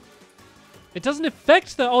 It doesn't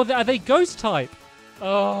affect the... Oh, are they ghost type?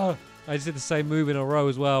 Oh, I just did the same move in a row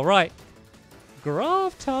as well. Right.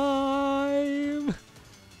 Graph time.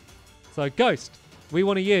 So, ghost. We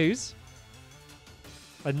want to use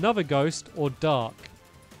another ghost or dark.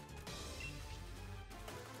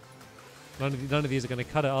 None of these are going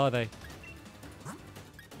to cut it, are they?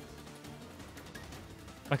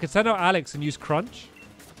 I could send out Alex and use Crunch.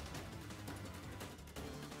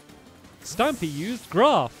 Stampy used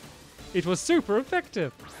Graph. It was super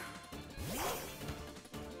effective.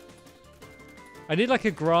 I need like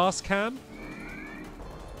a grass cam.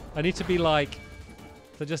 I need to be like,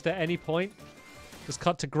 so just at any point, just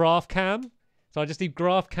cut to Graph cam. So I just need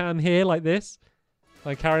Graph cam here like this.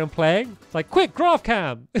 I carry on playing. It's like, quick, Graph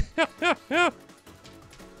cam.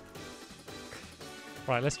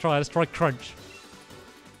 Right, let's try Crunch.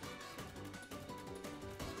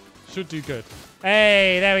 Should do good.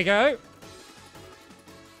 Hey, there we go.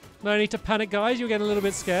 No need to panic, guys. You're getting a little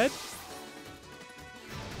bit scared.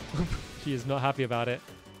 She is not happy about it.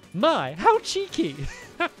 My, how cheeky.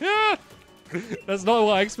 That's not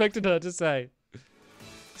what I expected her to say.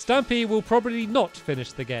 Stampy will probably not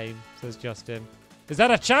finish the game, says Justin. Is that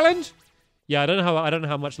a challenge? Yeah, I don't know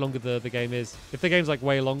how much longer the game is. If the game's like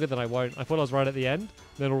way longer, then I won't. I thought I was right at the end.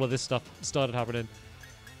 Then all of this stuff started happening.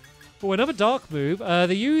 Oh, another dark move.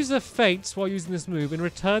 The user faints while using this move. In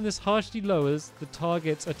return, this harshly lowers the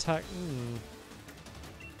target's attack.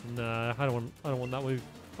 Nah, I don't want that move.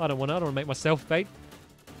 I don't want to make myself faint.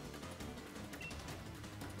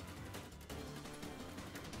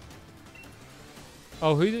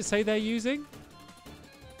 Oh, who did it say they're using?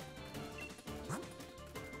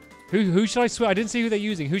 Who should I switch? I didn't see who they're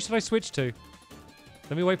using. Who should I switch to?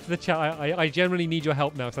 Let me wait for the chat. I generally need your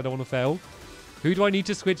help now because I don't want to fail. Who do I need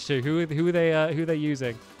to switch to? Who are they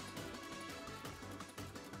using?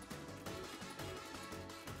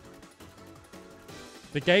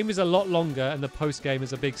 The game is a lot longer and the post game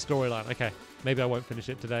is a big storyline. Okay, maybe I won't finish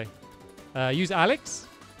it today. Use Alex.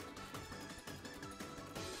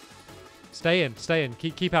 Stay in.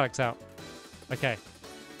 Keep Alex out. Okay.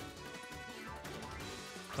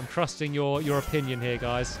 I'm trusting your opinion here,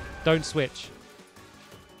 guys. Don't switch.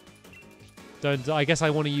 I guess I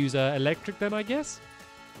want to use electric then, I guess.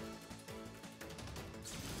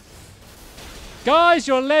 Guys,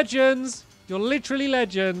 you're legends. You're literally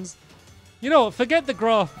legends. You know what? Forget the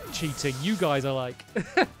graph cheating. You guys are like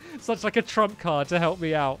such like a trump card to help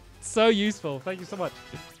me out. So useful. Thank you so much.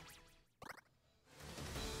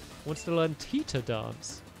 Wants to learn Tita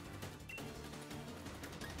dance.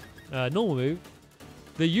 Normal move.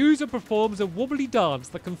 The user performs a wobbly dance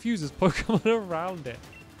that confuses Pokemon around it.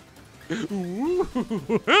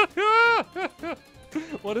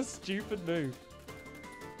 What a stupid move.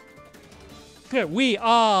 We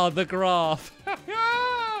are the graph.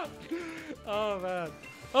 Oh, man.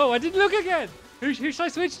 Oh, I didn't look again. Who should I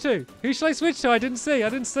switch to? Who should I switch to? I didn't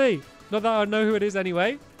see. Not that I know who it is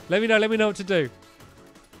anyway. Let me know what to do.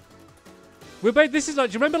 This is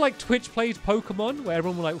like, do you remember like Twitch plays Pokemon? Where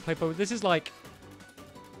everyone will like play Pokemon? This is like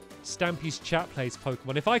Stampy's chat plays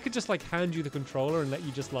Pokemon. If I could just like hand you the controller and let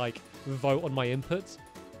you just like vote on my inputs,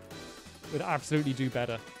 it would absolutely do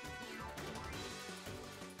better.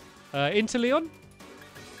 Inteleon?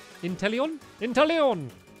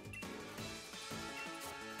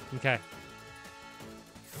 Okay.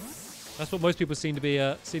 That's what most people seem to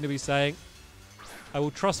be saying. I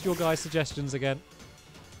will trust your guys' suggestions again.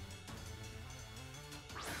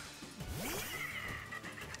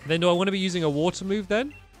 Then do I want to be using a water move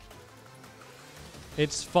then?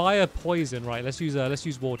 It's fire poison, right? Let's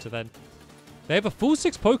use water then. They have a full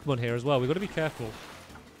 6 Pokemon here as well. We've got to be careful.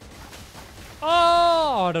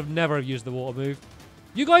 Oh, I'd have never used the water move.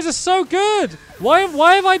 You guys are so good. Why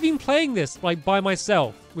have I been playing this like by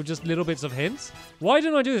myself with just little bits of hints? Why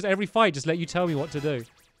don't I do this every fight? Just let you tell me what to do.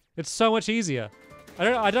 It's so much easier.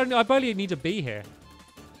 I barely need to be here.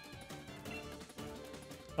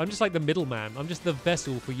 I'm just like the middleman. I'm just the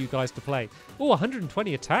vessel for you guys to play. Oh,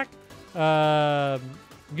 120 attack.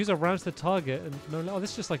 Use a round to the target. And no,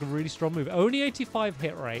 this is just like a really strong move. Only 85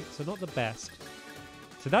 hit rate, so not the best.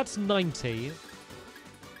 So that's 90.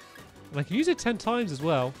 And I can use it 10 times as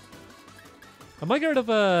well. I might get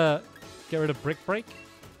rid of Brick Break.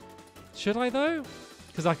 Should I though?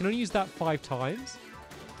 Because I can only use that 5 times.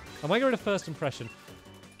 I might get rid of First Impression.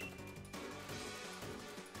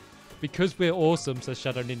 Because we're awesome, says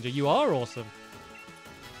Shadow Ninja. You are awesome.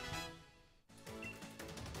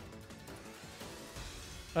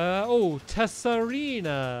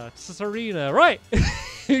 Tessarina. Tessarina. Right.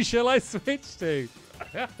 Who shall I switch to?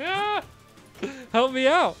 Help me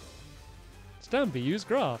out. Stampy, use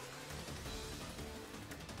Graph.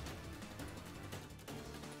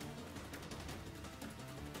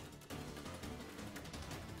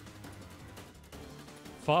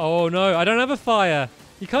 Oh no, I don't have a fire.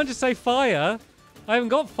 You can't just say fire. I haven't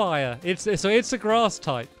got fire. So it's a grass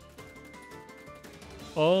type.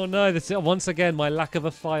 Oh no, this is once again my lack of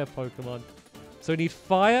a fire Pokemon. So we need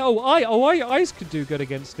fire. Ice could do good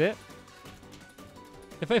against it.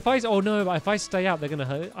 If I stay out, they're gonna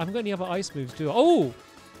hurt. I haven't got any other ice moves, do I? Oh,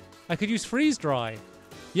 I could use Freeze Dry.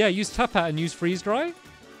 Yeah, use Tap Out and use Freeze Dry.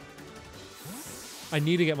 I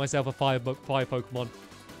need to get myself a fire Pokemon.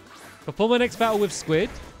 Before my next battle with Squid,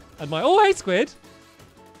 and hey Squid.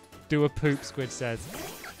 Do a poop, Squid says.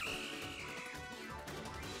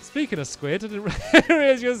 Speaking of Squid, I didn't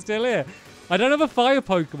realize you're still here. I don't have a fire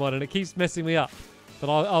Pokemon and it keeps messing me up. But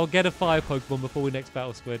I'll get a fire Pokemon before we next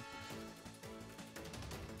battle Squid.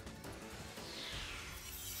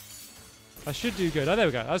 I should do good. Oh, there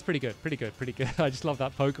we go. That was pretty good. Pretty good. I just love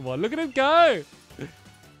that Pokemon. Look at him go!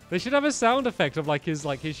 They should have a sound effect of like his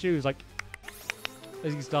shoes, like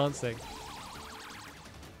as he's dancing.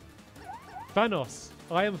 Thanos.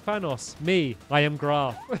 I am Thanos. Me. I am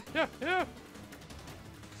Graph.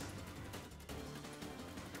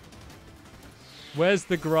 Where's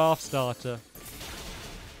the Graph starter?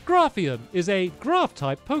 Graphium is a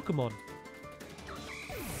Graph-type Pokemon.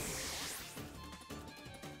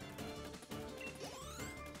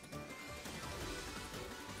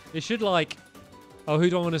 It should like... Oh, who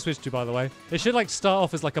do I want to switch to, by the way? It should like start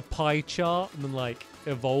off as like a pie chart and then like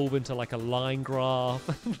evolve into like a line graph.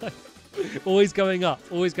 Always going up,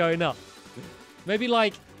 always going up. Maybe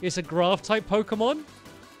like it's a Graph-type Pokemon.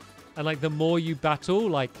 And like the more you battle,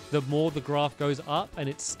 like the more the graph goes up and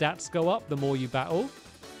its stats go up, the more you battle.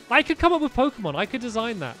 I could come up with Pokemon. I could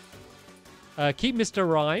design that. Keep Mr.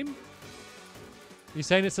 Rhyme. You're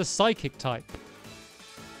saying it's a Psychic type.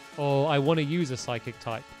 Or I want to use a Psychic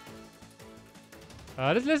type.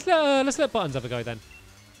 Let's let Buttons have a go then.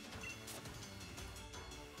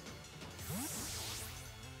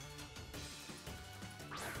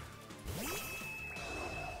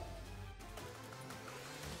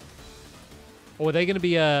 Or are they going to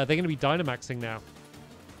be Dynamaxing now?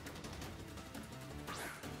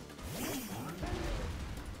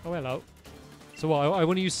 Oh, hello. So what, I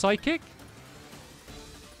want to use Psychic?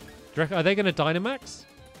 Are they going to Dynamax?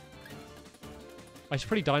 I should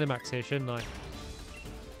probably Dynamax here, shouldn't I?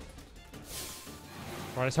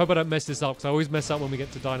 Alright, let's hope I don't mess this up, because I always mess up when we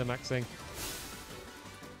get to Dynamaxing.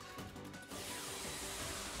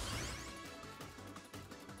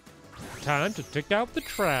 Time to take out the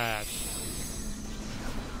trash.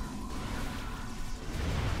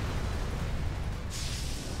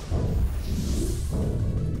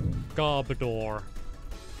 Garbodor.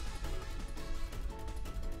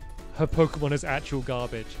 Her Pokemon is actual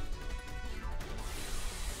garbage.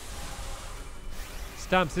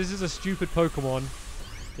 Stamps, this is a stupid Pokemon.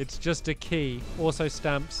 It's just a key. Also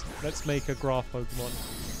Stamps, let's make a Graph Pokemon.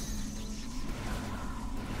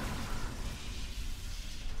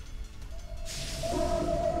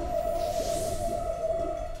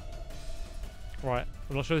 Right,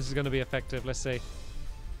 I'm not sure this is going to be effective. Let's see.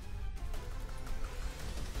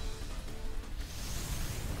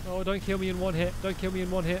 Oh, don't kill me in one hit. Don't kill me in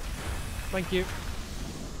one hit. Thank you.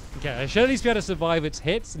 Okay, I should at least be able to survive its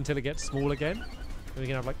hits until it gets small again. And we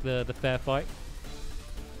can have, like, the fair fight.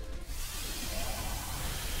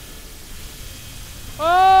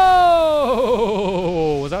 Oh!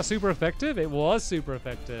 Was that super effective? It was super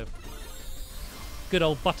effective. Good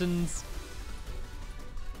old buttons.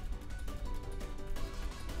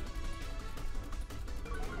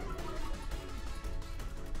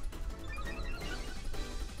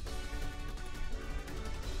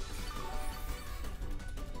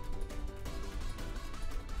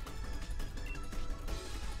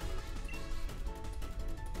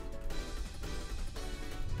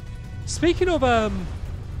 Speaking of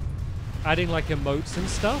adding like emotes and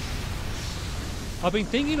stuff, I've been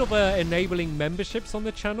thinking of enabling memberships on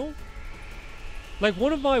the channel. Like,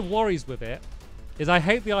 one of my worries with it is I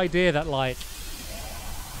hate the idea that like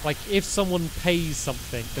if someone pays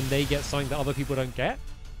something, then they get something that other people don't get.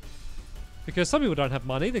 Because some people don't have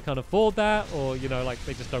money, they can't afford that, or, you know, like,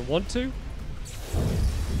 they just don't want to.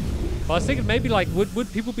 But I was thinking maybe like,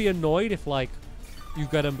 would people be annoyed if like you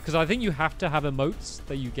get them? Because I think you have to have emotes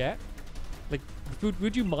that you get. Like,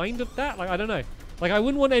 would you mind of that? Like, I don't know. Like, I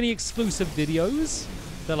wouldn't want any exclusive videos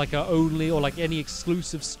that, like, are only, or, like, any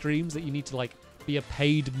exclusive streams that you need to, like, be a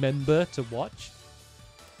paid member to watch.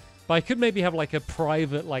 But I could maybe have, like, a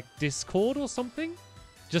private, like, Discord or something.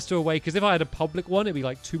 Just to a way, because if I had a public one, it'd be,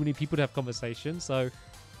 like, too many people to have conversations, so...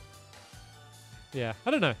 Yeah,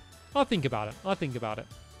 I don't know. I'll think about it. I'll think about it.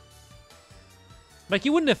 Like, it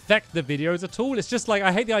wouldn't affect the videos at all. It's just, like,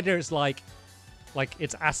 I hate the idea it's, like,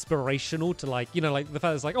 it's aspirational to, like, you know, like the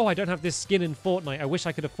fact it's like, oh, I don't have this skin in Fortnite. I wish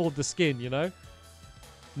I could afford the skin, you know?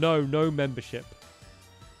 No membership.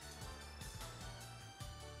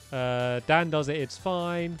 Dan does it, it's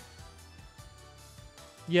fine.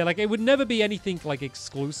 Yeah, like, it would never be anything, like,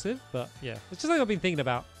 exclusive, but yeah. It's just like I've been thinking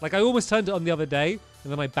about. Like, I almost turned it on the other day,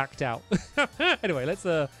 and then I backed out. Anyway, let's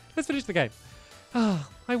finish the game. Ah,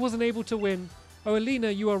 I wasn't able to win. Oh,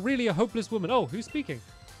 Alina, you are really a hopeless woman. Oh, who's speaking?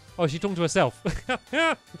 Oh, she's talking to herself.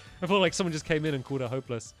 I felt like someone just came in and called her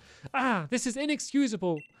hopeless. Ah, this is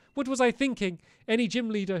inexcusable. What was I thinking? Any gym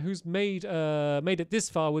leader who's made it this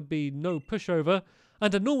far would be no pushover.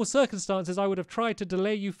 Under normal circumstances, I would have tried to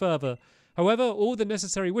delay you further. However, all the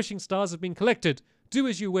necessary wishing stars have been collected. Do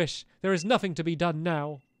as you wish. There is nothing to be done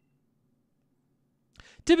now.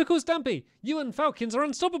 Typical Stampy. You and Falcons are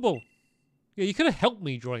unstoppable. Yeah, you could have helped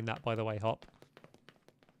me drawing that, by the way, Hop.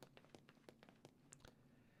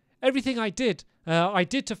 Everything I did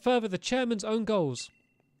to further the chairman's own goals.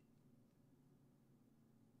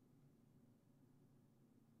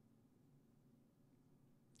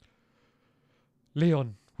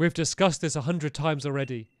 Leon, we've discussed this 100 times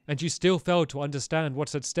already, and you still failed to understand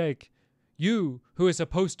what's at stake. You, who is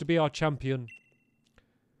supposed to be our champion.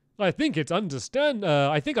 I think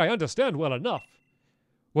I understand well enough.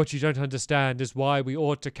 What you don't understand is why we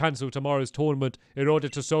ought to cancel tomorrow's tournament in order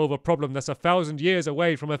to solve a problem that's 1,000 years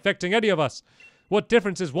away from affecting any of us. What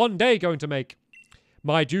difference is one day going to make?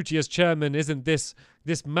 My duty as chairman isn't this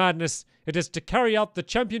madness. It is to carry out the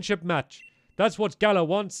championship match. That's what Galar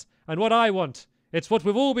wants and what I want. It's what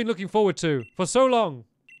we've all been looking forward to for so long.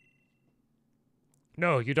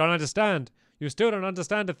 No, you don't understand. You still don't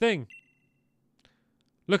understand a thing.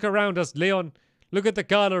 Look around us, Leon. Look at the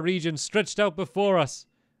Galar region stretched out before us.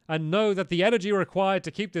 And know that the energy required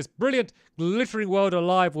to keep this brilliant, glittering world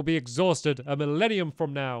alive will be exhausted a millennium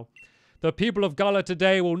from now. The people of Galar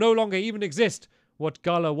today will no longer even exist. What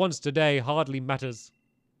Galar wants today hardly matters.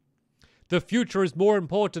 The future is more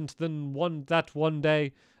important than one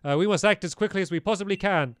day. We must act as quickly as we possibly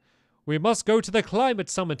can. We must go to the climate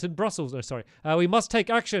summit in Brussels. We must take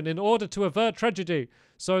action in order to avert tragedy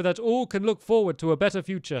so that all can look forward to a better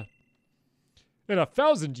future.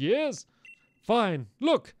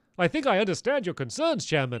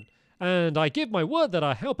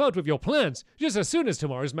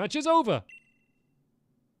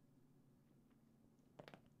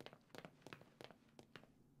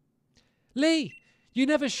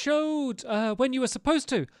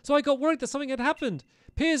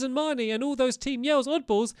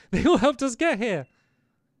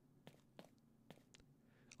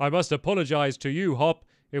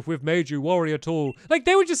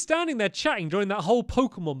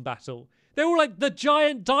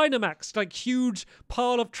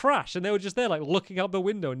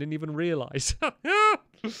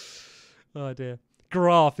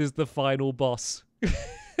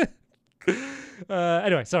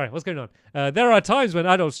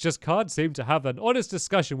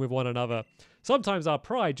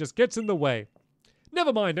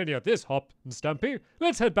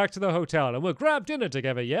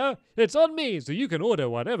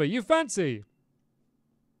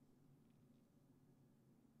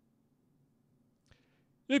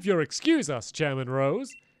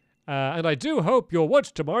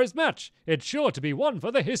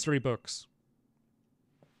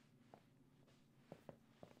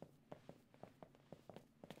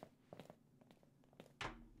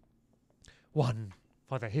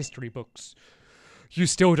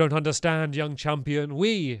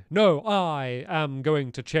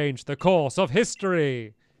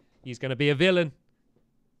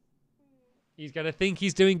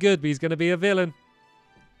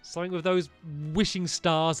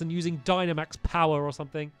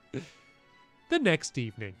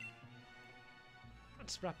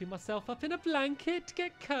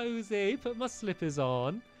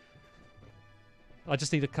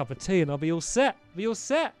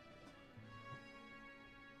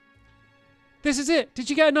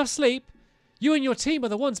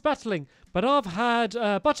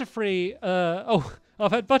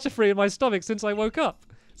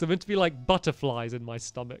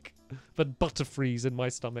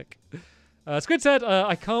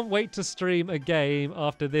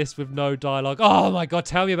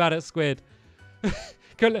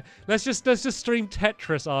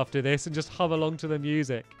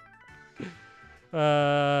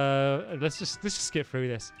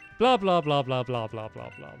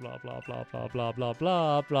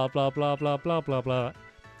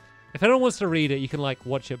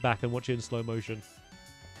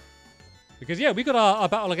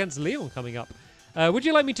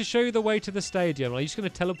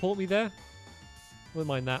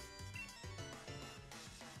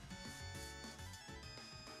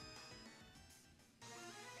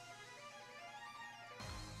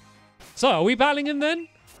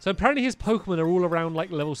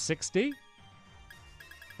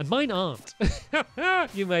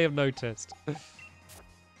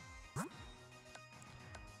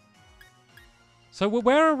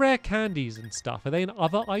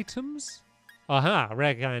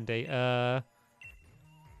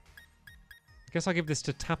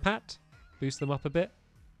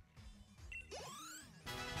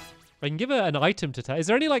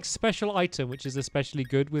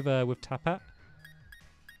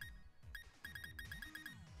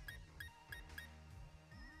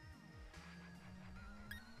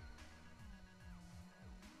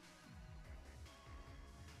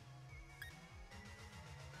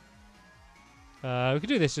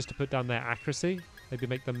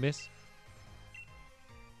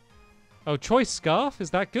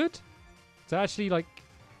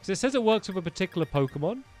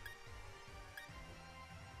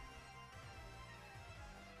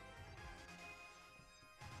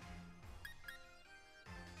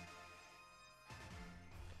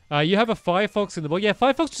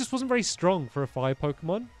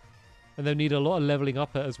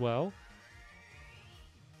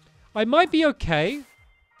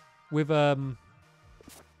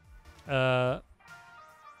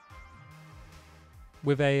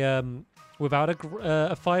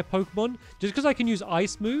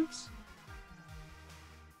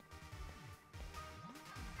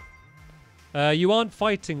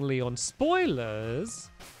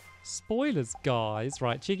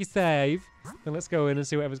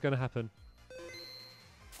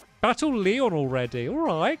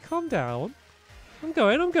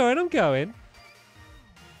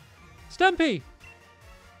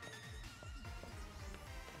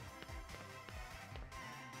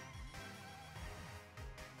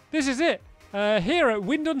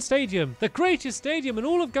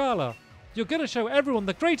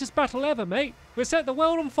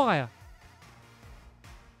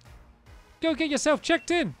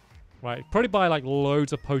 Right, probably buy like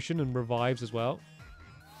loads of potion and revives as well.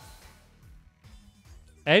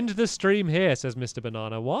 End the stream here, says Mr.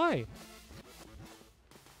 Banana. Why?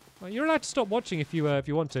 Well, you're allowed to stop watching if you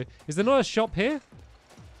want to. Is there not a shop here?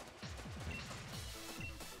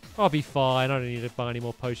 I'll be fine. I don't need to buy any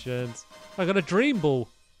more potions. I got a dream ball.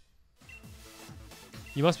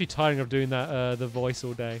 You must be tiring of doing that the voice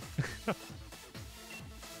all day.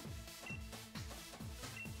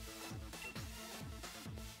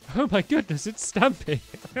 Oh my goodness, it's Stampy.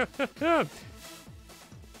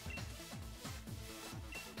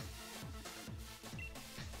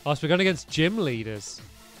 Oh, so we're going against gym leaders.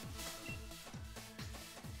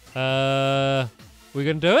 We're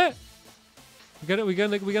gonna do it? We're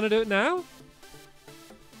gonna do it now?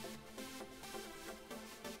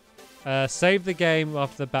 Save the game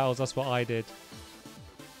after the battles. That's what I did.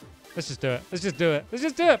 Let's just do it. Let's just do it. Let's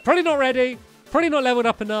just do it. Probably not ready. Probably not leveled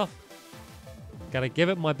up enough. Gotta give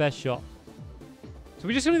it my best shot. So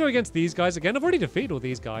we're just gonna go against these guys again. I've already defeated all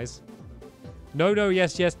these guys. No, no,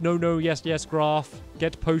 yes, yes. No, no, yes, yes. Graph.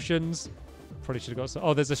 Get potions. Probably should have got some.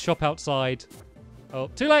 Oh, there's a shop outside. Oh,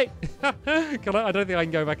 too late. Can I don't think I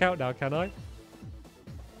can go back out now, can I?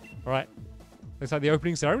 All right. Looks like the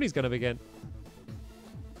opening ceremony is going to begin.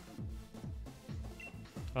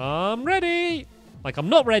 I'm ready. Like, I'm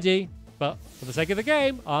not ready, but for the sake of the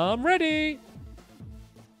game, I'm ready.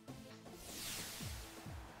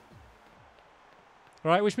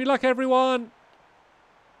 All right, wish me luck, everyone.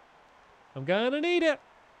 I'm going to need it.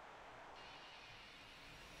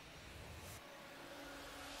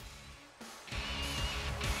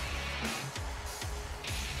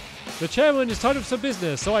 The chairman is tired of some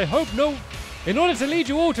business, so I hope in order to lead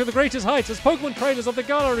you all to the greatest heights as Pokemon trainers of the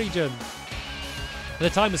Galar region. The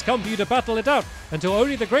time has come for you to battle it out until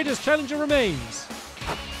only the greatest challenger remains.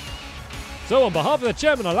 So on behalf of the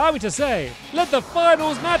chairman, allow me to say, let the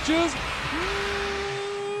finals matches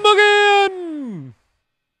begin!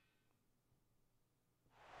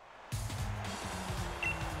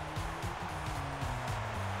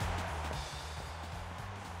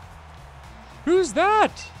 Who's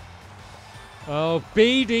that? Oh,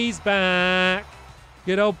 BD's back.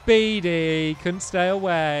 Good old BD. Couldn't stay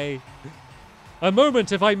away. A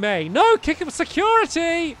moment, if I may. No, kick of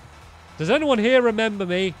security! Does anyone here remember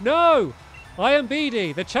me? No! I am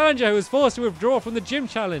BD, the challenger who was forced to withdraw from the gym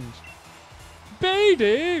challenge.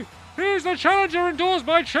 BD? He's the challenger endorsed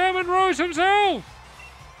by Chairman Rose himself!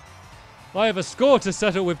 I have a score to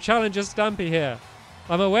settle with Challenger Stampy here.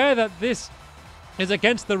 I'm aware that this is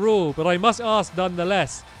against the rule, but I must ask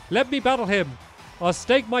nonetheless. Let me battle him. I'll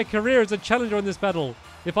stake my career as a challenger in this battle.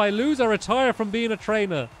 If I lose, I retire from being a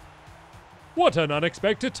trainer. What an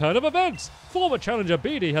unexpected turn of events! Former challenger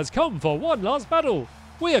BD has come for one last battle.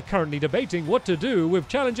 We are currently debating what to do with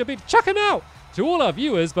challenger BD. Chuck him out! To all our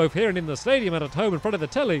viewers, both here and in the stadium and at home in front of the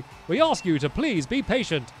telly, we ask you to please be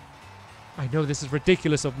patient. I know this is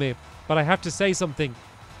ridiculous of me, but I have to say something.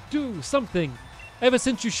 Do something. Ever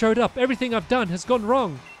since you showed up, everything I've done has gone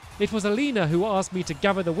wrong. It was Alina who asked me to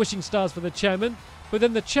gather the wishing stars for the chairman, but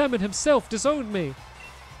then the chairman himself disowned me.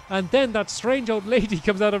 And then that strange old lady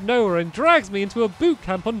comes out of nowhere and drags me into a boot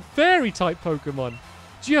camp on fairy-type Pokemon.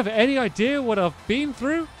 Do you have any idea what I've been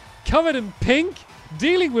through? Covered in pink,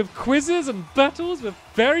 dealing with quizzes and battles with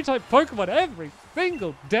fairy-type Pokemon every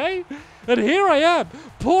single day? And here I am,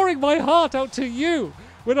 pouring my heart out to you,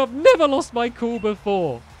 when I've never lost my cool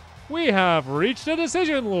before. We have reached a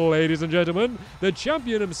decision, ladies and gentlemen. The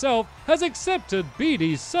champion himself has accepted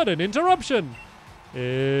BD's sudden interruption.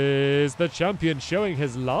 Is the champion showing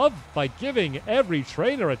his love by giving every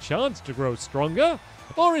trainer a chance to grow stronger?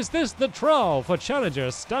 Or is this the trial for challenger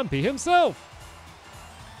Stampy himself?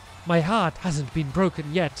 My heart hasn't been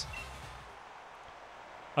broken yet.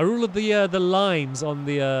 I rule of the lines on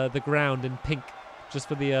the ground in pink, just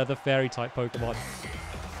for the fairy type Pokemon.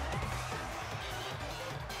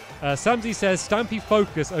 Samsy says, Stampy,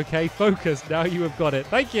 focus. Okay, focus. Now you have got it.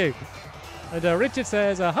 Thank you. And Richard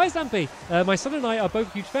says, hi, Stampy. My son and I are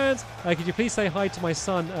both huge fans. Could you please say hi to my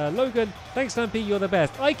son, Logan? Thanks, Stampy. You're the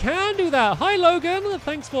best. I can do that. Hi, Logan.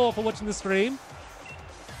 Thanks for watching the stream.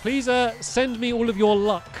 Please send me all of your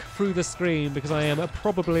luck through the screen because I am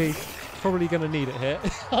probably going to need it here.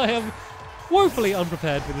 I am woefully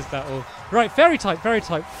unprepared for this battle. Right, fairy type. Let's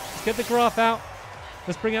get the graph out.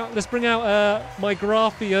 Let's bring out my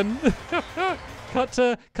Graphian. cut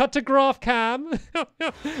to graph cam.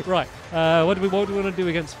 Right. What do we want to do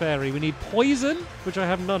against fairy? We need poison, which I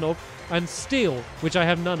have none of, and steel, which I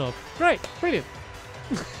have none of. Great, brilliant.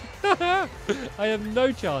 I have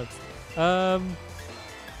no chance.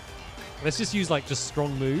 Let's just use just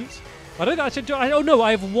strong moves. I don't actually. Oh no,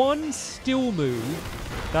 I have one still move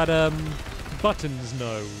that Buttons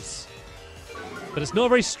knows, but it's not a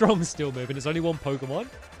very strong still move, and it's only one Pokemon.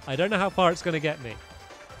 I don't know how far it's going to get me.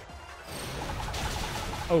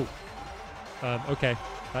 Oh, okay,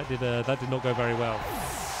 that did not go very well.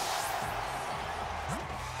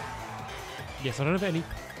 Yes, I don't have any.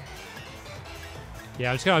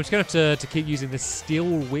 Yeah, I'm just gonna have to keep using this Steel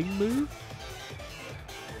Wing move.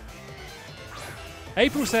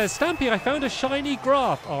 April says, Stampy, I found a shiny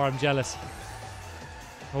graph. Oh, I'm jealous.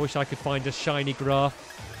 I wish I could find a shiny graph.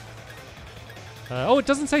 Oh, it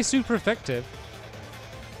doesn't say super effective.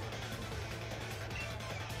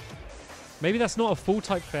 Maybe that's not a full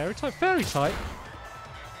type fairy type. Fairy type.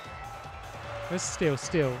 Where's Steel?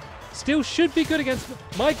 Steel. Steel should be good against...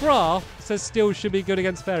 My graph says Steel should be good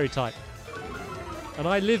against fairy type. And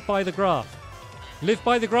I live by the graph. Live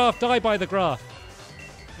by the graph, die by the graph.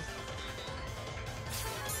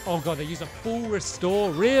 Oh god, they use a full restore.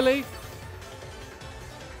 Really?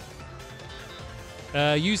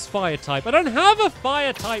 Use fire type. I don't have a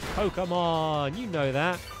fire type Pokemon. You know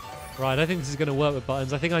that. Right, I think this is going to work with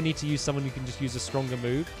Buttons. I think I need to use someone who can just use a stronger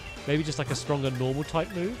move. Maybe just like a stronger normal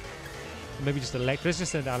type move. Or maybe just electric. Let's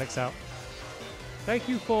just send Alex out. Thank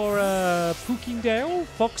you for Pookingdale,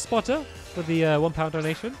 Fox Spotter, for the £1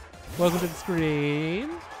 donation. Welcome to the screen.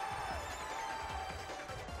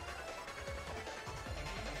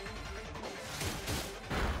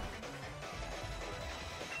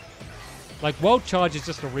 Like, Wild Charge is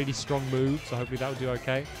just a really strong move, so hopefully that will do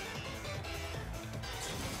okay.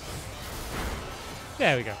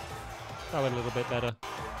 There we go. That went a little bit better.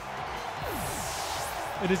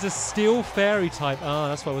 It is a Steel Fairy type. Ah,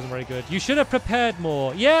 that's why it wasn't very good. You should have prepared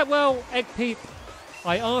more. Yeah, well, Egg Peep,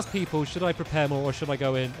 I asked people, should I prepare more or should I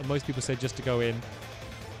go in? And most people said just to go in.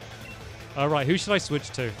 All right, who should I switch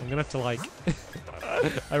to? I'm going to have to, like...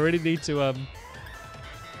 I really need to, I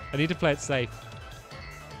need to play it safe.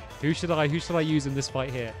 Who should I use in this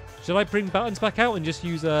fight here? Should I bring Buttons back out and just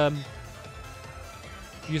use my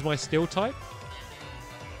Steel type?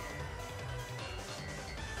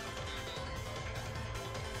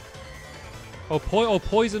 Or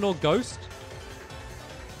Poison or Ghost?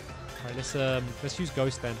 All right, let's use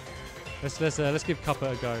Ghost then. Let's give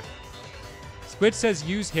Cuppa a go. Squid says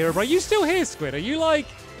use Hero. Are you still here, Squid?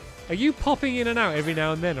 Are you popping in and out every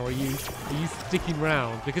now and then, or are you sticking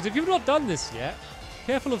around? Because if you've not done this yet,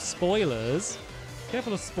 careful of spoilers.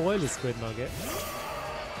 Careful of spoilers, Squid Nugget.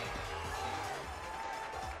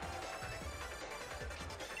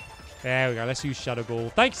 There we go. Let's use Shadow Ball.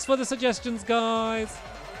 Thanks for the suggestions, guys.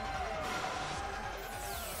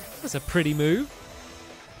 That's a pretty move.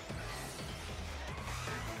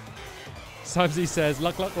 Samsy says,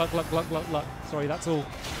 luck, luck, luck, luck, luck, luck, luck. Sorry, that's all.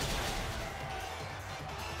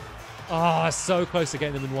 Ah, oh, so close to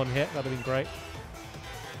getting them in one hit. That would have been great.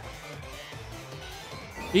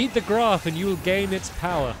 Eat the graph and you will gain its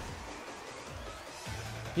power.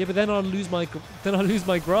 Yeah, but then I'll lose my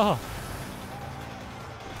graph.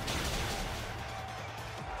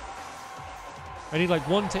 I need like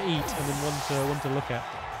one to eat and then one to look at.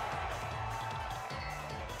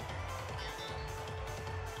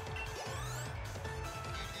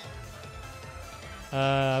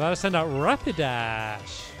 I'm about to send out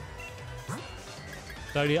Rapidash.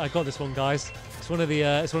 I got this one, guys. It's one of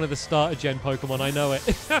the starter gen Pokemon. I know it.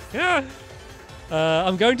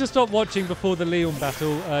 I'm going to stop watching before the Leon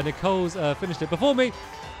battle. Nicole's finished it before me,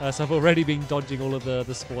 so I've already been dodging all of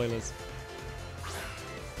the spoilers.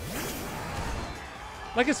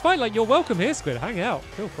 Like, it's fine. Like, you're welcome here, Squid. Hang out.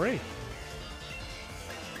 Feel free.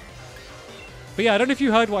 But yeah, I don't know if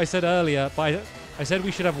you heard what I said earlier, but I said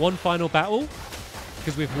we should have one final battle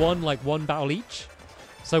because we've won like one battle each.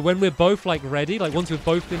 So when we're both like ready, like once we've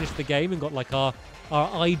both finished the game and got like our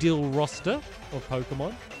ideal roster of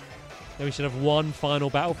Pokemon, then we should have one final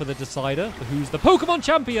battle for the decider for who's the Pokemon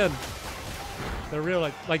champion. The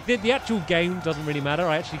real like the actual game doesn't really matter.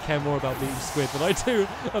 I actually care more about beating Squid than I do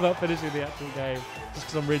about finishing the actual game, just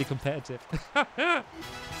because I'm really competitive.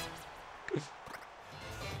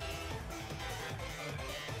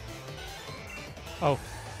 Oh,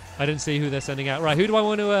 I didn't see who they're sending out. Right, who do I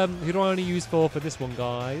want to use for this one,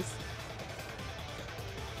 guys?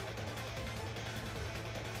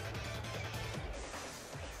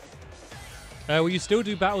 Will you still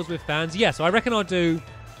do battles with fans? Yeah, so I reckon I'll do,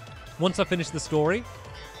 once I finish the story,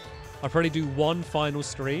 I'll probably do one final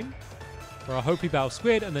stream where I'll hopefully battle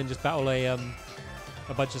Squid and then just battle a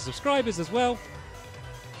bunch of subscribers as well.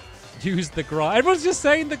 Use the graph. Everyone's just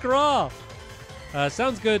saying the graph.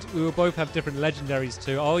 Sounds good. We will both have different legendaries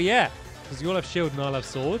too. Oh yeah, because you all have shield and I'll have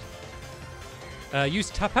sword.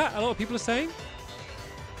 Use Tapat, a lot of people are saying.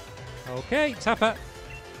 Okay, Tapper.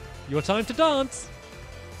 Your time to dance.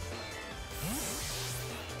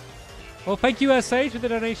 Well, thank you, Sage, for the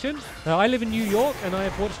donation. I live in New York, and I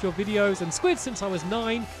have watched your videos and Squid since I was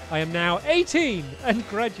 9. I am now 18 and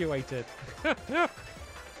graduated.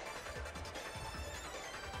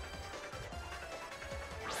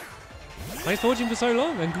 Thanks for watching for so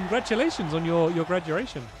long, and congratulations on your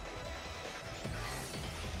graduation.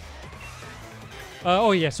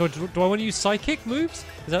 Oh yeah, so do I want to use psychic moves?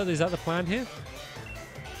 Is that the plan here?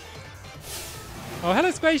 Oh,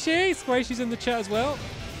 hello, Squishy! Squishy's in the chat as well.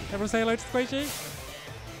 Everyone say hello to Squishy.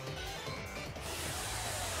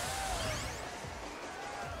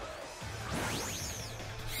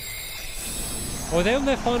 Oh, are they on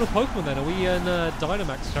their final Pokemon then? Are we in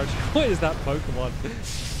Dynamax territory? What is that Pokemon?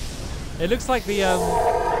 It looks like the, you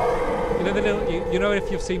know the little, you know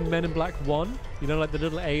if you've seen Men in Black 1? You know, like the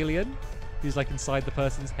little alien who's like inside the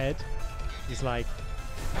person's head? He's like,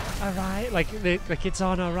 alright, like it's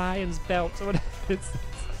on Orion's belt or whatever.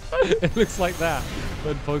 It looks like that, but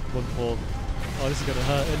in Pokemon form. Oh, this is gonna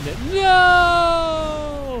hurt, isn't it?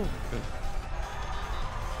 No!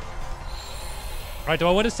 Right, do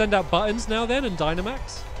I want to send out buttons now then and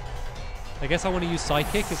Dynamax? I guess I want to use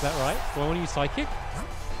Psychic, is that right? Do I want to use Psychic?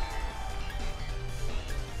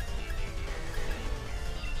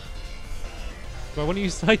 Do I want to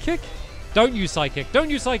use Psychic? Don't use Psychic! Don't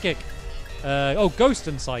use Psychic! Oh, Ghost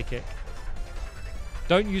and Psychic.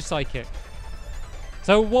 Don't use Psychic.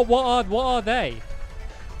 So what are they?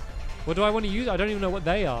 What do I want to use? I don't even know what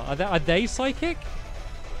they are. Are they Psychic?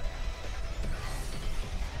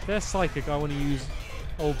 They're Psychic. I want to use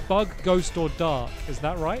Bug, Ghost, or Dark. Is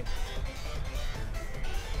that right?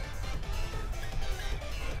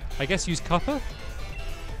 I guess use Cuppa?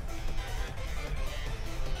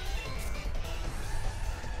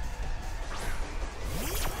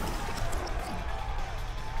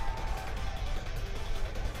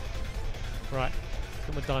 Right.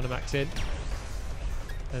 Put my Dynamax in.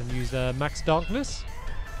 And use Max Darkness.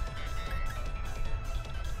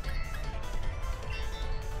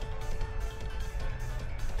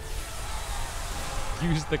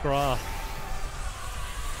 Use the graph.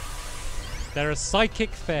 They're a psychic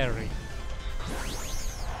fairy.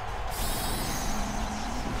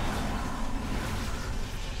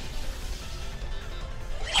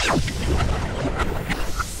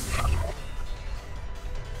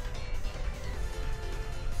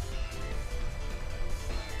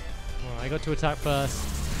 I got to attack first.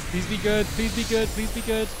 Please be good, please be good, please be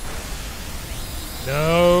good.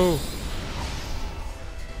 No!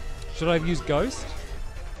 Should I have used Ghost?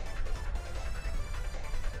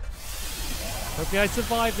 Hopefully I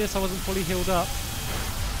survived this, I wasn't fully healed up.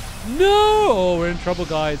 No! Oh, we're in trouble,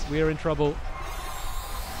 guys. We are in trouble.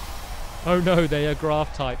 Oh no, they are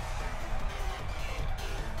graph type.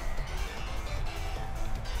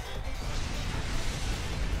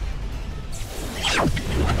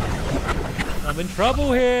 I'm in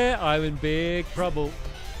trouble here. I'm in big trouble.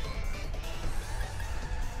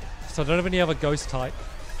 So I don't have any other ghost type.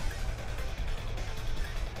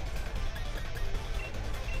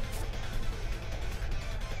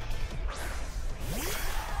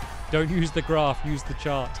 Don't use the graph, use the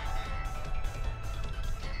chart.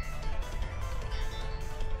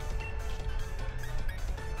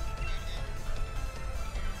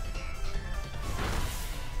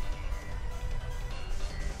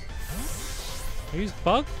 Use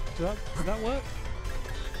bug? Did that work?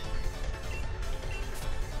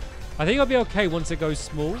 I think I'll be okay once it goes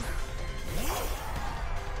small.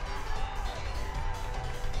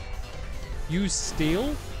 Use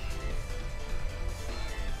steel?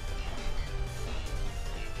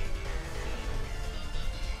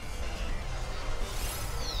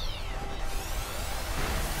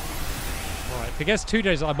 Alright, if it gets 2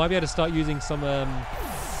 days, I might be able to start using some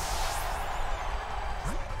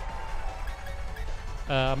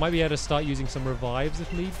I might be able to start using some revives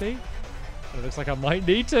if need be. It looks like I might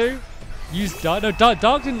need to. Use Dark. No,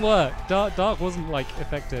 Dark didn't work. Dark wasn't, like,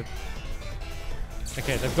 effective.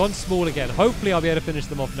 Okay, they've gone small again. Hopefully I'll be able to finish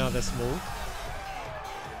them off now they're small.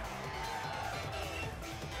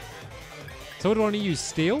 So what do I want to use?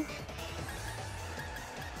 Steel?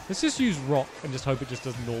 Let's just use Rock and just hope it just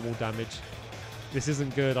does normal damage. This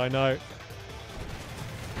isn't good, I know.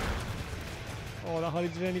 Oh, that hardly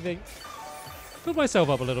did anything. Build myself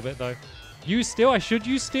up a little bit, though. Use Steel? I should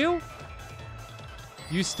use Steel?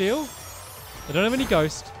 Use Steel? I don't have any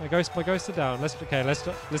Ghost. My ghosts are down. Let's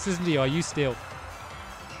listen to you. I use Steel.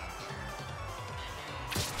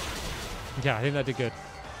 Yeah, I think that did good.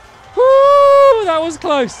 Woo! That was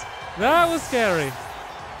close. That was scary.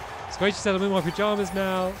 Squishy said I'm in my pajamas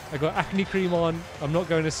now. I got acne cream on. I'm not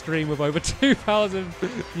going to stream with over 2,000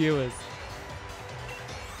 viewers.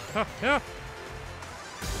 Yeah.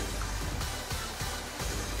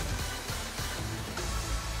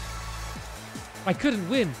 I couldn't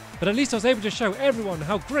win, but at least I was able to show everyone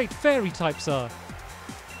how great fairy types are.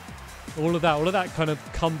 All of that kind of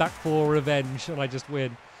comeback for revenge, and I just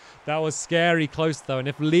win. That was scary close though, and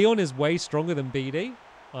if Leon is way stronger than BD,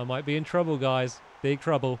 I might be in trouble, guys. Big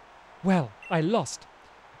trouble. Well, I lost.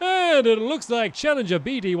 And it looks like Challenger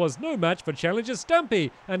BD was no match for Challenger Stampy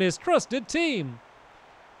and his trusted team.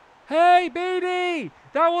 Hey, BD!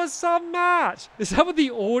 That was some match! Is that what the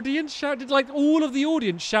audience shouted? Like, all of the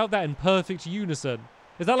audience shout that in perfect unison.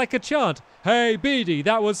 Is that like a chant? Hey, BD,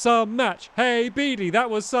 that was some match! Hey, BD, that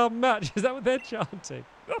was some match! Is that what they're chanting?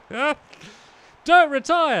 Don't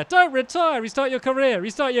retire! Don't retire! Restart your career!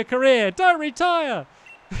 Restart your career! Don't retire!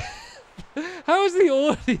 How is the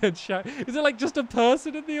audience shouting? Is it like just a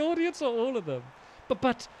person in the audience or all of them?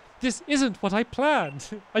 But this isn't what I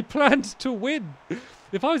planned. I planned to win.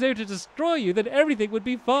 If I was able to destroy you, then everything would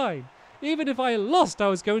be fine. Even if I lost, I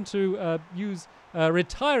was going to use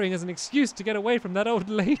retiring as an excuse to get away from that old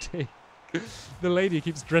lady. The lady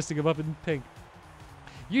keeps dressing him up in pink.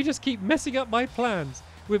 You just keep messing up my plans.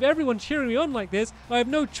 With everyone cheering me on like this, I have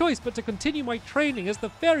no choice but to continue my training as the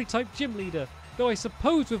fairy-type gym leader. Though I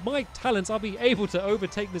suppose with my talents I'll be able to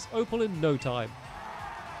overtake Miss Opal in no time.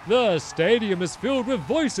 The stadium is filled with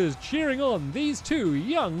voices cheering on these two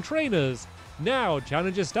young trainers. Now,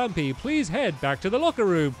 Challenger Stampy, please head back to the locker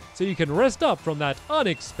room so you can rest up from that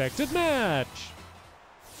unexpected match.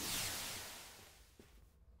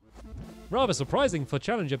 Rather surprising for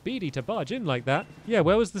Challenger BD to barge in like that. Yeah,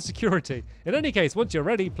 where was the security? In any case, once you're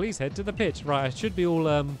ready, please head to the pitch. Right, I should be all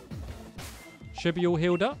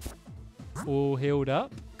healed up. All healed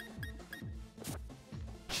up.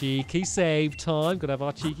 Cheeky save time. Gotta have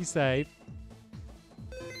our cheeky save.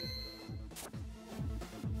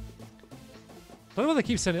 I don't know what they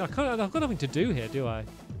keep sending. I've got nothing to do here, do I?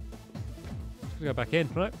 Just go back in.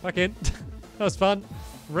 Right, back in. That was fun.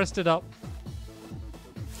 Rested up.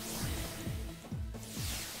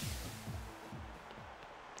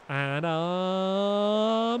 And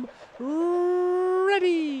I'm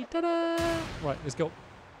ready. Ta-da! Right, let's go.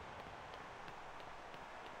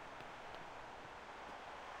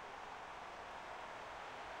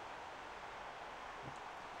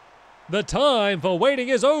 The time for waiting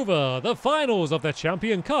is over. The finals of the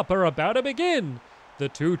Champion Cup are about to begin. The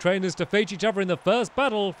two trainers to face each other in the first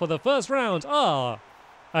battle for the first round are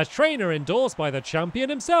a trainer endorsed by the champion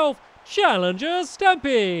himself, Challenger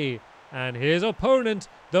Stampy, and his opponent,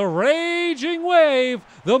 the Raging Wave,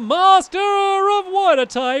 the master of water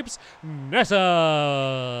types, Nessa.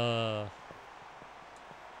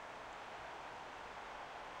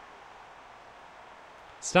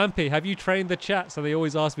 Stampy, have you trained the chat so they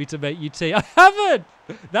always ask me to make you tea? I haven't!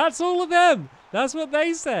 That's all of them. That's what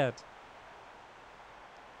they said.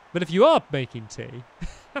 But if you are making tea,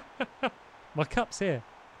 my cup's here.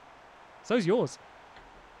 So's yours.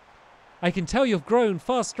 I can tell you've grown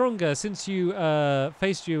far stronger since you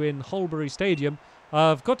faced you in Holbury Stadium.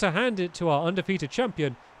 I've got to hand it to our undefeated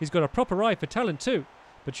champion. He's got a proper eye for talent too.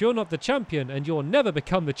 But you're not the champion, and you'll never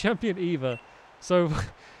become the champion either. So,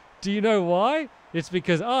 do you know why? It's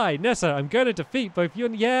because I, Nessa, I'm going to defeat both you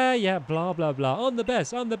and... Yeah, blah, blah, blah. I'm the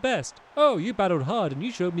best, I'm the best. Oh, you battled hard and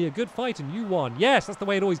you showed me a good fight and you won. Yes, that's the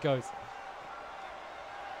way it always goes.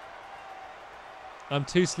 I'm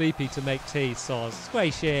too sleepy to make tea, Soz.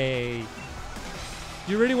 Squishy.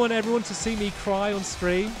 Do you really want everyone to see me cry on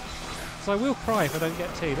stream? So I will cry if I don't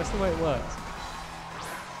get tea. That's the way it works.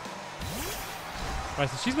 Right,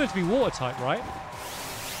 so she's meant to be water type, right?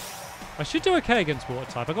 I should do okay against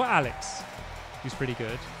water type. I got Alex. He's pretty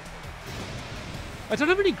good. I don't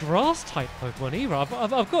have any grass type Pokemon either. I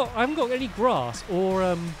haven't got any grass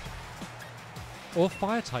or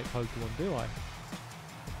fire type Pokemon, do I?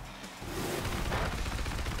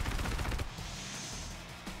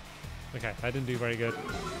 Okay, I didn't do very good.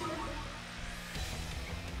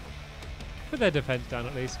 Put their defense down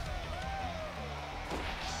at least.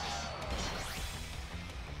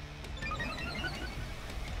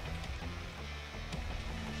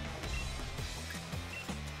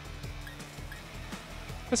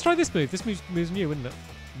 Let's try this move. This move's new, isn't it?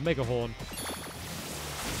 Mega Horn.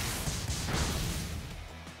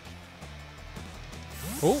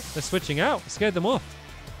 Oh, they're switching out. Scared them off.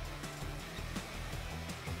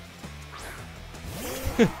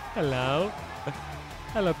 Hello.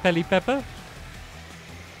 Hello, Pelly Pepper.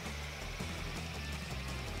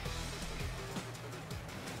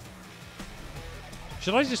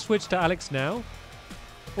 Should I just switch to Alex now?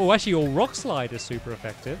 Oh, actually, your Rock Slide is super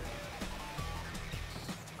effective.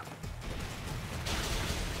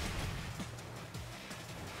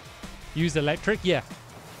 Use Electric? Yeah.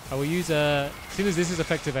 I will use as soon as this is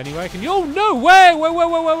effective anyway, I can... Oh, no way! Whoa, whoa,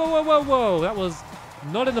 whoa, whoa, whoa, whoa, whoa. That was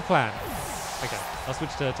not in the plan. Okay, I'll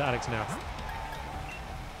switch to Alex now.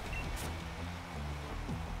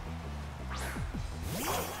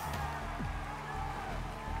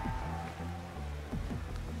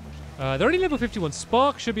 They're only level 51.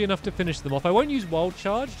 Spark should be enough to finish them off. I won't use Wild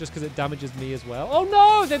Charge just because it damages me as well. Oh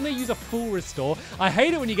no! Then they use a full restore. I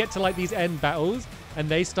hate it when you get to like these end battles and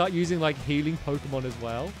they start using like healing Pokemon as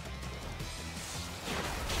well.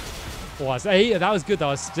 Oh, that was good though.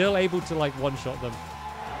 I was still able to like one-shot them.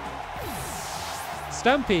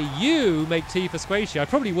 Stampy, you make tea for Squishy. I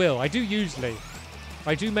probably will. I do usually.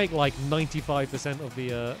 I do make like 95% of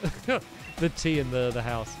the the tea in the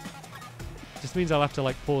house. Just means I'll have to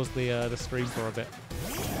like pause the stream for a bit.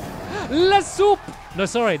 La Soup! No,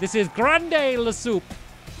 sorry, this is Grande La Soup.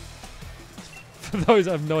 For those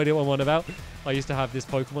that have no idea what I'm on about, I used to have this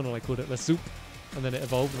Pokemon and I called it La Soup, and then it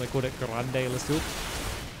evolved and I called it Grande La Soup.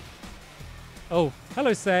 Oh,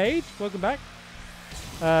 hello Sage, welcome back.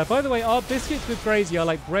 By the way, our biscuits with Grazy are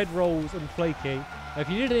like bread rolls and flaky. If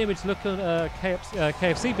you need an image, look on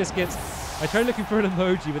KFC biscuits. I tried looking for an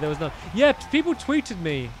emoji, but there was none. Yeah, people tweeted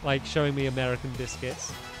me, like, showing me American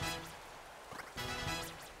biscuits.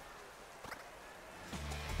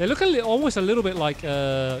 They look almost a little bit like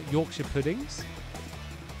Yorkshire puddings.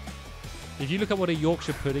 If you look at what a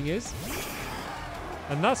Yorkshire pudding is.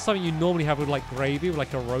 And that's something you normally have with, like, gravy, with,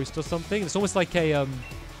 like, a roast or something. It's almost like a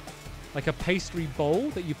pastry bowl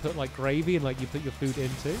that you put, like, gravy and, like, you put your food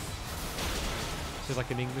into. Which is, like,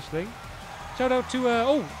 an English thing. Shout out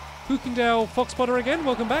to, Hookingdale Foxpotter again,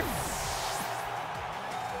 welcome back.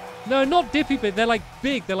 No, not dippy, but they're like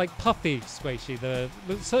big, they're like puffy, Squishy.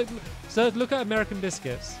 So look at American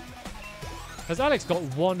biscuits. Has Alex got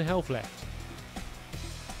 1 health left?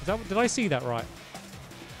 Did I see that right?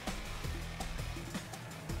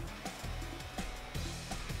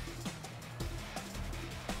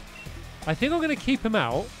 I think I'm going to keep him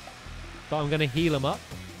out, but I'm going to heal him up.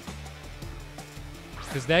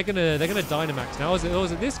 Because they're gonna Dynamax now. Is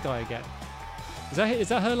it this guy again? Is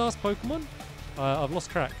that her last Pokemon? I've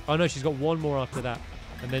lost track. Oh no, she's got 1 more after that,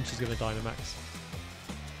 and then she's gonna Dynamax.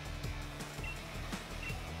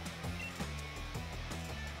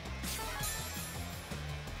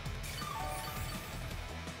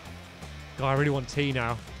 God, I really want tea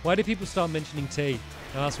now. Why do people start mentioning tea?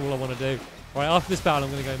 No, that's all I want to do. All right, after this battle,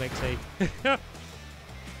 I'm gonna go make tea.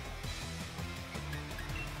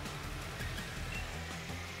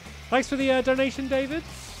 Thanks for the donation, David.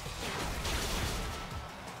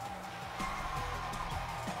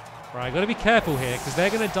 Right, I gotta be careful here because they're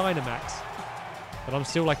gonna Dynamax, but I'm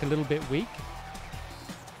still like a little bit weak.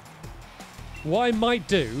 What I might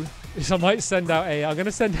do is I might send out I'm gonna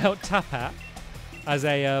send out Tapat as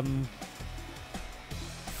a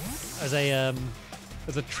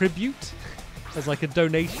tribute, as like a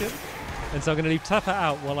donation, and so I'm gonna leave Tapat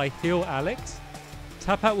out while I heal Alex.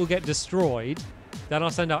 Tapat will get destroyed. Then I'll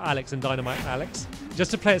send out Alex and Dynamite Alex.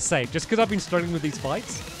 Just to play it safe. Just because I've been struggling with these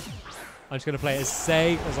fights. I'm just going to play it as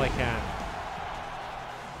safe as I can.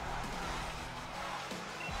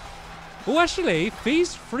 Oh, actually,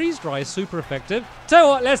 Freeze Dry is super effective. Tell you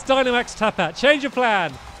what, let's Dynamax Tapat. Change your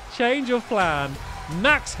plan. Change your plan.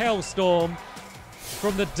 Max Hellstorm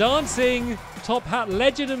from the dancing top hat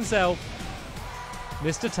legend himself,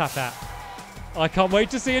 Mr. Tapat. I can't wait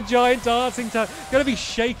to see a giant dancing tap. Gonna be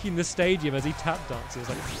shaking the stadium as he tap dances.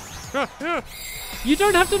 Like, you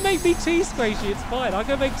don't have to make me tea, Squishy. It's fine. I'll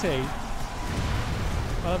go make tea.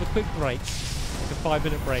 I'll have a quick break, like a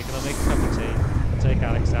 5-minute break, and I'll make a cup of tea and take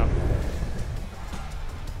Alex out.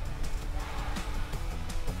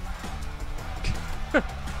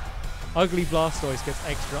 Ugly Blastoise gets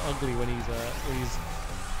extra ugly when he's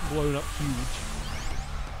blown up huge.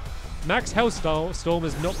 Max Hellstorm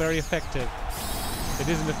is not very effective. It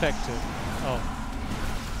isn't effective. Oh.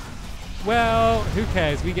 Well, who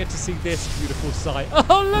cares? We get to see this beautiful sight.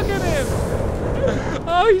 Oh, look at him!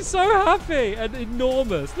 Oh, he's so happy and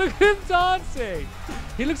enormous. Look at him dancing.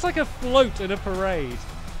 He looks like a float in a parade.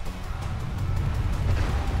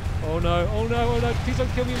 Oh no, oh no, oh no. Please don't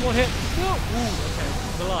kill me in 1 hit. No. Ooh, okay.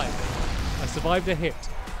 I'm alive. I survived a hit.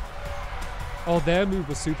 Oh, their move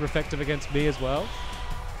was super effective against me as well.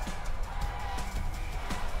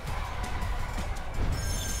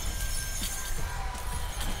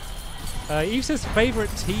 Eve says favorite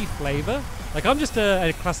tea flavor. Like, I'm just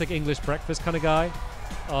a classic English breakfast kind of guy.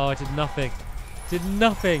 Oh, I did nothing. Did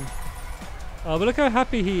nothing. Oh, but look how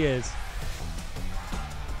happy he is.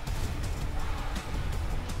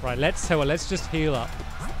 Right, let's just heal up.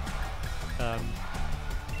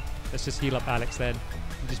 Let's just heal up Alex then.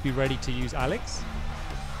 And just be ready to use Alex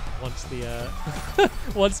once the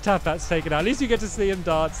once Tafat's taken out. At least you get to see him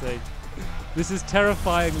dancing. This is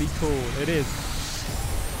terrifyingly cool. It is.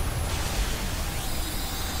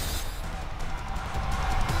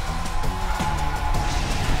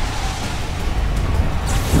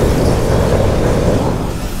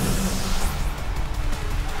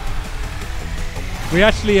 We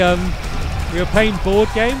actually we were playing board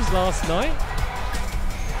games last night,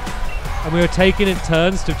 and we were taking it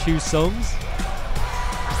turns to choose songs.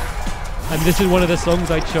 And this is one of the songs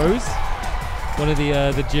I chose, one of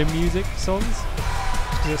the gym music songs,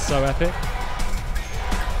 because it's so epic.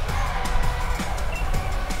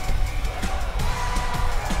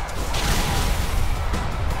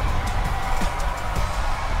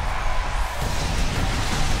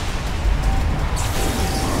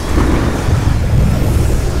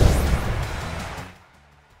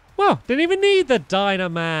 Wow, didn't even need the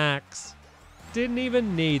Dynamax. Didn't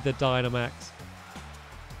even need the Dynamax.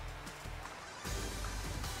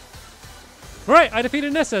 Right, I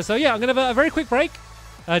defeated Nessa. So yeah, I'm going to have a very quick break.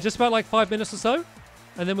 Just about like 5 minutes or so.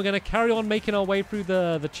 And then we're going to carry on making our way through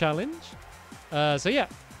the challenge. So yeah,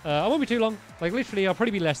 I won't be too long. Like literally, I'll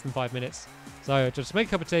probably be less than 5 minutes. So just make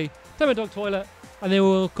a cup of tea, take my dog toilet, and then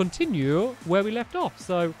we'll continue where we left off.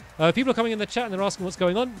 So people are coming in the chat and they're asking what's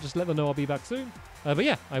going on. Just let them know I'll be back soon. But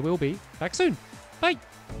yeah, I will be back soon. Bye.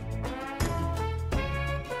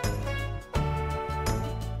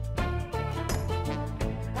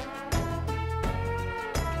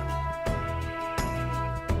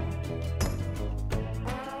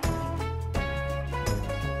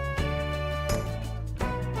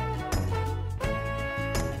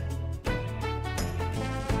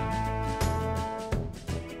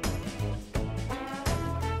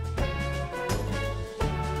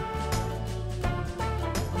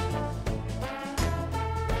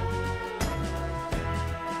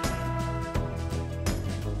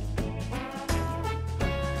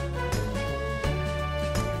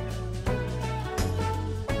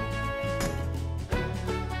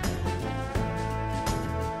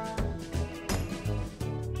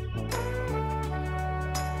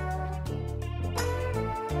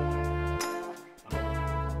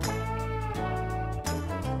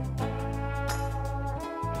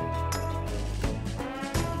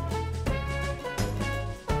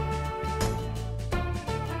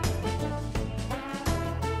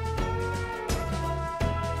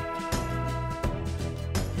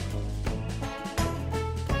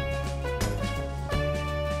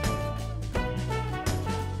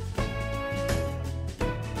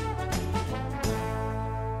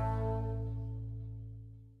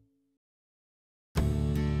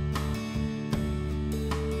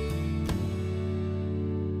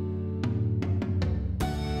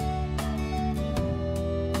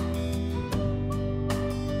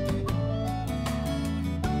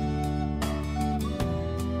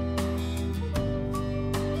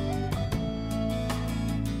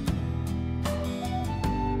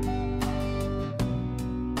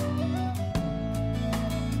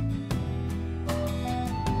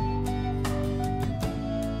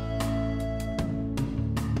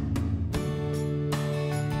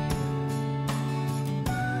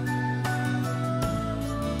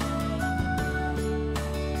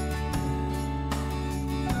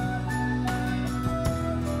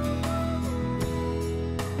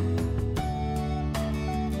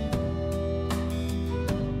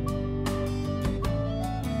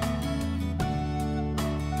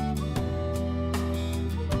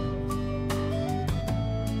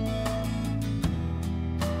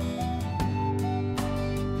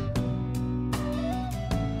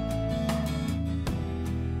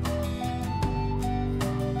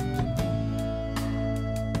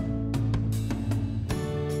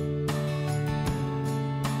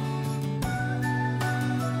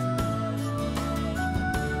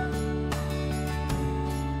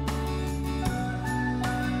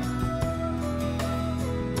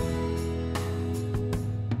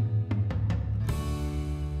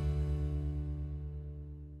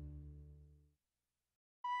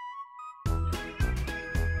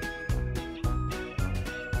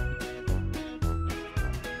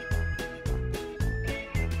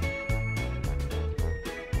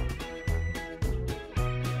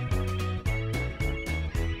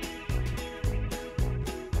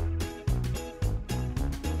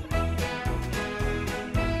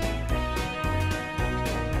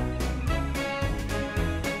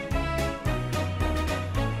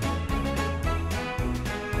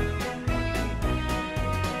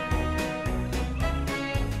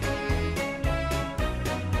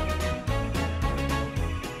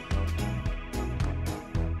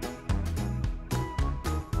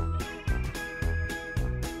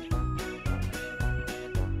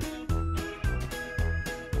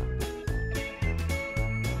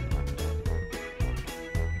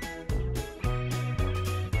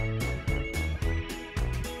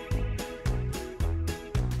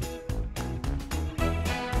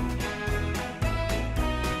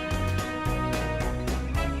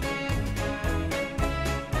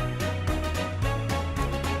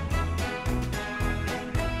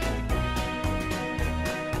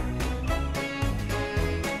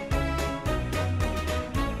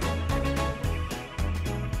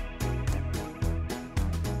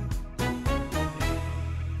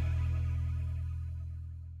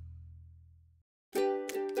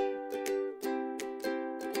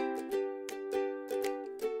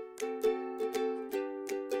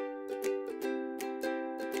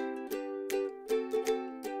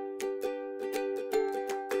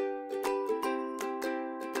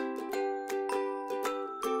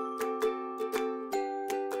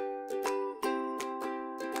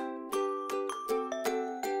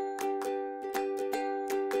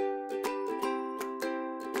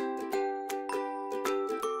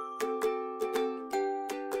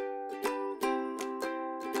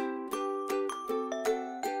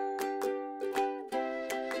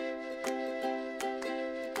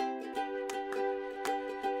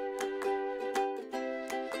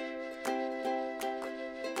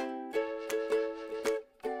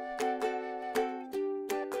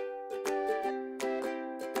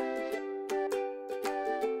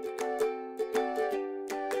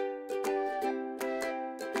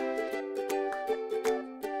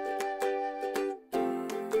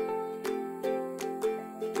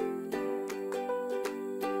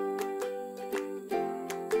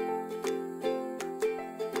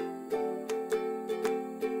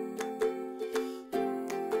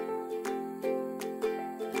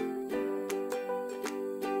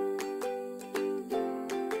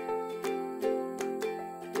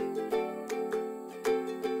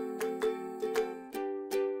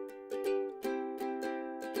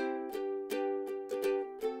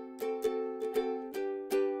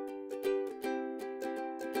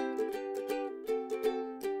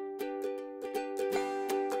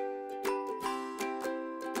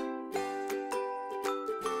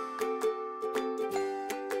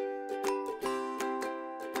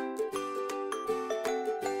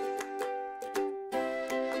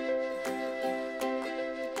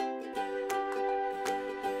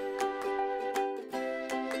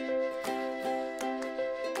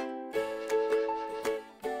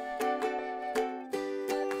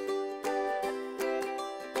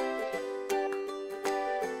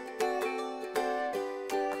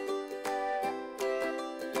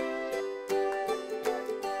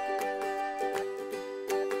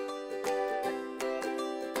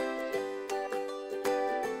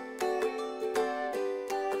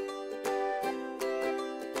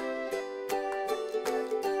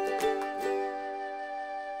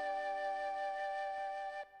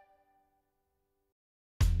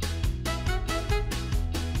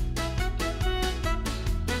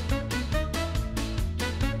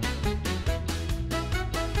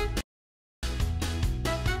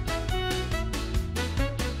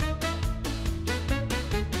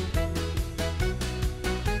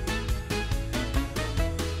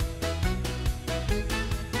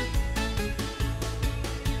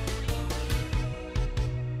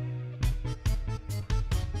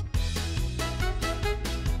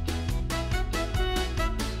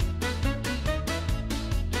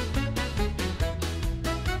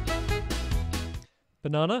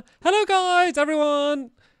 Banana. Hello, guys, everyone.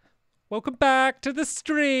 Welcome back to the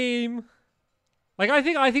stream. Like, I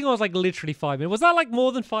think I was like literally 5 minutes. Was that like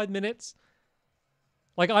more than 5 minutes?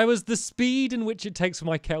 Like, I was the speed in which it takes for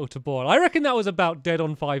my kettle to boil. I reckon that was about dead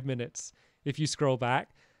on 5 minutes if you scroll back.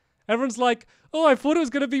 Everyone's like, oh, I thought it was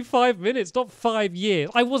going to be 5 minutes, not 5 years.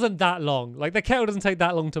 I wasn't that long. Like, the kettle doesn't take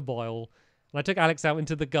that long to boil. And I took Alex out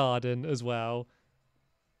into the garden as well.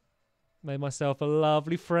 Made myself a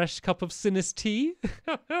lovely fresh cup of Sinus tea.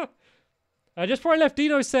 Just before I left,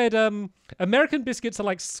 Dino said American biscuits are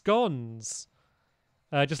like scones.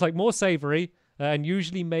 Just like more savory and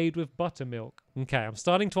usually made with buttermilk. Okay, I'm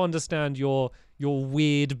starting to understand your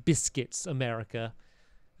weird biscuits, America.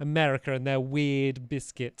 America and their weird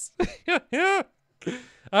biscuits.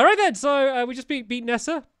 All right then, so we just beat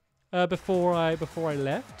Nessa before I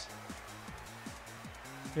left.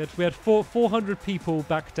 We had 400 people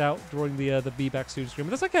backed out during the Be-Back Soon stream,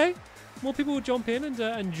 but that's okay. More people will jump in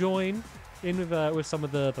and join in with some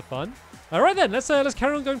of the fun. All right then, let's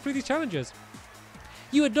carry on going through these challenges.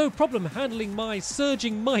 You had no problem handling my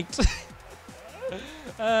surging might.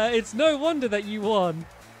 It's no wonder that you won.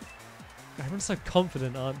 Everyone's so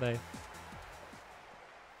confident, aren't they?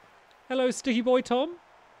 Hello, Sticky Boy Tom.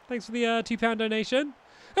 Thanks for the £2 donation.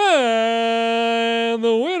 And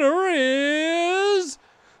the winner is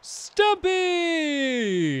Stumpy.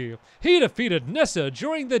 He defeated Nessa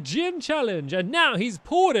during the gym challenge, and now he's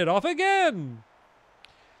poured it off again.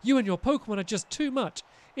 You and your Pokemon are just too much.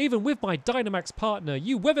 Even with my Dynamax partner,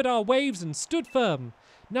 you weathered our waves and stood firm.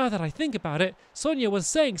 Now that I think about it, Sonia was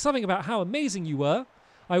saying something about how amazing you were.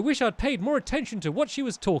 I wish I'd paid more attention to what she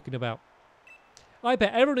was talking about. I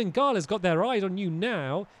bet everyone in Gala's got their eyes on you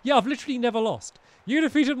now. Yeah, I've literally never lost. You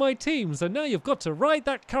defeated my team, so now you've got to ride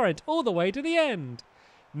that current all the way to the end.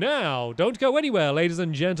 Now, don't go anywhere, ladies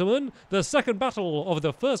and gentlemen. The second battle of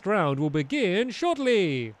the first round will begin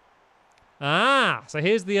shortly. Ah, so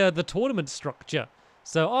here's the tournament structure.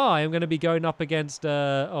 So I am going to be going up against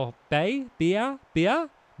B-E-A.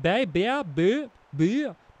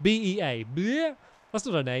 That's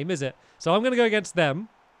not a name, is it? So I'm going to go against them.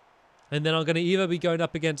 And then I'm going to either be going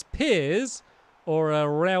up against Piers or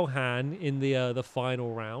Railhan in the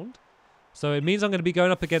final round. So it means I'm going to be going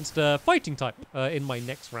up against fighting type in my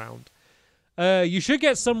next round. You should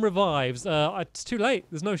get some revives. It's too late.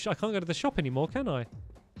 There's no. I can't go to the shop anymore, can I?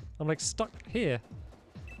 I'm like stuck here.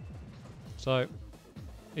 So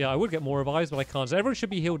yeah, I would get more revives, but I can't. So everyone should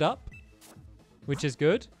be healed up, which is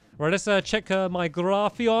good. All right, let's check my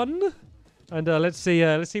Graphion. And let's see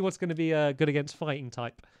what's going to be good against fighting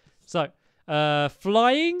type. So,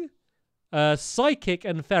 flying, psychic,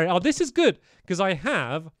 and fairy. Oh, this is good because I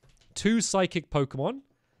have 2 psychic Pokemon.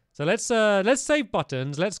 So let's save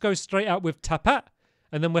buttons. Let's go straight out with Tapat,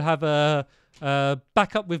 and then we'll have a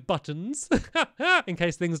backup with buttons in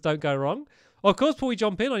case things don't go wrong. Of course, before we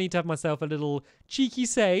jump in, I need to have myself a little cheeky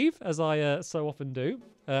save, as I so often do,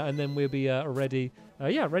 and then we'll be ready.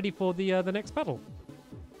 Ready for the next battle.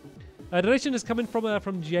 Donation is coming from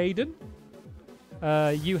Jaden.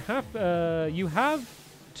 You have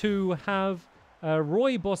to have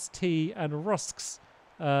Rooibos tea and rusks,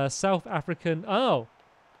 South African. Oh,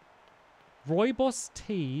 Rooibos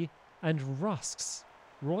tea and rusks.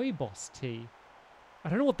 Rooibos tea. I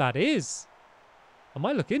don't know what that is. I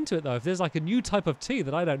might look into it though. If there's like a new type of tea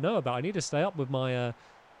that I don't know about, I need to stay up with my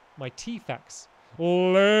my tea facts.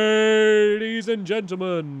 Ladies and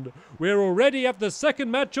gentlemen, we're already at the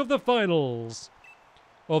second match of the finals.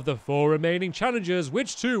 Of the 4 remaining challengers,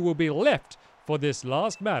 which 2 will be left for this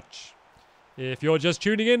last match? If you're just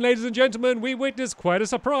tuning in, ladies and gentlemen, we witnessed quite a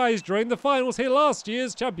surprise during the finals here last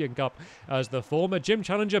year's Champion Cup, as the former gym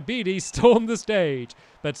challenger BD stormed the stage,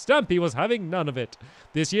 but Stampy was having none of it.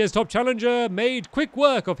 This year's top challenger made quick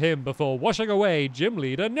work of him before washing away gym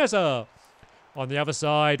leader Nessa. On the other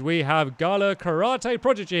side, we have Gala Karate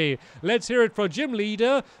Prodigy. Let's hear it for gym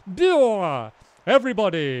leader Bua.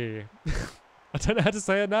 Everybody. I don't know how to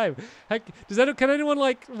say her name. Heck, can anyone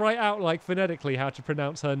like write out like phonetically how to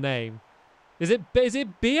pronounce her name? Is it Bea?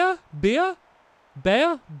 Bea?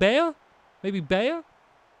 Bear? Bear? Maybe Bear?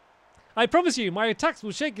 I promise you, my attacks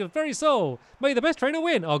will shake your very soul. May the best trainer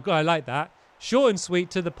win. Oh, God, I like that. Short and sweet,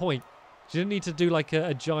 to the point. She didn't need to do like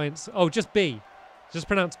a giant. Oh, just B. Just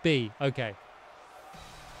pronounce B. Okay.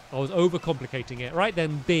 I was overcomplicating it. Right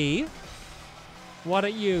then, B. Why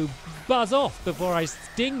don't you buzz off before I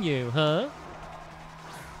sting you, huh?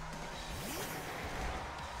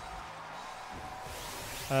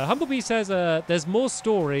 Humblebee says there's more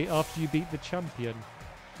story after you beat the champion.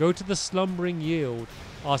 Go to the Slumbering Yield.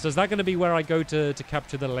 Oh, so is that going to be where I go to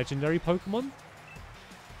capture the legendary Pokemon?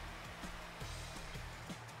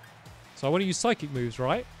 So I want to use psychic moves,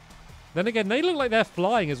 right? Then again, they look like they're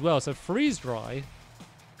flying as well, so freeze dry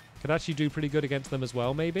could actually do pretty good against them as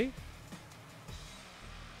well, maybe.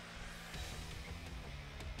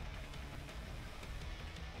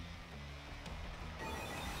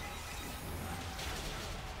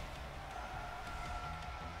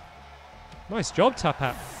 Nice job,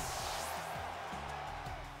 Tapat.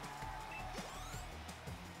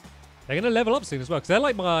 They're going to level up soon as well, because they're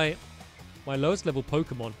like my lowest level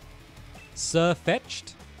Pokemon.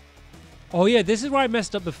 Surfetched. Oh yeah, this is where I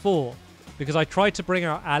messed up before. Because I tried to bring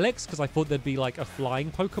out Alex, because I thought there'd be like a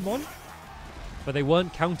flying Pokemon. But they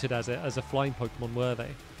weren't counted as a flying Pokemon, were they?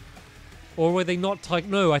 Or were they not type?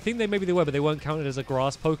 No, I think maybe they were, but they weren't counted as a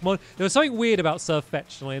grass Pokemon. There was something weird about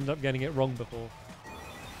Surfetched, and I ended up getting it wrong before.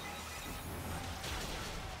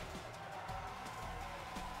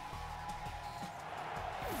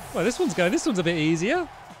 Well, this one's a bit easier.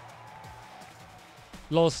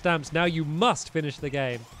 Lol Stamps, now you must finish the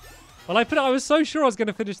game. Well, I was so sure I was going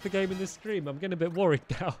to finish the game in this stream. I'm getting a bit worried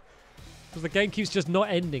now. Because the game keeps just not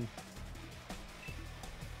ending.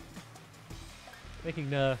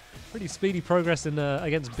 Making pretty speedy progress in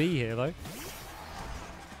against B here, though.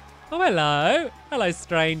 Oh, hello. Hello,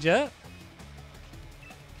 stranger.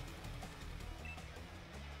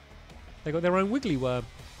 They got their own Wiggly Worm.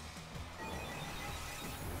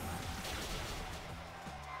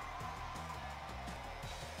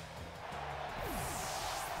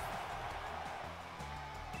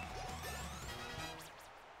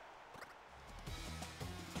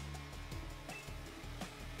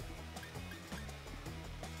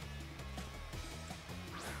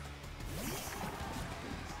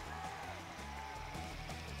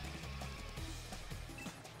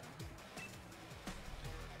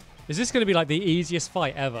 Is this going to be like the easiest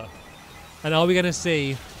fight ever? And are we going to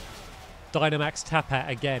see Dynamax Tapat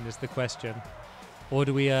again is the question. Or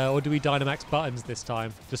do we Dynamax Buttons this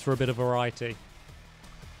time, just for a bit of variety?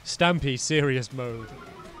 Stampy serious mode.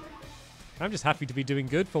 I'm just happy to be doing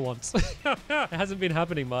good for once. It hasn't been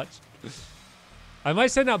happening much. I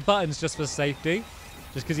might send out Buttons just for safety,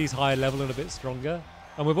 just because he's higher level and a bit stronger.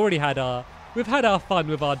 And we've already had our fun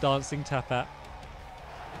with our dancing Tapat.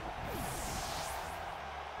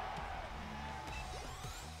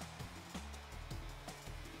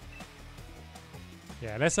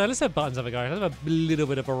 Yeah, let's have Buttons have a go. Let's have a little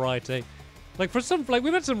bit of variety. Like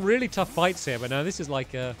we've had some really tough fights here, but now this is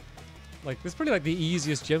this is probably like the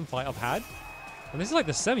easiest gym fight I've had, and this is like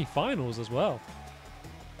the semi-finals as well.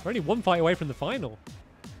 We're only one fight away from the final,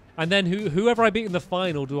 and then whoever I beat in the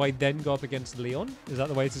final, do I then go up against Leon? Is that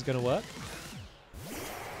the way this is going to work?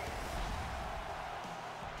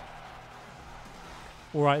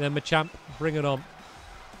 All right then, Machamp, bring it on.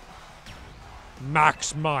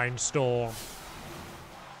 Max Mindstorm.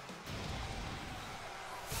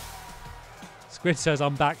 Squid says,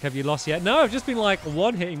 I'm back. Have you lost yet? No, I've just been like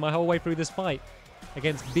one-hitting my whole way through this fight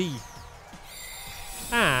against B.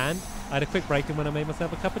 And I had a quick break and when I made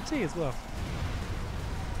myself a cup of tea as well.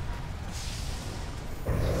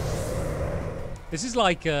 This is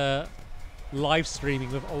like live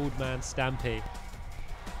streaming with old man Stampy.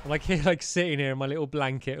 I'm like here, like sitting here in my little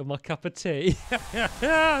blanket with my cup of tea.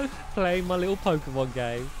 Playing my little Pokemon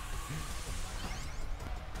game.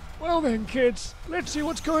 Well then, kids, let's see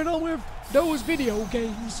what's going on with those video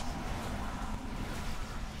games.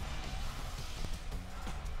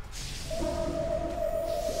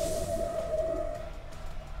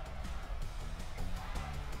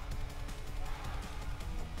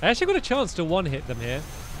 I actually got a chance to one-hit them here.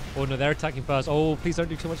 Oh no, they're attacking first. Oh, please don't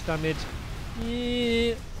do too much damage.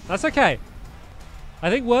 Yeah, that's okay.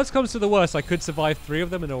 I think worst comes to the worst, I could survive 3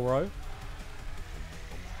 of them in a row.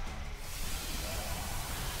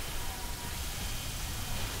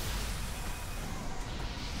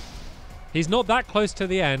 He's not that close to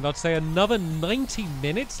the end. I'd say another 90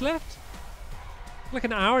 minutes left? Like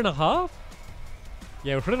an hour and a half?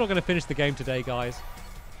 Yeah, we're probably not going to finish the game today, guys.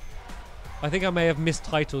 I think I may have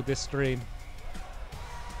mistitled this stream.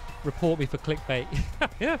 Report me for clickbait.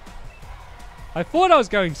 Yeah. I thought I was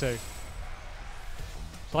going to.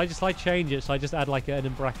 Shall I just change it? Shall I just add like an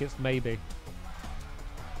in brackets maybe?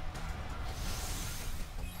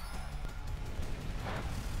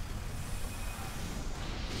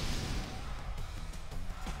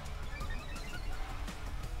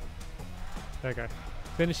 There we go.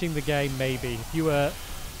 Finishing the game, maybe. If you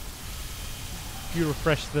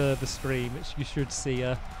refresh the stream, you should see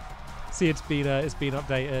it's been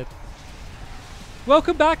updated.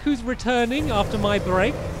 Welcome back. Who's returning after my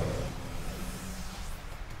break?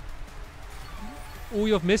 All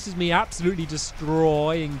you've missed is me absolutely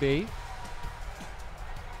destroying B.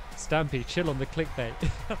 Stampy, chill on the clickbait.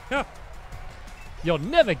 You'll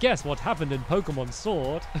never guess what happened in Pokemon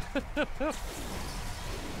Sword.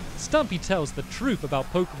 Stumpy tells the truth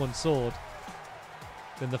about Pokemon Sword.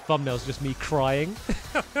 Then the thumbnail's just me crying.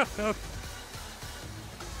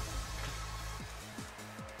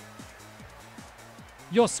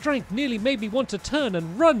 Your strength nearly made me want to turn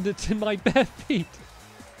and run to my bare feet.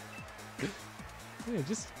 Yeah,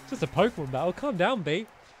 just a Pokemon battle. Calm down, B.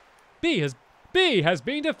 B has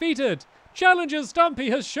been defeated. Challenger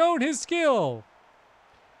Stumpy has shown his skill.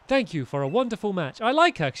 Thank you for a wonderful match. I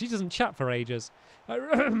like her 'cause she doesn't chat for ages.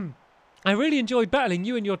 I really enjoyed battling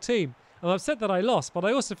you and your team. I'm upset that I lost, but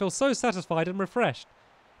I also feel so satisfied and refreshed.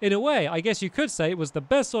 In a way, I guess you could say it was the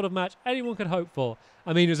best sort of match anyone could hope for.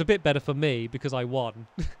 I mean, it was a bit better for me because I won.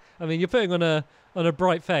 I mean, you're putting on a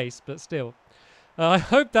bright face, but still. I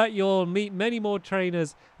hope that you'll meet many more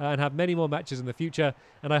trainers and have many more matches in the future,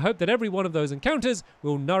 and I hope that every one of those encounters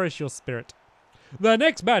will nourish your spirit. The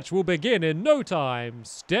next match will begin in no time.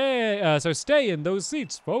 So stay in those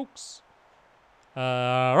seats, folks.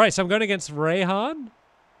 Right, so I'm going against Raihan.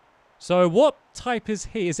 So what type is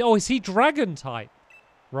he? Is he Dragon type?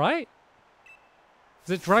 Right?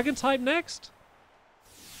 Is it Dragon type next?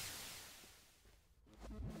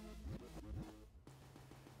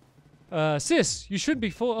 Sis, you shouldn't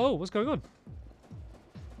be Oh, what's going on?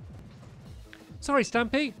 Sorry,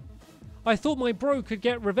 Stampy. I thought my bro could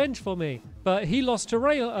get revenge for me, but he lost to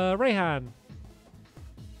Raihan.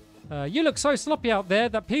 You look so sloppy out there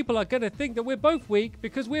that people are going to think that we're both weak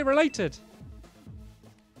because we're related.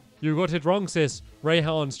 You got it wrong, sis.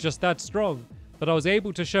 Raihan's just that strong. But I was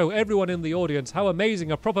able to show everyone in the audience how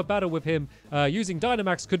amazing a proper battle with him using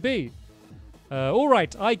Dynamax could be.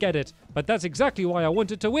 Alright, I get it, but that's exactly why I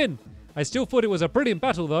wanted to win. I still thought it was a brilliant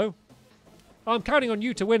battle, though. I'm counting on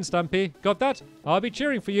you to win, Stampy. Got that? I'll be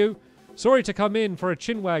cheering for you. Sorry to come in for a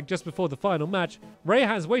chinwag just before the final match.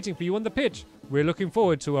 Raihan's waiting for you on the pitch. We're looking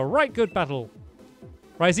forward to a right good battle.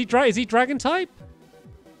 Right, is he Dragon type?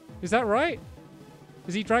 Is that right?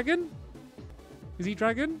 Is he Dragon? Is he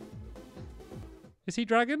Dragon? Is he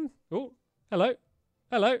Dragon? Oh, hello.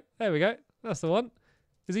 Hello. There we go. That's the one.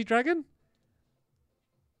 Is he Dragon?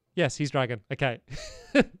 Yes, he's Dragon. Okay.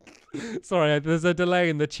 Sorry, there's a delay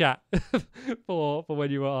in the chat for when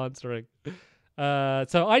you were answering.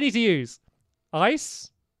 So I need to use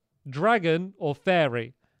Ice, Dragon, or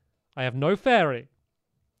Fairy. I have no Fairy.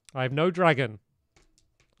 I have no Dragon.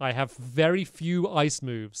 I have very few Ice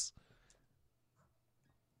moves.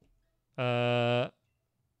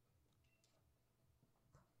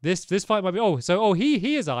 This fight might be...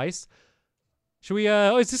 he is Ice. Should we...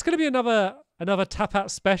 is this going to be another Tap-Out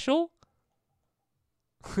special?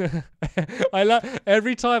 I love...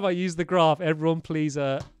 Every time I use the graph, everyone please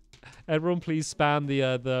spam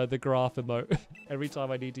the graph emote. Every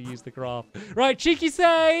time I need to use the graph. Right, cheeky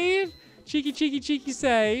save! Cheeky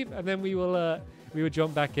save. And then we will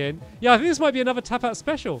jump back in. Yeah, I think this might be another Tap-Out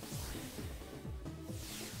special.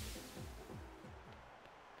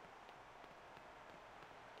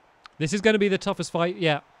 This is going to be the toughest fight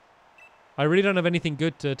yet. I really don't have anything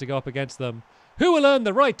good to go up against them. Who will earn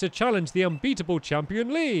the right to challenge the unbeatable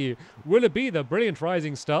Champion Lee? Will it be the brilliant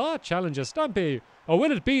rising star, Challenger Stampy? Or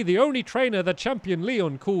will it be the only trainer that Champion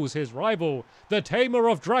Leon calls his rival, the Tamer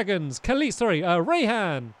of Dragons,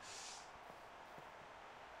 Raihan?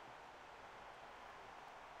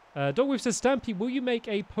 Dogwoof says, Stampy, will you make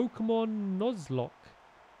a Pokemon Nuzlocke?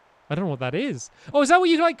 I don't know what that is. Oh, is that where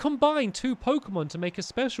you like combine two Pokemon to make a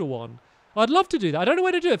special one? I'd love to do that. I don't know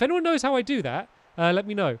where to do it. If anyone knows how I do that, let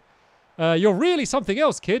me know. You're really something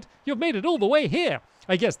else, kid. You've made it all the way here.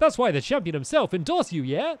 I guess that's why the champion himself endorsed you,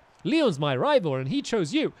 yeah? Leon's my rival and he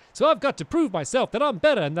chose you. So I've got to prove myself that I'm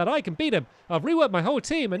better and that I can beat him. I've reworked my whole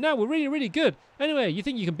team and now we're really, really good. Anyway, you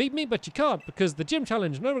think you can beat me, but you can't because the gym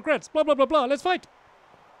challenge, no regrets, blah, blah, blah, blah. Let's fight.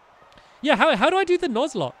 Yeah, how do I do the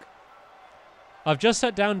Nuzlocke? I've just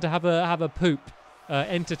sat down to have a poop,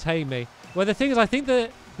 entertain me. Well, the thing is, I think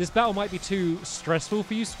that this battle might be too stressful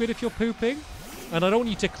for you, Squid, if you're pooping. And I don't want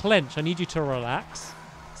you to clench. I need you to relax.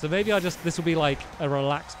 So maybe this will be like a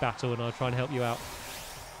relaxed battle and I'll try and help you out.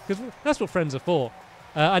 Because that's what friends are for.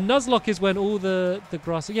 A Nuzlocke is when all the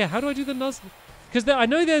grass... Yeah, how do I do the Nuzlocke? Because I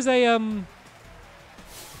know there's a...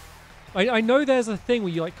 I know there's a thing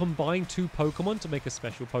where you like combine two Pokemon to make a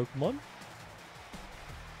special Pokemon.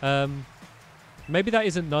 Maybe that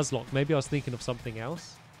isn't Nuzlocke. Maybe I was thinking of something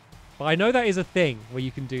else. But I know that is a thing where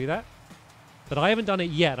you can do that. But I haven't done it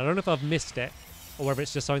yet. I don't know if I've missed it. Or whether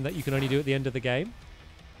it's just something that you can only do at the end of the game.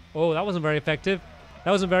 Oh, that wasn't very effective.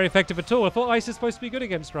 That wasn't very effective at all. I thought Ice is supposed to be good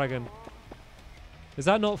against Dragon. Is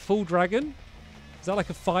that not full Dragon? Is that like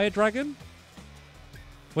a Fire Dragon?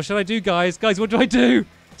 What should I do, guys? Guys, what do I do?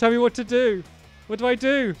 Tell me what to do. What do I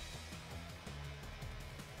do?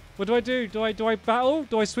 What do I do? Do I battle?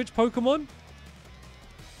 Do I switch Pokemon?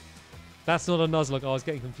 That's not a Nuzlocke. I was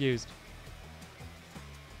getting confused.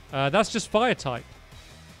 That's just fire type.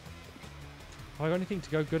 Have I got anything to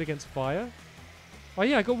go good against fire? Oh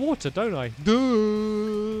yeah, I got water, don't I?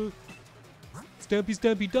 Duh! Stampy,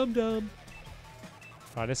 stampy, dum dum.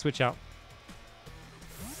 Alright, let's switch out.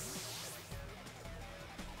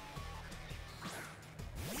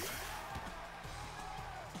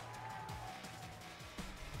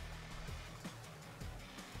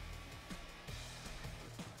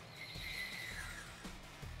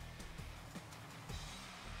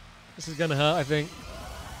 This is gonna hurt, I think.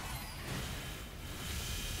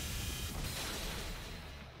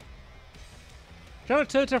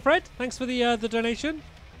 Shout out to Fred. Thanks for the donation.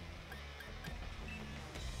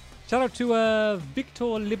 Shout out to Victor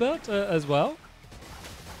Libert as well.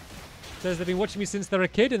 Says they've been watching me since they're a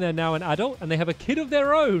kid and they're now an adult and they have a kid of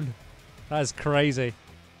their own. That is crazy.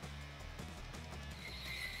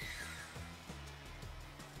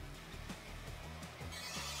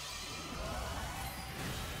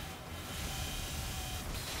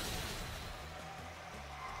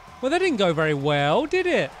 Well, that didn't go very well, did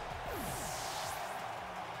it?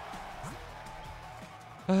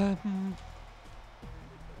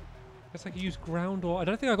 Guess I could use ground or... I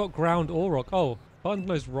don't think I got ground or rock. Oh, buttons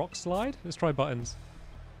knows rock slide? Let's try buttons.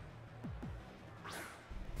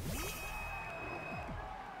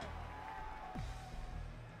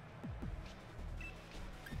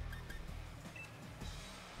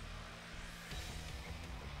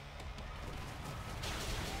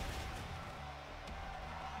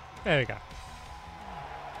 There we go.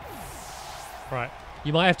 Right.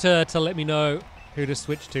 You might have to let me know who to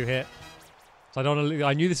switch to here. So I don't want to.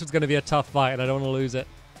 I knew this was going to be a tough fight, and I don't want to lose it.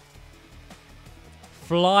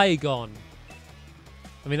 Flygon.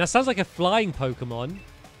 I mean, that sounds like a flying Pokemon.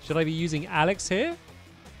 Should I be using Alex here?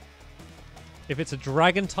 If it's a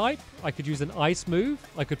dragon type, I could use an ice move.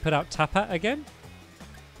 I could put out Tapat again.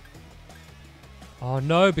 Oh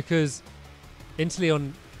no, because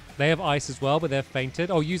Inteleon, they have ice as well, but they're fainted.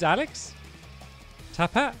 Oh, use Alex?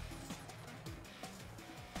 Tapat?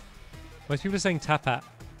 Most people are saying Tapat.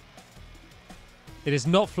 It is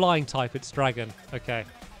not flying type, it's dragon. Okay.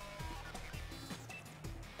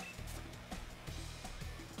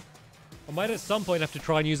 I might at some point have to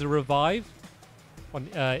try and use a revive on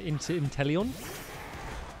Inteleon.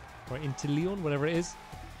 Or Inteleon, whatever it is.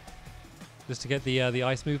 Just to get the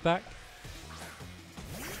ice move back.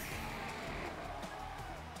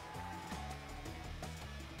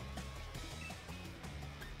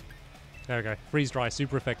 There we go. Freeze dry,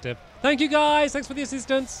 super effective. Thank you guys. Thanks for the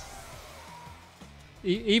assistance.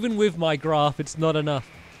 Even with my graph, it's not enough.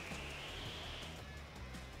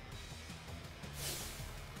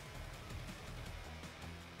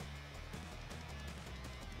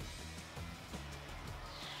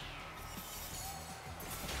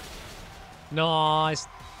 Nice.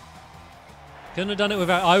 Couldn't have done it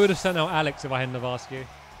without... I would have sent out Alex if I hadn't have asked you.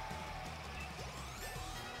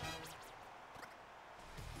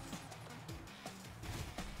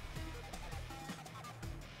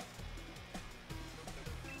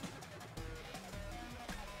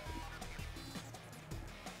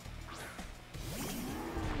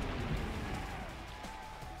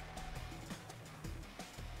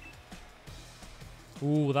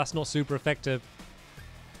 Ooh, that's not super effective.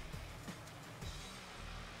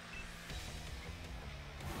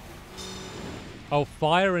 Oh,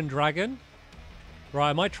 fire and dragon? Right,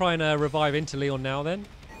 I might try and revive Inteleon now then.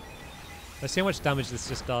 Let's see how much damage this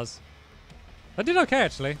just does. I did okay,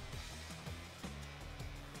 actually.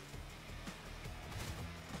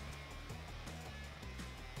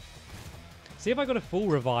 See if I got a full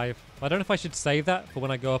revive. I don't know if I should save that for when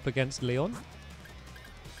I go up against Leon.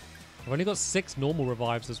 I've only got 6 normal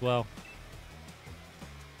revives as well.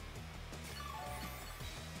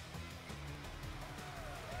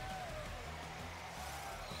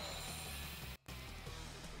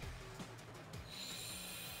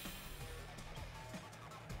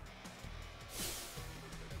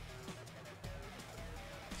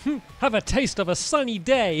 Have a taste of a sunny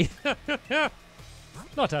day.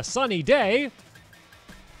 Not a sunny day.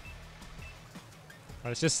 Right,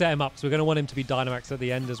 let's just set him up. So we're going to want him to be Dynamax at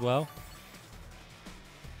the end as well.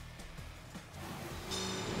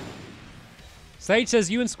 Sage says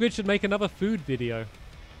you and Squid should make another food video.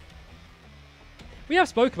 We have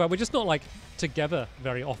spoke about it. We're just not like together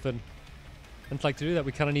very often. And like to do that,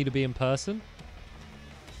 we kind of need to be in person.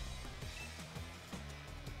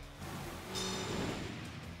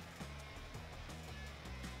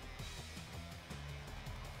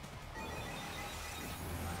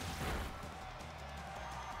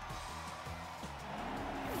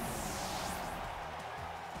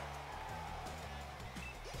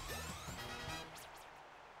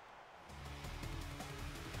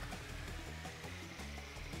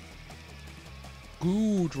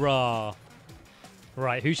 Goodra.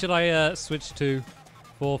 Right, who should I switch to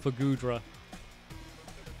for Goodra?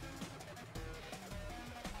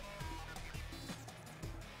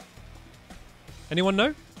 Anyone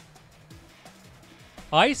know?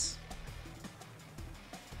 Ice?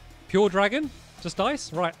 Pure Dragon? Just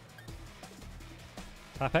ice? Right.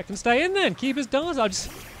 Tapet can stay in then. Keep his darts. I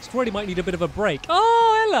just worried he might need a bit of a break.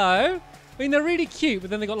 Oh, hello. I mean, they're really cute, but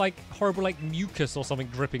then they got like horrible like mucus or something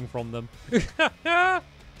dripping from them.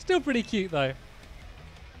 Still pretty cute though.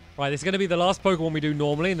 Right, this is going to be the last Pokemon we do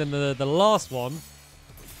normally, and then the last one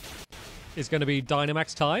is going to be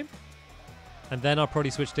Dynamax time. And then I'll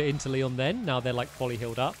probably switch to Inteleon then. Now they're like fully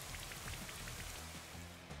healed up.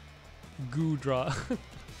 Goodra.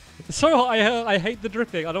 It's so hot. I hate the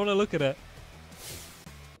dripping. I don't want to look at it.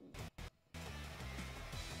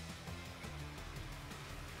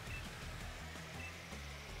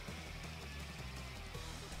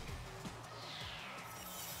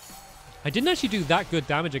 I didn't actually do that good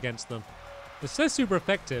damage against them. It's so super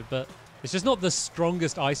effective, but it's just not the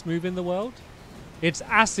strongest ice move in the world. It's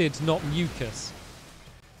acid, not mucus.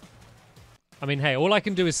 I mean, hey, all I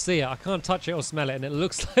can do is see it. I can't touch it or smell it, and it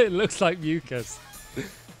looks like mucus.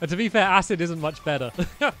 And to be fair, acid isn't much better.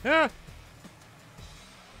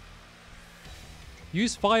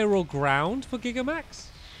 Use fire or ground for Gigamax?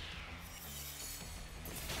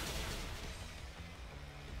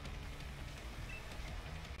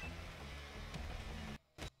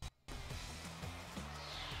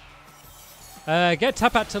 Get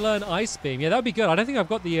Tapat to learn Ice Beam. Yeah, that would be good. I don't think I've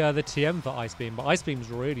got the TM for Ice Beam, but Ice Beam's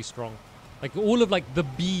really strong. Like, all of, like, the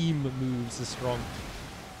beam moves are strong.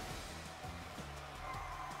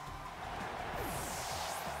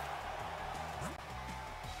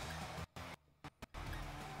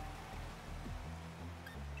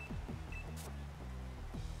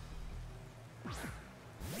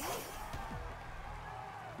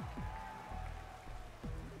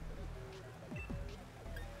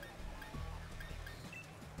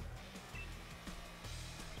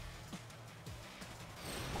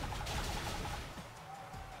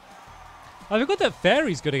 I forgot that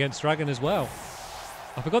Fairy's good against Dragon as well.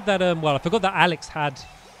 I forgot that, I forgot that Alex had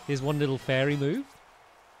his one little Fairy move.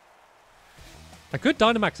 I could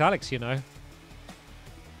Dynamax Alex, you know.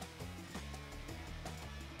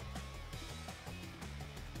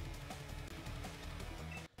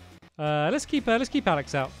 Let's keep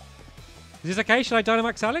Alex out. Is this okay? Should I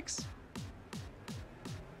Dynamax Alex?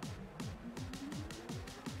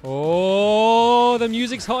 Oh, the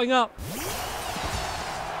music's hotting up.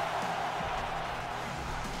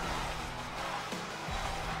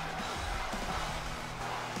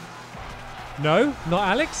 No, not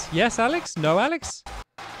Alex. Yes, Alex. No, Alex.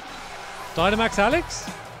 Dynamax Alex.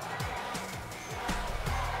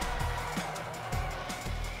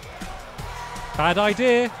 Bad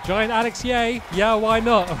idea. Giant Alex, yay. Yeah, why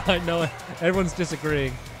not? All right, no, everyone's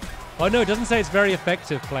disagreeing. Oh, no, it doesn't say it's very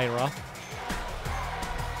effective, Playra.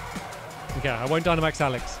 Okay, I won't Dynamax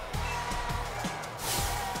Alex.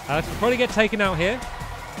 Alex will probably get taken out here.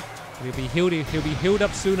 He'll be healed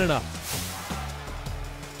up soon enough.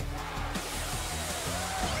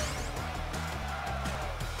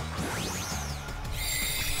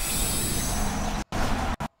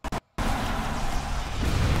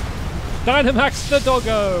 Dynamax the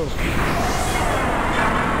doggo!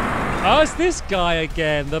 Oh, it's this guy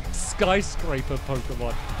again, the skyscraper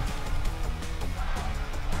Pokemon.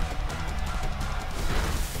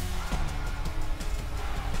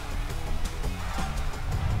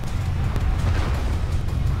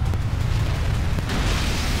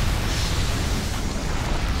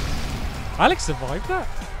 Alex survived that?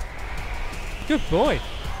 Good boy.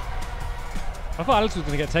 I thought Alex was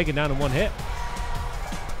going to get taken down in one hit.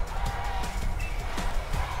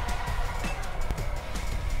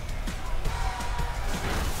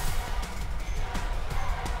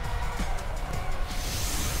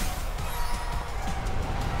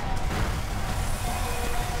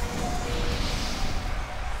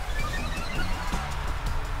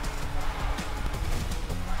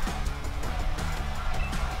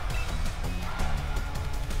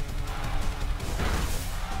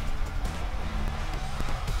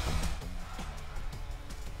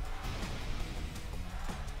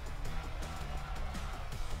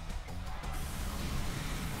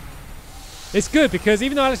 It's good because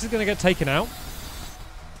even though Alex is going to get taken out,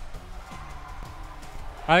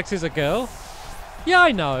 Alex is a girl. Yeah,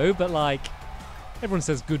 I know, but like, everyone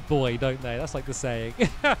says good boy, don't they? That's like the saying.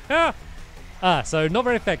 So not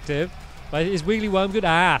very effective. But is Wiggly Worm good?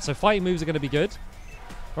 So fighting moves are going to be good.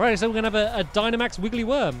 All right, so we're going to have a Dynamax Wiggly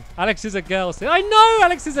Worm. Alex is a girl. I know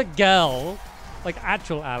Alex is a girl. Like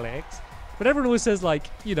actual Alex. But everyone always says, like,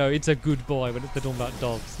 you know, it's a good boy when they're talking about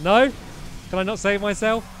dogs. No? Can I not say it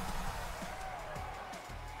myself?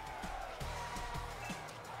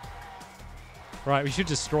 Right, we should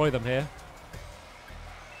destroy them here.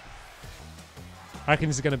 I reckon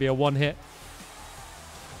this is going to be a one hit.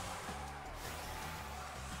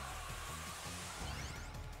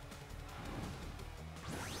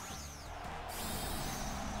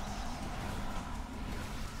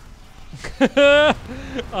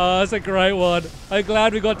 Oh, that's a great one. I'm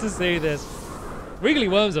glad we got to see this. Wiggly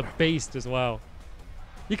Worm's a beast as well.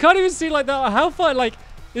 You can't even see like that. How far, like,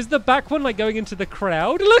 is the back one like going into the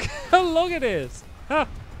crowd? Look how long it is. Huh.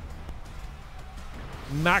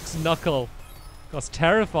 Max Knuckle. That's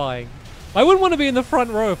terrifying. I wouldn't want to be in the front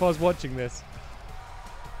row if I was watching this.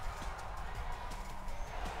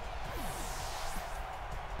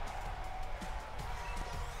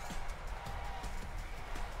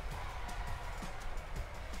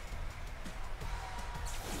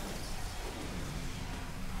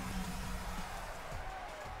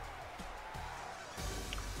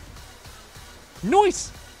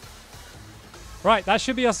 Nice! Right, that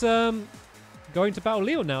should be us going to battle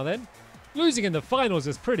Leon now then. Losing in the finals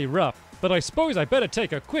is pretty rough, but I suppose I better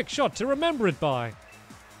take a quick shot to remember it by.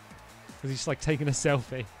 Because he's like taking a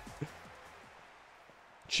selfie.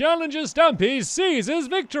 Challenger Stampy seizes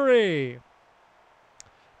victory!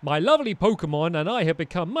 My lovely Pokemon and I have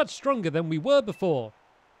become much stronger than we were before.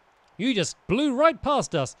 You just blew right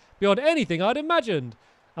past us, beyond anything I'd imagined.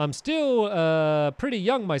 I'm still pretty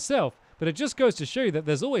young myself, but it just goes to show you that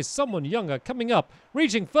there's always someone younger coming up,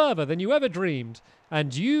 reaching further than you ever dreamed.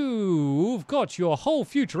 And you've got your whole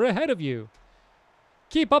future ahead of you.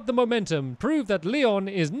 Keep up the momentum. Prove that Leon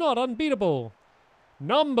is not unbeatable.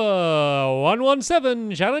 Number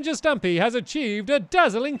 117, Challenger Stampy has achieved a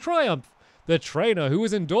dazzling triumph. The trainer who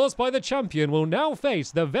was endorsed by the champion will now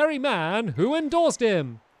face the very man who endorsed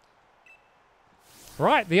him.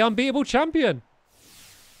 Right, the unbeatable champion.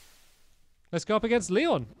 Let's go up against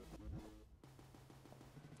Leon.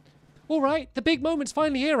 All right, the big moment's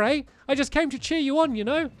finally here, eh? I just came to cheer you on, you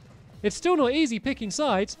know? It's still not easy picking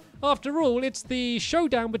sides. After all, it's the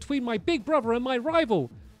showdown between my big brother and my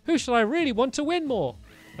rival. Who shall I really want to win more?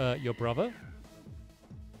 Your brother?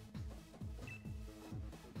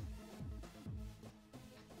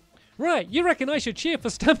 Right, you reckon I should cheer for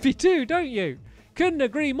Stampy too, don't you? Couldn't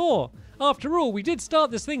agree more. After all, we did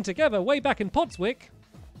start this thing together way back in Potswick.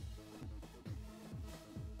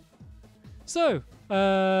 So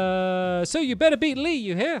you better beat Lee,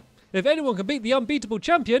 you hear? If anyone can beat the unbeatable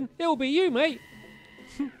champion, it'll be you, mate.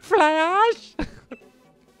 Flash!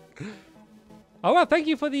 Oh, well, thank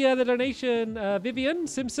you for the donation, Vivian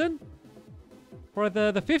Simpson. For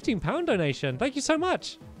the £15 donation. Thank you so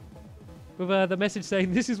much. With the message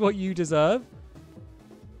saying, this is what you deserve.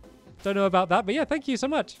 Don't know about that, but yeah, thank you so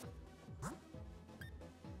much.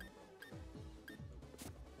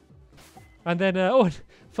 And then,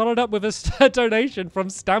 followed up with a donation from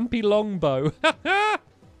Stampy Longbow.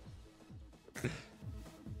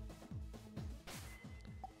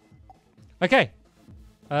 Okay.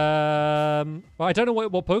 Well, I don't know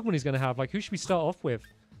what Pokemon he's going to have. Like, who should we start off with?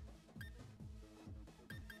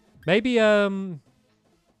 Maybe,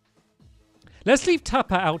 let's leave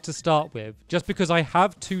Tappa out to start with, just because I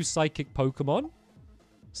have 2 Psychic Pokemon.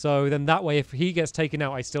 So then that way, if he gets taken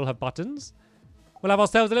out, I still have buttons. We'll have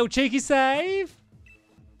ourselves a little cheeky save.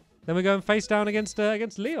 Then we're going face down against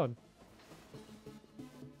Leon.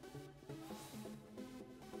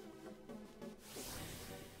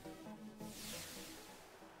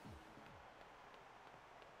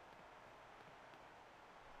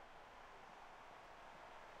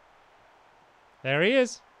 There he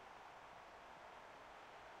is.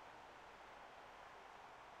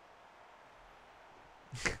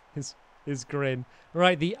 his grin.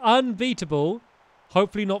 Right, the unbeatable,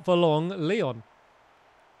 hopefully not for long, Leon.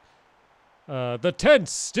 The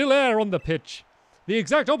tense, still air on the pitch. The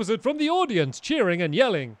exact opposite from the audience, cheering and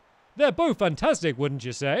yelling. They're both fantastic, wouldn't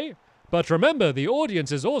you say? But remember, the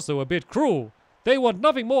audience is also a bit cruel. They want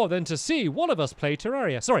nothing more than to see one of us play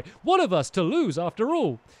Terraria. Sorry, one of us to lose after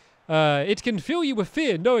all. It can fill you with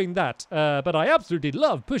fear knowing that, but I absolutely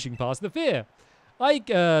love pushing past the fear. I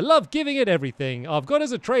love giving it everything I've got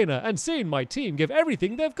as a trainer and seeing my team give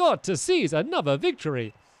everything they've got to seize another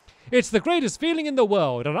victory. It's the greatest feeling in the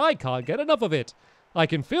world, and I can't get enough of it. I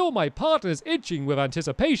can feel my partners itching with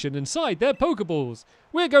anticipation inside their Pokeballs.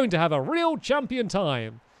 We're going to have a real champion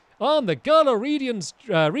time. I'm the Gala Regions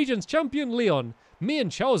champion Leon. Me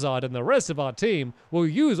and Charizard and the rest of our team will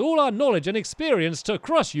use all our knowledge and experience to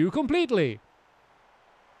crush you completely.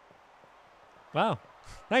 Wow.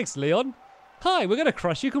 Thanks, Leon. Hi, we're going to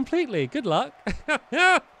crush you completely. Good luck.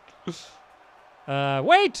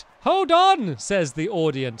 Wait, hold on, says the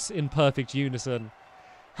audience in perfect unison.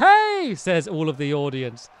 Hey, says all of the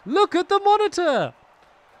audience. Look at the monitor.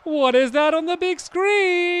 What is that on the big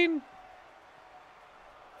screen?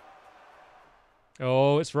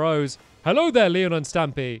 Oh, it's Rose. Hello there, Leon and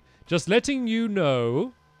Stampy. Just letting you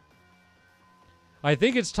know. I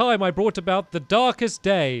think it's time I brought about the darkest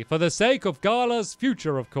day, for the sake of Gala's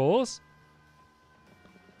future, of course.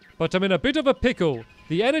 But I'm in a bit of a pickle.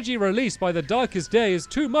 The energy released by the darkest day is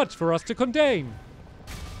too much for us to contain.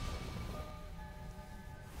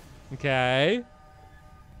 Okay.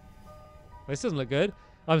 This doesn't look good.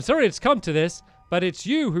 I'm sorry it's come to this, but it's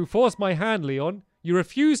you who forced my hand, Leon. You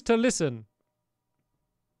refused to listen.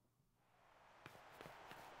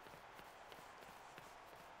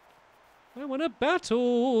 I want a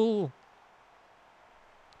battle.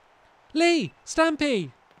 Lee,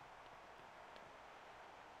 Stampy.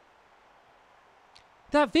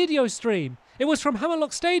 That video stream. It was from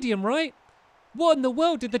Hammerlock Stadium, right? What in the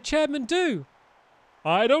world did the chairman do?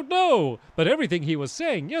 I don't know, but everything he was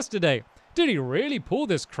saying yesterday. Did he really pull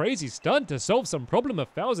this crazy stunt to solve some problem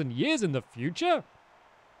 1,000 years in the future?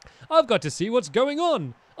 I've got to see what's going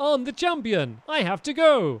on. I'm the champion. I have to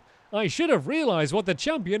go. I should have realized what the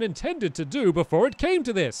champion intended to do before it came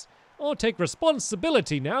to this. I'll take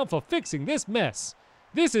responsibility now for fixing this mess.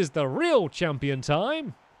 This is the real champion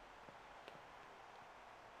time.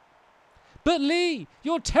 But Lee,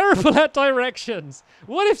 you're terrible at directions.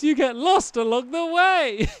 What if you get lost along the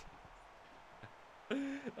way?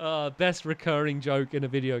 Best recurring joke in a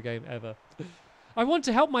video game ever. I want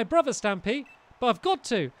to help my brother, Stampy, but I've got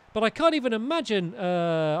to. But I can't even imagine,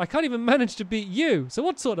 I can't even manage to beat you. So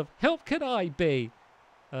what sort of help can I be?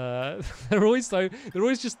 They're always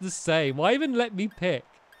just the same. Why even let me pick?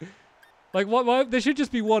 Like, why, there should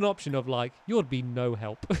just be one option of like, you'd be no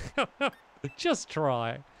help. Just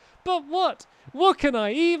try. But what? What can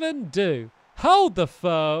I even do? Hold the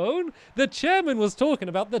phone. The chairman was talking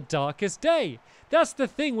about the darkest day. That's the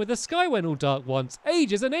thing with the sky went all dark once,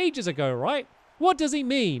 ages and ages ago, right? What does he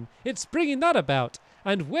mean? It's bringing that about.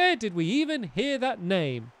 And where did we even hear that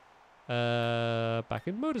name? Back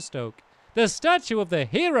in Motorstoke. The statue of the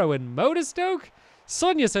hero in Motorstoke?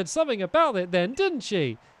 Sonia said something about it then, didn't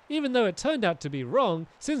she? Even though it turned out to be wrong,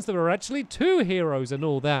 since there were actually 2 heroes and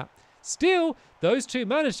all that. Still, those 2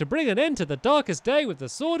 managed to bring an end to the darkest day with the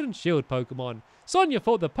Sword and Shield Pokemon. Sonia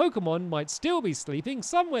thought the Pokemon might still be sleeping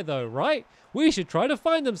somewhere though, right? We should try to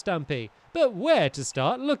find them, Stampy. But where to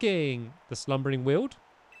start looking? The Slumbering Weald?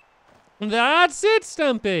 That's it,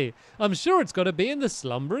 Stampy! I'm sure it's got to be in the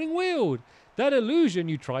Slumbering Weald. That illusion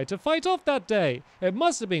you tried to fight off that day. It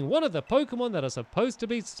must have been one of the Pokemon that are supposed to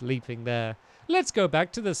be sleeping there. Let's go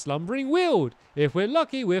back to the Slumbering Weald. If we're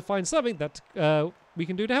lucky, we'll find something that we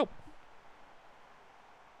can do to help.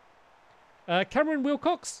 Cameron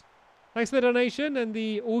Wilcox, thanks for the donation and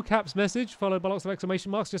the all caps message followed by lots of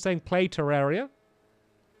exclamation marks just saying play Terraria.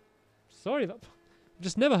 Sorry, I've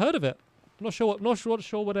just never heard of it. Not sure what a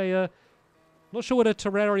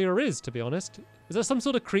Terraria is, to be honest. Is that some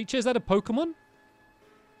sort of creature? Is that a Pokemon?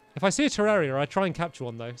 If I see a Terraria, I try and capture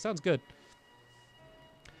one though. Sounds good.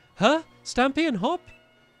 Huh? Stampy and Hop?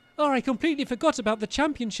 Oh, I completely forgot about the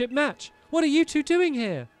championship match. What are you 2 doing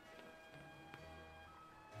here?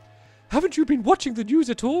 Haven't you been watching the news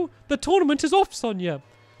at all? The tournament is off, Sonia.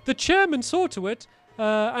 The chairman saw to it,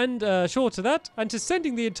 and to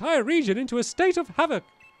sending the entire region into a state of havoc.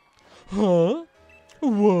 Huh?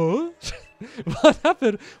 What? What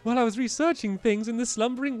happened while I was researching things in the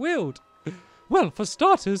Slumbering Weald? Well, for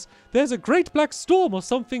starters, there's a great black storm or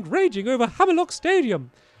something raging over Hammerlock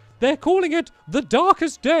Stadium. They're calling it the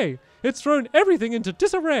darkest day. It's thrown everything into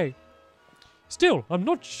disarray. Still,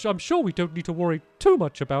 I'm sure we don't need to worry too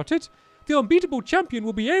much about it. The unbeatable champion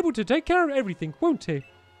will be able to take care of everything, won't he?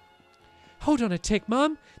 Hold on a tick,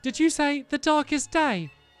 Mum. Did you say the darkest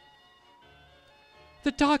day?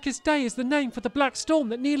 The darkest day is the name for the black storm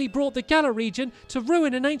that nearly brought the Galar region to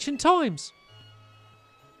ruin in ancient times.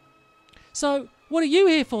 So, what are you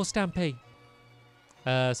here for, Stampy?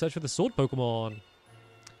 Search for the sword Pokemon.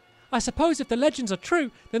 I suppose if the legends are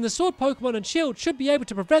true, then the sword Pokemon and Shield should be able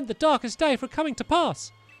to prevent the darkest day from coming to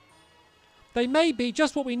pass. They may be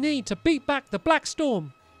just what we need to beat back the black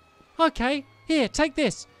storm. Okay, here, take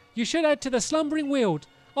this. You should head to the Slumbering Weald.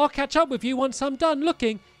 I'll catch up with you once I'm done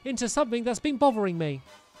looking into something that's been bothering me.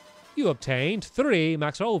 You obtained 3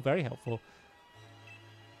 max roll. Very helpful.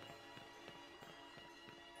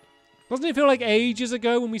 Doesn't it feel like ages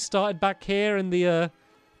ago when we started back here and the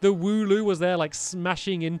Wooloo was there like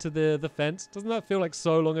smashing into the fence? Doesn't that feel like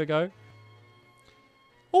so long ago?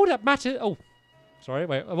 All that matters... Oh, Sorry,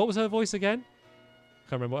 wait. What was her voice again?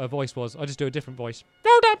 Can't remember what her voice was. I'll just do a different voice.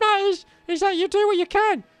 No, that matters. Is that you do what you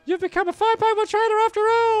can. You've become a fine Pokemon trainer after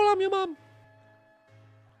all. I'm your mum.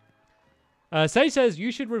 Say says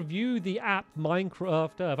you should review the app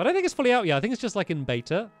Minecraft Earth. I don't think it's fully out yet. I think it's just like in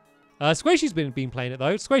beta. Squishy's been playing it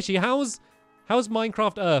though. Squishy, how's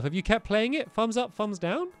Minecraft Earth? Have you kept playing it? Thumbs up, thumbs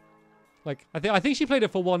down? Like I think she played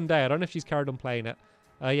it for one day. I don't know if she's carried on playing it.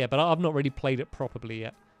 Yeah, but I've not really played it properly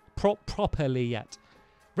yet. Properly yet.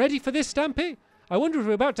 Ready for this, Stampy? I wonder if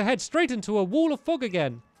we're about to head straight into a wall of fog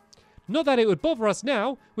again. Not that it would bother us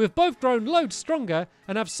now. We've both grown loads stronger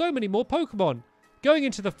and have so many more Pokemon. Going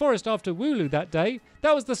into the forest after Wooloo that day,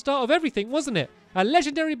 that was the start of everything, wasn't it? A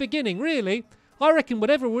legendary beginning, really. I reckon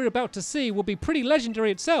whatever we're about to see will be pretty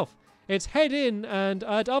legendary itself. It's head in and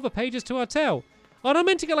add other pages to our tale. And I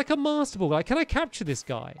meant to get like a Master Ball. Like, can I capture this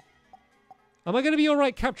guy? Am I going to be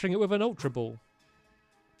alright capturing it with an Ultra Ball?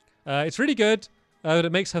 It's really good, but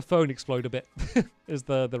it makes her phone explode a bit, is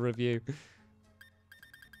the review.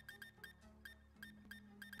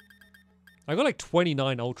 I got like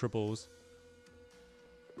 29 Ultra Balls.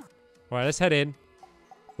 Alright, let's head in.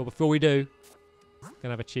 But before we do,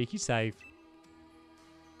 gonna have a cheeky save.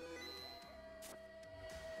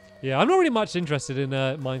 Yeah, I'm not really much interested in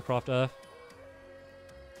Minecraft Earth.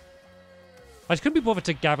 I just couldn't be bothered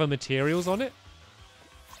to gather materials on it.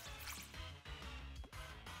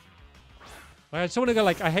 I just want to go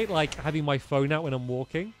like, I hate like having my phone out when I'm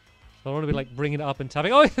walking. I want to be like bringing it up and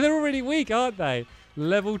tapping. Oh, they're already weak, aren't they?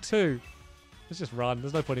 Level 2. Let's just run.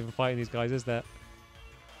 There's no point even fighting these guys, is there?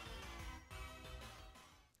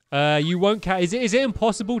 You won't catch. Is it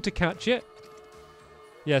impossible to catch it?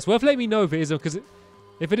 Yeah, it's worth letting me know if it is, because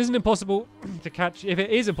if it isn't impossible to catch, if it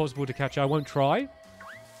is impossible to catch, I won't try.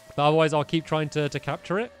 But otherwise, I'll keep trying to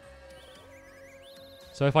capture it.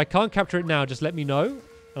 So if I can't capture it now, just let me know,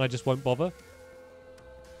 and I just won't bother.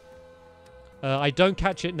 I don't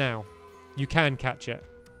catch it now. You can catch it.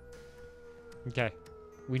 Okay.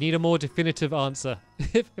 We need a more definitive answer.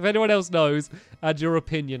 If anyone else knows, add your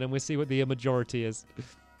opinion, and we'll see what the majority is.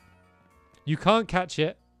 You can't catch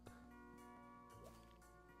it.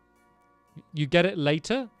 You get it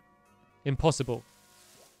later? Impossible.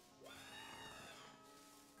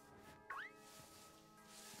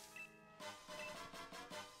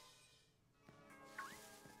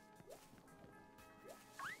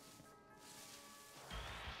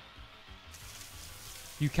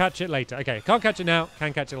 You catch it later. Okay, can't catch it now,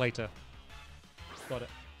 can catch it later. Got it.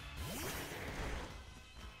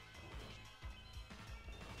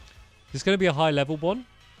 Is this going to be a high level one?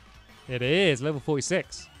 It is, level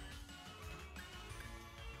 46.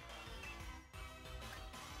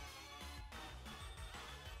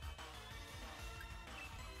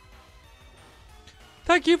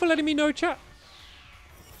 Thank you for letting me know, chat.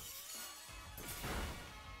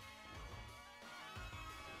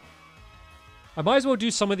 I might as well do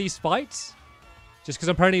some of these fights. Just because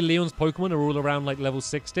apparently Leon's Pokemon are all around like level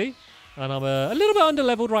 60. And I'm a little bit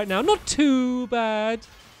under-leveled right now. Not too bad.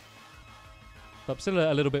 But I'm still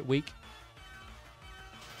a little bit weak.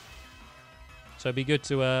 So it'd be good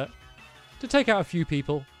to take out a few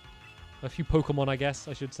people. A few Pokemon, I guess,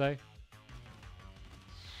 I should say.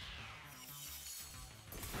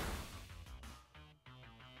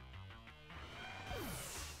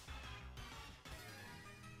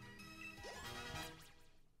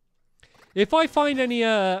 If I find any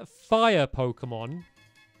fire Pokemon,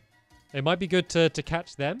 it might be good to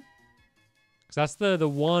catch them. Because that's the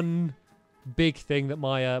one big thing that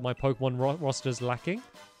my my Pokemon roster's lacking.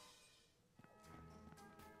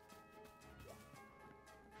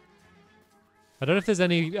 I don't know if there's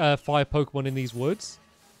any fire Pokemon in these woods.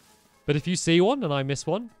 But if you see one and I miss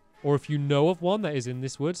one, or if you know of one that is in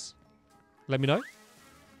this woods, let me know.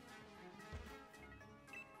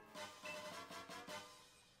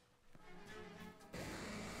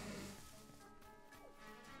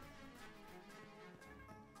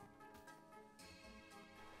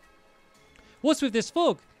 What's with this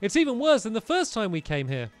fog? It's even worse than the first time we came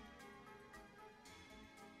here.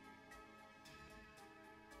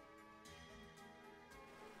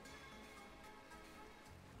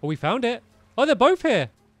 Oh, we found it. Oh, they're both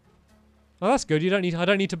here. Oh, that's good. I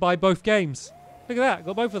don't need to buy both games. Look at that.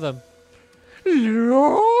 Got both of them.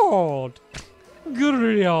 Lord. Good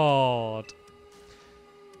Lord.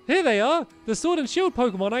 Here they are. The Sword and Shield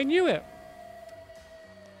Pokemon. I knew it.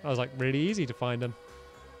 That was like really easy to find them.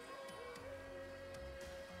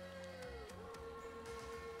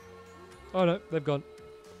 Oh no, they've gone.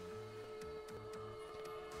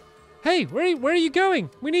 Hey, where are you going?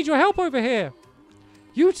 We need your help over here.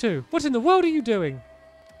 You two, what in the world are you doing?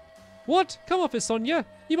 What? Come off it, Sonia.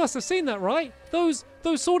 You must have seen that, right? Those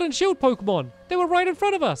Sword and Shield Pokemon. They were right in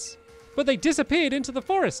front of us. But they disappeared into the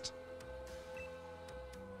forest.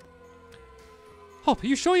 Hop, are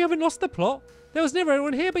you sure you haven't lost the plot? There was never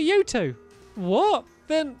anyone here but you two. What?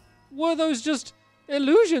 Then were those just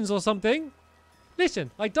illusions or something? Listen,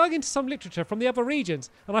 I dug into some literature from the other regions,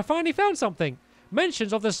 and I finally found something.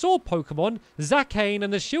 Mentions of the Sword Pokemon, Zakane,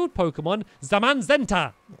 and the Shield Pokemon,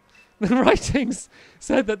 Zamanzenta. The writings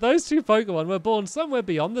said that those two Pokemon were born somewhere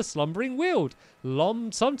beyond the Slumbering Weald,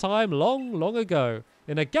 sometime long, long ago,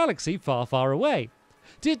 in a galaxy far, far away.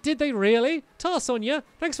 Did they really? Ta, Sonia,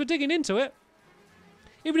 thanks for digging into it.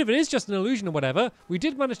 Even if it is just an illusion or whatever, we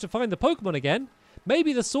did manage to find the Pokemon again.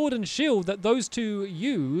 Maybe the sword and shield that those two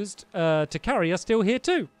used to carry are still here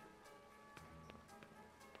too.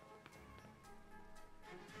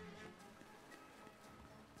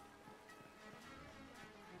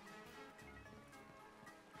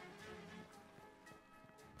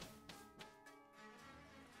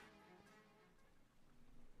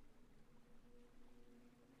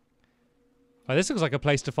 Oh, this looks like a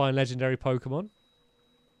place to find legendary Pokemon.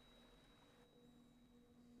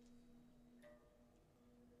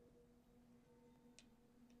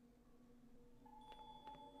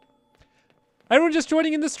 Everyone just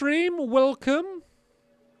joining in the stream, welcome.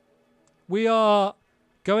 We are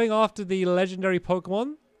going after the legendary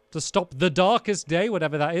Pokemon to stop the darkest day,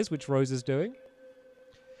 whatever that is, which Rose is doing.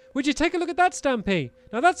 Would you take a look at that, Stampy?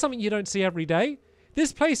 Now that's something you don't see every day.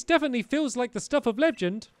 This place definitely feels like the stuff of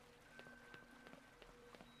legend.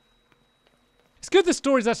 It's good the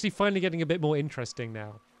story's actually finally getting a bit more interesting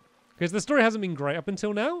now. Because the story hasn't been great up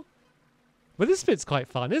until now. But this bit's quite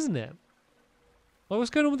fun, isn't it? Like, what's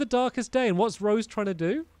going on with the darkest day and what's Rose trying to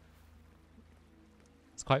do?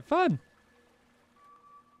 It's quite fun.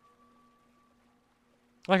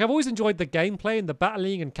 Like, I've always enjoyed the gameplay and the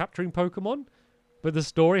battling and capturing Pokemon. But the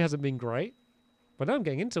story hasn't been great. But now I'm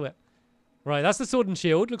getting into it. Right, that's the Sword and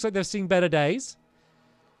Shield. Looks like they've seen better days.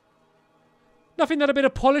 Nothing that a bit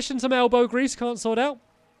of polish and some elbow grease can't sort out.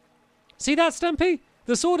 See that, Stampy?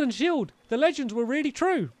 The Sword and Shield. The legends were really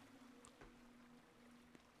true.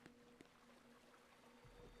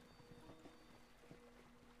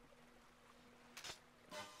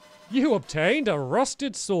 You obtained a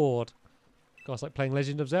rusted sword. God, it's like playing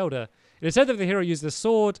Legend of Zelda. It is said that the hero used the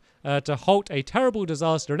sword to halt a terrible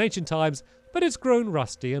disaster in ancient times, but it's grown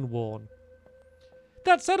rusty and worn.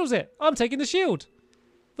 That settles it. I'm taking the shield.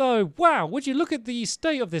 Though, wow, would you look at the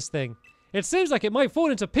state of this thing? It seems like it might fall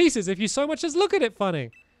into pieces if you so much as look at it funny.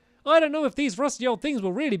 I don't know if these rusty old things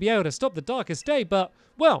will really be able to stop the darkest day, but,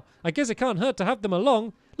 well, I guess it can't hurt to have them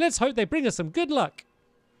along. Let's hope they bring us some good luck.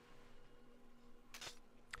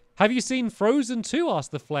 Have you seen Frozen 2?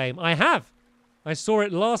 Asked the Flame. I have. I saw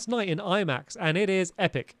it last night in IMAX, and it is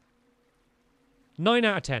epic. 9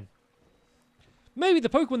 out of 10. Maybe the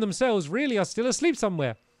Pokemon themselves really are still asleep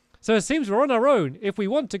somewhere. So it seems we're on our own. If we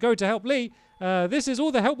want to go to help Lee, this is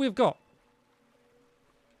all the help we've got.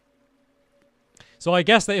 So I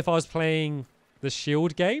guess that if I was playing the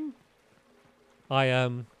shield game, I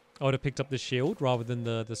would have picked up the shield rather than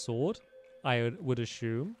the sword. I would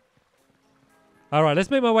assume. All right,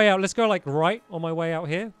 let's make my way out. Let's go like right on my way out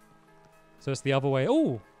here. So it's the other way.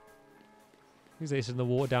 Oh, who's this in the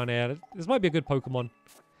water down there? This might be a good Pokemon.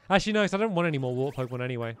 Actually, no, 'cause I don't want any more water Pokemon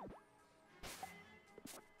anyway.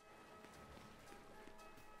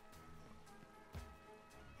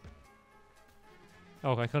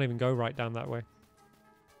 Oh, I can't even go right down that way.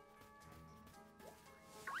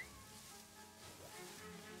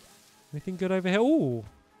 Anything good over here? Ooh.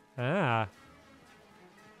 Ah.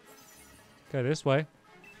 Go this way.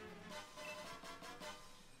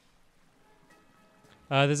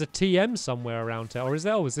 There's a TM somewhere around here. Or is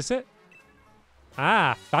there? Oh, is this it?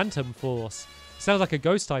 Ah, Phantom Force. Sounds like a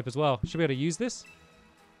ghost type as well. Should we be able to use this?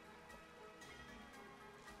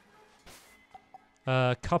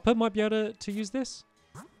 Cuppa might be able to use this.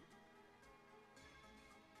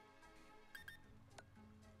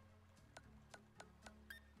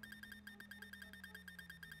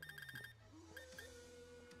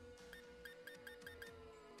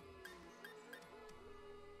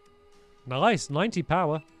 Nice, 90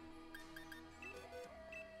 power.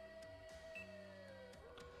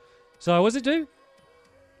 So what does it do?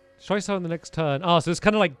 Try so on the next turn. Ah, so it's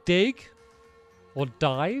kind of like dig or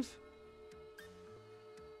dive.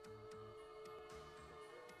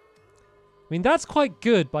 I mean, that's quite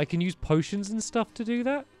good, but I can use potions and stuff to do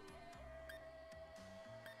that.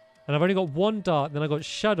 And I've only got one dart, then I got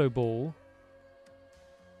Shadow Ball,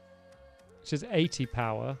 which is 80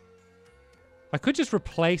 power. I could just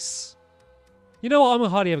replace... You know what? I'm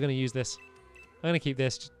hardly ever going to use this. I'm going to keep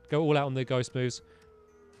this. Just go all out on the ghost moves.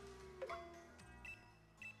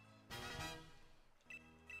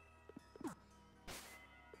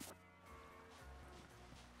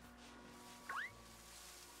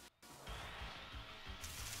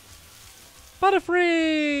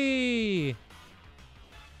 Butterfree!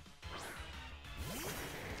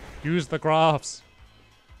 Use the graphs.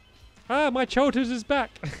 Ah, my childhood is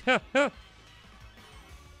back.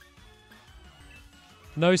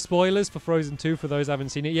 No spoilers for Frozen 2 for those who haven't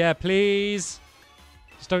seen it. Yeah, please.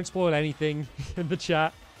 Just don't spoil anything in the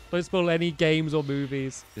chat. Don't spoil any games or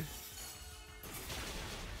movies.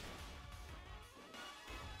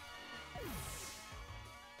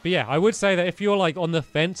 But yeah, I would say that if you're like on the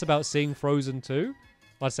fence about seeing Frozen 2,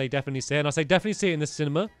 I'd say definitely see it. And I'd say definitely see it in the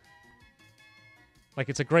cinema. Like,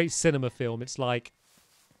 it's a great cinema film. It's like,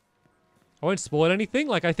 I won't spoil anything.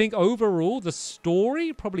 Like, I think overall, the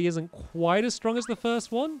story probably isn't quite as strong as the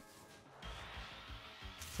first one.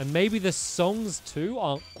 And maybe the songs, too,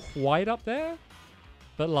 aren't quite up there.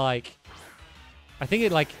 But, like, I think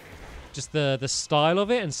it, like, just the style of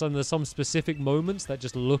it and some specific moments that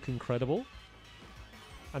just look incredible.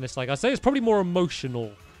 And it's like, I'd say it's probably more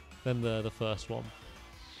emotional than the first one.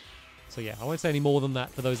 So, yeah, I won't say any more than that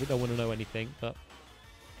for those that don't want to know anything. But,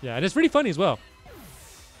 yeah, and it's really funny as well.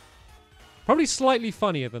 Probably slightly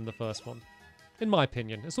funnier than the first one, in my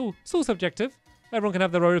opinion. It's all subjective. Everyone can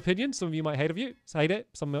have their own opinion. Some of you might hate it.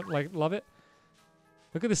 Some might like love it.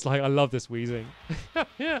 Look at this, like, I love this wheezing.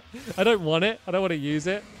 Yeah, I don't want it. I don't want to use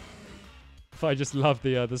it. But I just love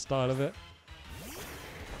the style of it.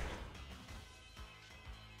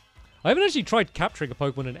 I haven't actually tried capturing a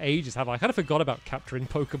Pokemon in ages, have I? I kind of forgot about capturing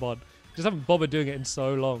Pokemon. Just haven't bothered doing it in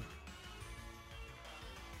so long.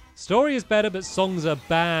 Story is better, but songs are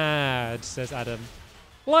bad, says Adam.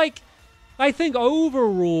 Like, I think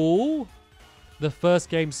overall, the first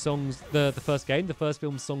film songs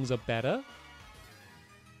are better.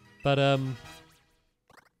 But,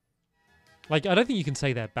 like, I don't think you can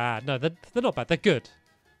say they're bad. No, they're not bad. They're good.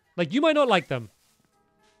 Like, you might not like them.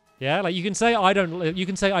 Yeah, like, you can say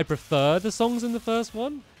I prefer the songs in the first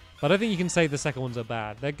one, but I don't think you can say the second ones are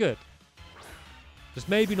bad. They're good. Just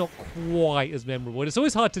maybe not quite as memorable. It's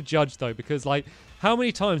always hard to judge, though, because, like, how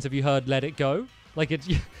many times have you heard Let It Go? Like,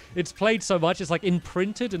 it's played so much, it's, like,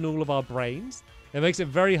 imprinted in all of our brains. It makes it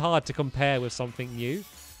very hard to compare with something new.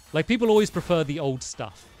 Like, people always prefer the old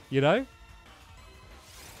stuff, you know?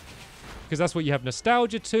 Because that's what you have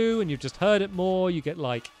nostalgia to, and you've just heard it more. You get,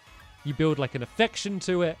 like, you build, like, an affection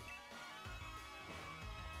to it.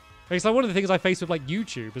 It's like one of the things I face with, like,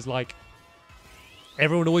 YouTube is, like,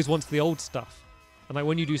 everyone always wants the old stuff. And, like,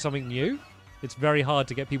 when you do something new, it's very hard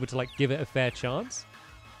to get people to, like, give it a fair chance.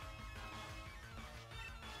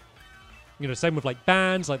 You know, same with, like,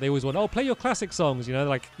 bands. Like, they always want, oh, play your classic songs. You know,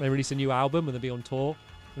 like, they release a new album and they'll be on tour.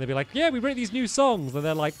 And they'll be like, yeah, we wrote these new songs. And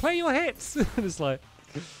they're like, play your hits. And it's like...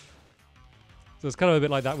 So it's kind of a bit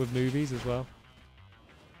like that with movies as well.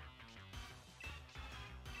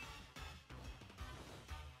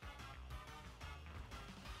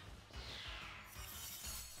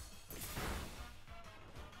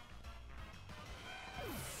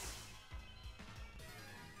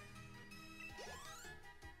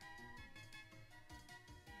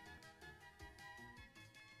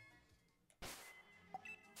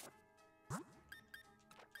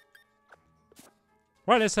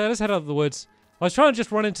 Right, let's head out of the woods. I was trying to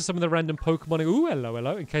just run into some of the random Pokemon. Ooh,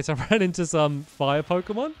 hello, in case I ran into some fire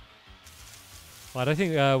Pokemon. I don't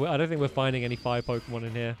think we're finding any fire Pokemon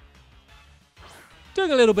in here.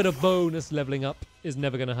 Doing a little bit of bonus leveling up is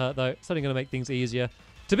never going to hurt, though. It's only going to make things easier.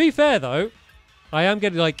 To be fair, though, I am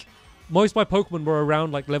getting, like, most of my Pokemon were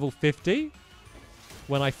around, like, level 50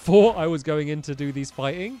 when I thought I was going in to do these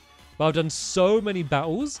fighting. But I've done so many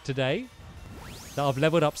battles today that I've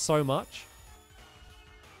leveled up so much.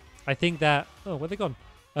 I think that... Oh, where they gone?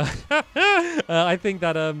 I think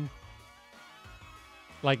that,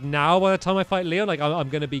 like, now by the time I fight Leon, like, I'm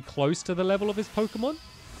going to be close to the level of his Pokemon.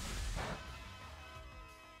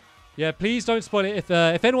 Yeah, please don't spoil it.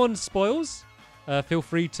 If anyone spoils, feel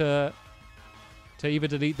free to either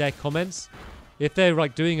delete their comments. If they're,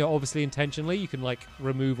 like, doing it obviously intentionally, you can, like,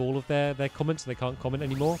 remove all of their comments so they can't comment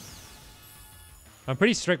anymore. I'm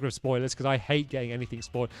pretty strict with spoilers because I hate getting anything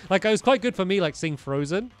spoiled. Like, it was quite good for me, like, seeing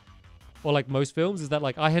Frozen. Or, like, most films, is that,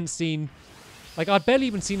 like, I hadn't seen... Like, I'd barely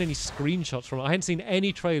even seen any screenshots from it. I hadn't seen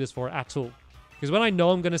any trailers for it at all. Because when I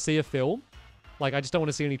know I'm going to see a film, like, I just don't want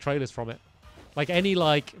to see any trailers from it. Like, any,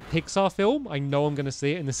 like, Pixar film, I know I'm going to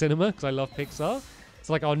see it in the cinema because I love Pixar.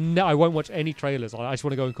 So, like, I won't watch any trailers. I just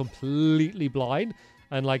want to go in completely blind.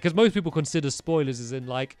 And, like, because most people consider spoilers as in,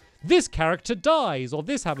 like, this character dies or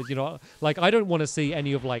this happens, you know. Like, I don't want to see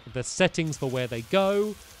any of, like, the settings for where they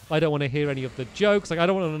go. I don't want to hear any of the jokes. Like, I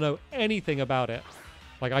don't want to know anything about it.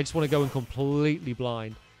 Like, I just want to go in completely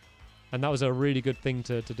blind. And that was a really good thing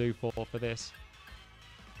to do for this.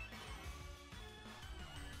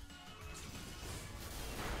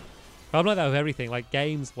 I'm like that with everything, like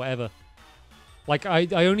games, whatever. Like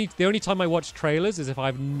the only time I watch trailers is if I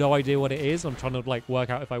have no idea what it is. I'm trying to like work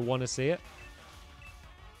out if I want to see it.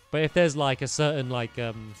 But if there's like a certain like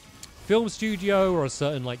film studio or a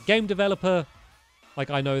certain like game developer, like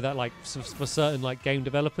I know that like for certain like game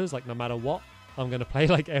developers, like no matter what, I'm gonna play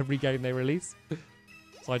like every game they release.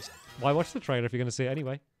 So why watch the trailer if you're gonna see it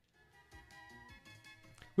anyway?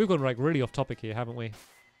 We've gone like really off topic here, haven't we? I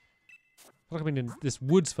feel like I've been in this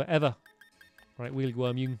woods forever. Right, Wheelie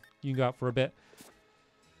Worm, you can go out for a bit.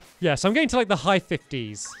 Yeah, so I'm getting to like the high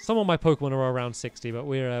 50s. Some of my Pokemon are around 60, but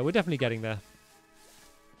we're definitely getting there.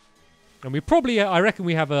 And we probably, I reckon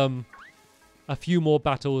we have a few more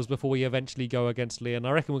battles before we eventually go against Leon.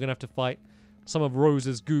 I reckon we're gonna have to fight some of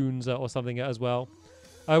Rose's goons or something as well.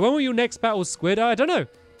 When will your next battle, Squid? I don't know.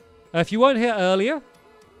 If you weren't here earlier,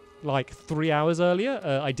 like 3 hours earlier,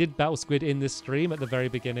 I did battle Squid in this stream at the very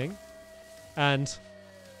beginning, and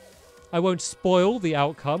I won't spoil the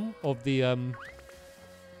outcome of the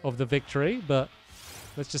victory, but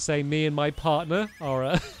let's just say me and my partner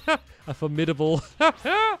are a formidable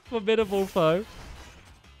formidable foe.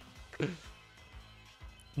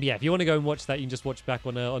 Yeah, if you want to go and watch that, you can just watch back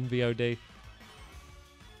on VOD.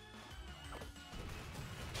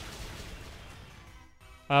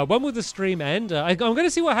 When will the stream end? I'm going to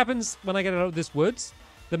see what happens when I get out of this woods.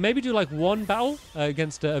 Then maybe do like one battle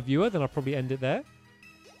against a viewer. Then I'll probably end it there.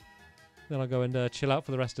 Then I'll go and chill out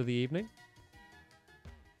for the rest of the evening.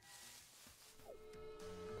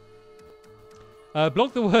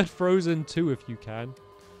 Block the word Frozen 2 if you can.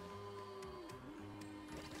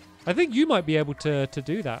 I think you might be able to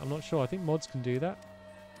do that. I'm not sure. I think mods can do that.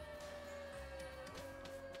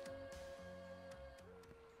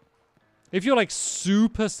 If you're like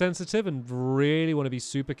super sensitive and really want to be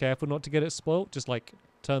super careful not to get it spoilt, just like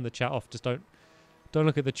turn the chat off. Just don't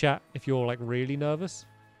look at the chat if you're like really nervous.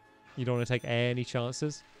 You don't want to take any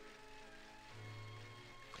chances.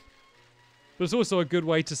 But it's also a good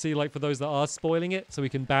way to see like for those that are spoiling it, so we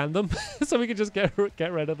can ban them, so we can just get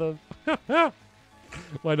rid of them.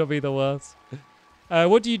 Might not be the worst.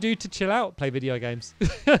 What do you do to chill out? Play video games.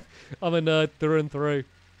 I'm a nerd through and through.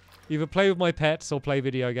 Either play with my pets or play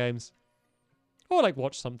video games. Or like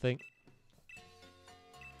watch something.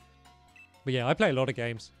 But yeah, I play a lot of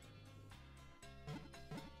games.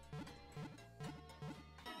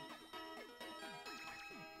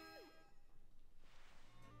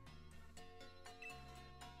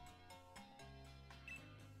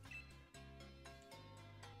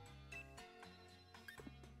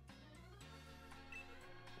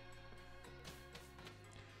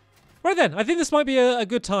 Right then, I think this might be a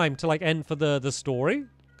good time to like end for the story.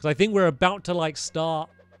 Because I think we're about to like start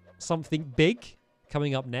something big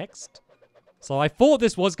coming up next. So I thought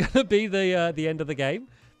this was going to be the end of the game.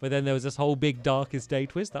 But then there was this whole big Darkest Day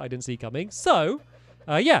twist that I didn't see coming. So,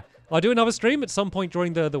 yeah, I'll do another stream at some point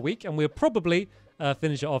during the week. And we'll probably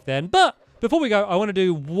finish it off then. But before we go, I want to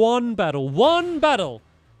do one battle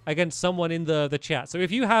against someone in the chat. So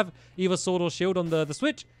if you have either Sword or Shield on the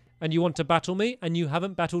Switch and you want to battle me and you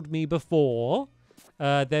haven't battled me before,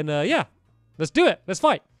 then yeah, let's do it. Let's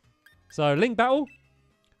fight. So link battle.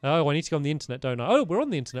 Oh, I need to go on the internet, don't I? Oh, we're on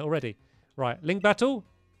the internet already. Right, link battle.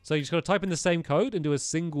 So you just got to type in the same code and do a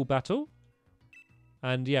single battle.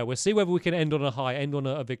 And yeah, we'll see whether we can end on a high, end on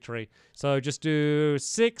a victory. So just do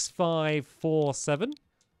 6547.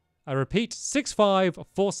 I repeat,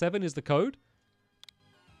 6547 is the code.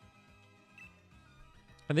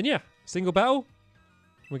 And then yeah, single battle.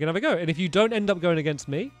 We're going to have a go. And if you don't end up going against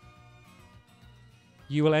me,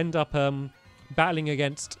 you will end up battling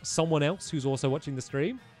against someone else who's also watching the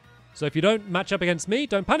stream. So if you don't match up against me,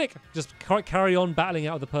 don't panic. Just carry on battling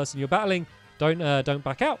out of the person you're battling. Don't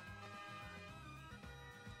back out.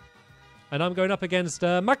 And I'm going up against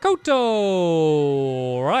Makoto.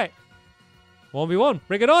 All right. 1v1.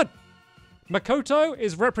 Bring it on. Makoto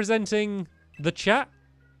is representing the chat.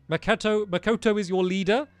 Makoto is your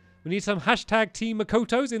leader. We need some hashtag Team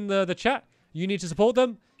Makotos in the chat. You need to support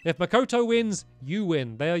them. If Makoto wins, you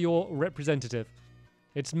win. They are your representative.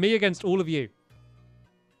 It's me against all of you.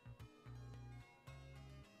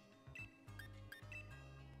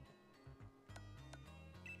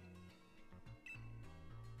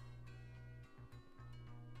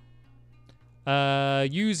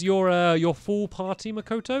 Use your full party,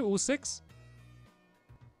 Makoto, all 6.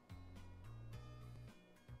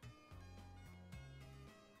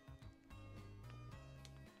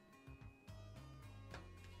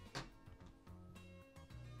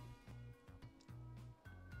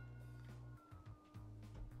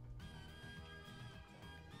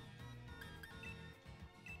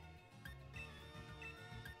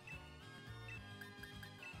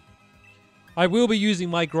 I will be using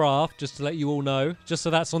my graph, just to let you all know, just so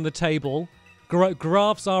that's on the table.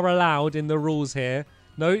 Graphs are allowed in the rules here.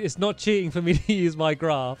 No, it's not cheating for me to use my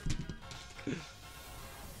graph.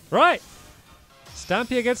 Right.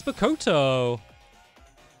 Stampy against Makoto.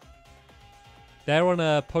 They're on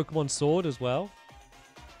a Pokemon Sword as well.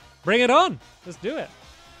 Bring it on. Let's do it.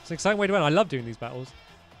 It's an exciting way to win. I love doing these battles.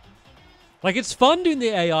 Like, it's fun doing the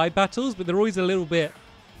AI battles, but they're always a little bit...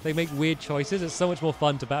 They make weird choices. It's so much more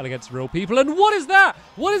fun to battle against real people. And what is that?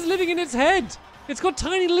 What is living in its head? It's got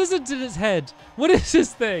tiny lizards in its head. What is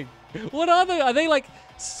this thing? What are they? Are they like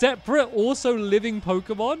separate, also living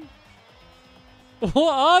Pokemon?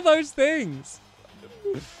 What are those things?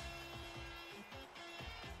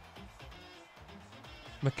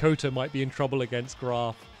 Makoto might be in trouble against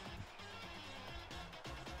Graph.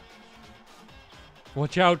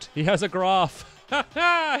 Watch out. He has a Graph.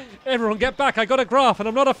 Everyone get back. I got a Graph and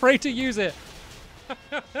I'm not afraid to use it.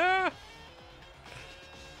 I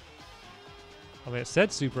mean, it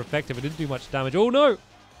said super effective. It didn't do much damage. Oh, no.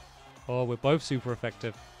 Oh, we're both super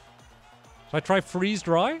effective. Should I try freeze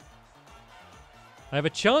dry? I have a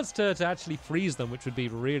chance to actually freeze them, which would be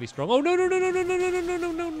really strong. Oh, no, no, no, no, no, no, no, no,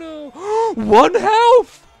 no, no, no. 1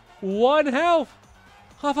 health. 1 health.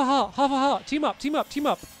 Half a heart. Half a heart. Team up. Team up. Team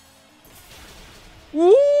up.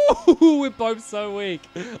 Woo! We're both so weak.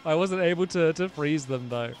 I wasn't able to freeze them,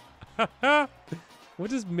 though. What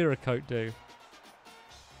does Miracote do?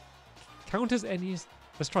 Count as any...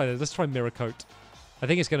 Let's try this. Let's try Miracote. I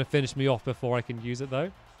think it's going to finish me off before I can use it, though.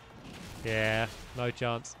 Yeah, no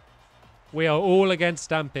chance. We are all against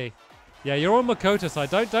Stampy. Yeah, you're on Makoto's side.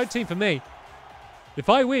 Don't team for me. If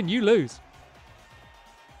I win, you lose.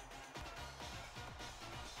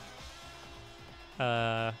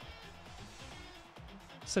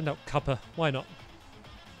 Send out Cuppa. Why not?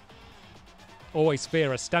 Always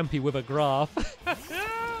fear a Stampy with a Graph. I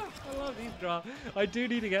love these graphs. I do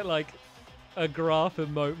need to get like a Graph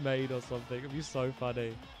emote made or something. It'd be so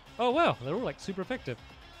funny. Oh wow, they're all like super effective.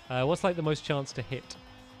 What's like the most chance to hit?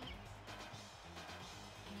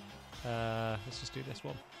 Let's just do this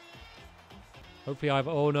one. Hopefully I've...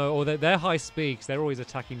 Oh no, oh they're high speeds. They're always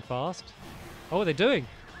attacking fast. Oh, what are they doing?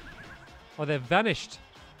 Oh, they've vanished.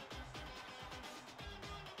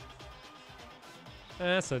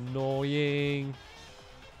 That's annoying.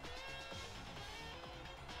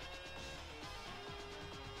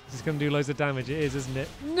 This is going to do loads of damage. It is, isn't it?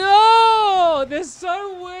 No! They're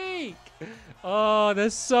so weak! Oh, they're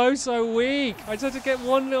so weak. I just had to get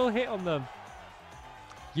one little hit on them.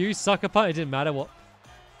 You sucker punch. It didn't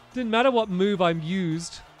matter what move I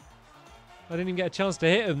used. I didn't even get a chance to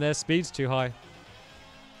hit them. Their speed's too high.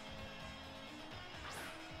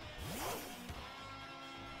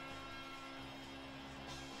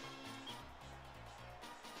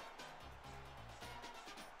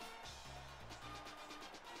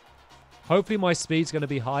 Hopefully my speed's going to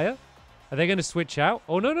be higher. Are they going to switch out?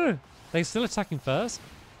 Oh, no, no. They're still attacking first.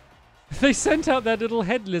 They sent out their little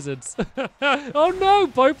head lizards. Oh, no.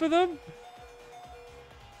 Both of them.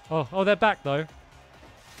 Oh, they're back, though.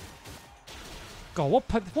 God,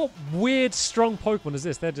 what weird, strong Pokemon is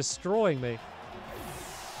this? They're destroying me.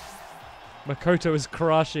 Makoto is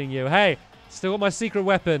crushing you. Hey, still got my secret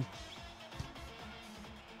weapon.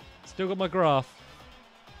 Still got my Graph.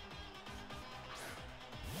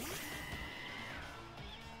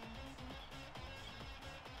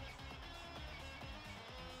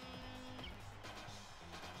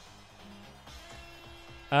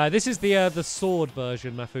 This is the sword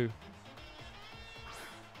version, Mafu.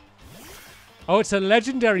 Oh, it's a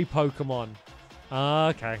legendary Pokemon.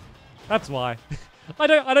 Okay, that's why. I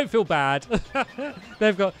don't feel bad.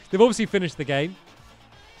 They've obviously finished the game.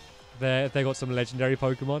 They got some legendary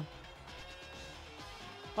Pokemon.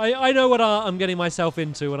 I know what I'm getting myself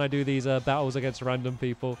into when I do these battles against random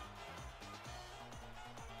people.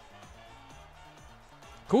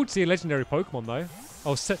 Cool to see a legendary Pokemon though.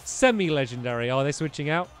 Oh, semi-legendary. Oh, are they switching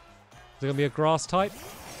out? Is it going to be a grass type?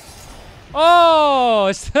 Oh,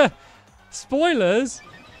 it's the spoilers.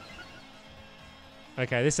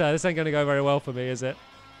 Okay, this ain't going to go very well for me, is it?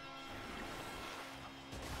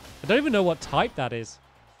 I don't even know what type that is.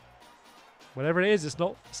 Whatever it is, it's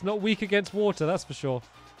not weak against water, that's for sure.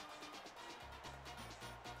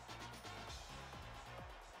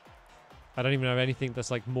 I don't even know anything that's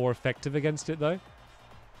like more effective against it though.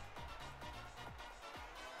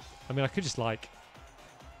 I mean, I could just like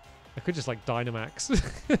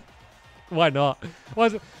Dynamax. Why not?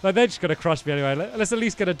 Like, they're just gonna crush me anyway. Let's at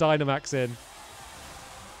least get a Dynamax in.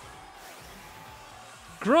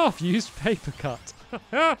 Graph used Paper Cut.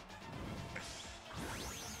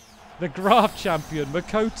 The Graph champion,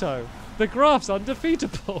 Makoto. The Graph's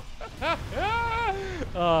undefeatable.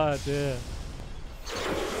 Oh, dear.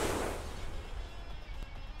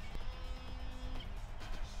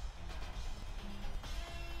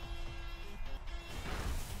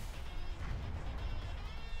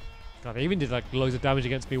 God, they even did like loads of damage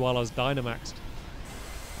against me while I was Dynamaxed.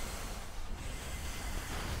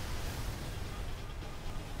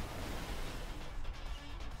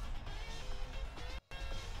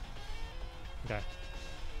 Okay. At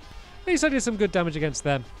least I did some good damage against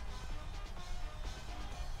them.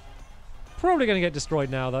 Probably going to get destroyed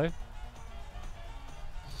now, though.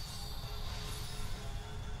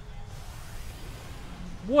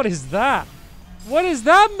 What is that? What is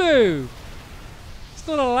that move? It's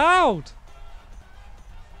not allowed.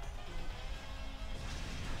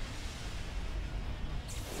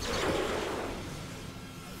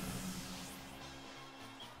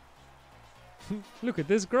 Look at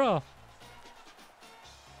this graph.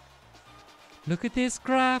 Look at this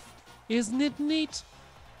graph. Isn't it neat?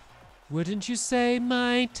 Wouldn't you say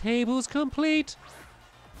my table's complete?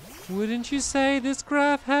 Wouldn't you say this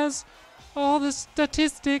graph has all the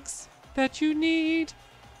statistics that you need?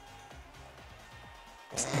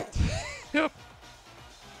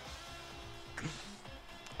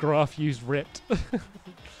 Graph used ripped.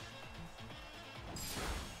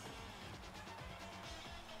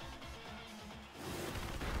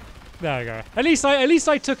 There we go. At least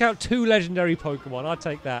I took out 2 legendary Pokemon. I'll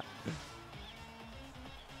take that.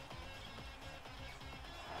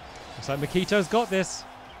 Looks like Makito's got this.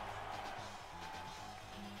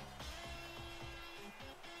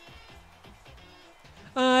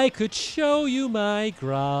 I could show you my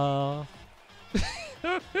graph.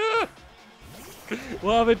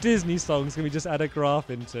 What other Disney songs can we just add a graph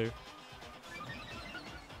into?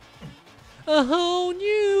 A whole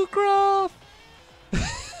new graph.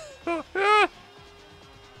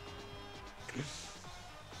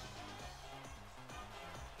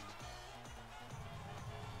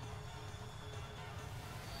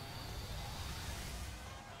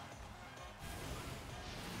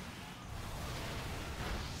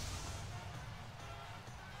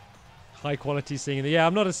 High quality singing. Yeah,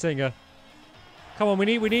 I'm not a singer. Come on, we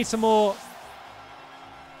need some more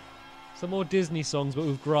Disney songs, but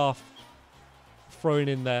with graph thrown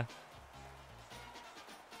in there.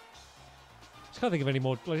 Just can't think of any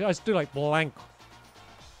more. I just do like blank.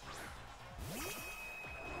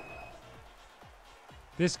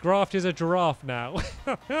 This graft is a giraffe now.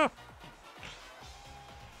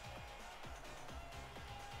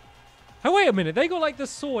 Oh, wait a minute. They got like the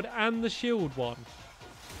sword and the shield one.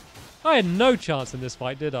 I had no chance in this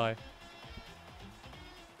fight, did I?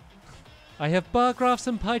 I have bar graphs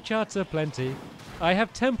and pie charts aplenty. I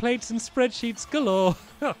have templates and spreadsheets galore.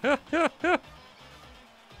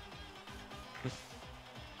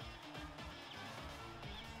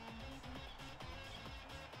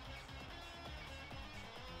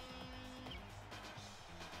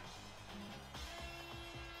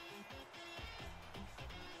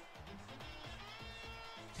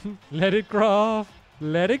 Let it graph.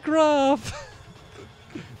 Let it graph.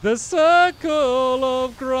 The circle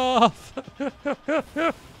of graph.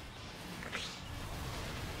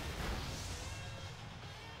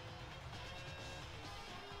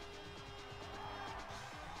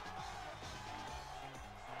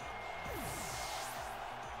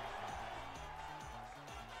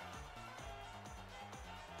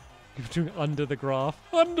 You're doing under the graph.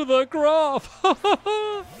 Under the graph.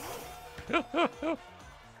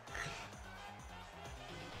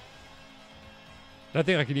 I don't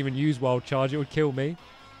think I can even use Wild Charge. It would kill me.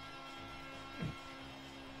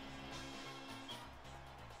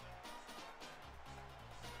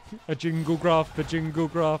 A jingle graph, a jingle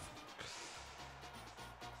graph.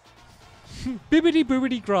 Bibbidi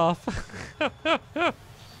boobidi graph.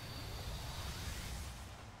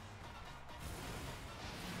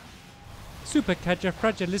 Super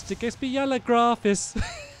fragilistic espialagraphis.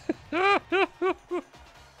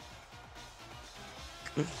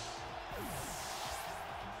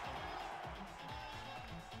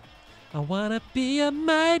 I wanna be a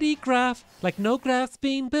mighty graph, like no graph's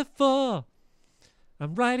been before.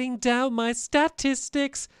 I'm writing down my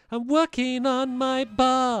statistics. I'm working on my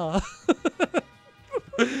bar.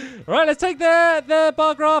 Alright, let's take their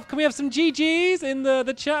bar graph. Can we have some GGs in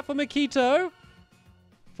the chat for Makito?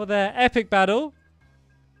 For their epic battle.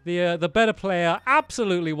 The better player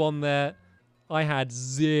absolutely won there. I had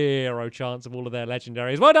 0 chance of all of their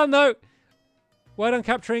legendaries. Well done, though. Well done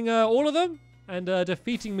capturing all of them. And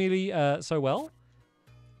defeating me so well.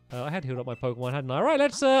 I had healed up my Pokemon, hadn't I? All right,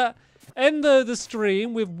 let's end the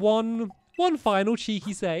stream with one final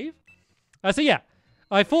cheeky save. So yeah,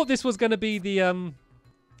 I thought this was going to be the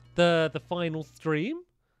the final stream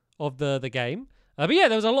of the game. But yeah,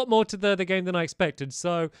 there was a lot more to the game than I expected.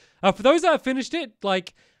 So for those that have finished it,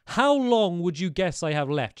 like, how long would you guess I have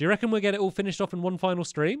left? Do you reckon we'll get it all finished off in one final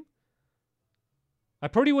stream? I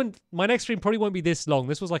probably wouldn't. My next stream probably won't be this long.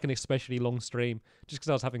 This was like an especially long stream, just because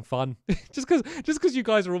I was having fun. just because you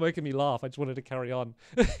guys are all making me laugh. I just wanted to carry on.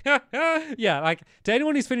 Yeah, like, to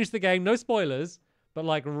anyone who's finished the game, no spoilers, but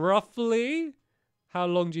like, roughly, how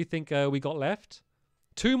long do you think we got left?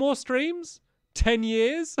 2 more streams? 10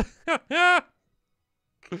 years?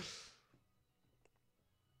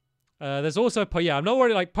 There's also, yeah, I'm not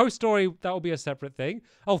worried. Like, post story, that will be a separate thing.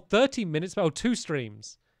 Oh, 30 minutes. Oh, 2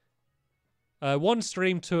 streams. 1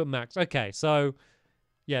 stream, 2 at max. Okay, so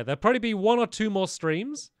yeah, there'll probably be 1 or 2 more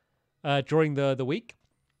streams during the week,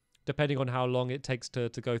 depending on how long it takes to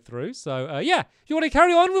go through. So yeah, if you want to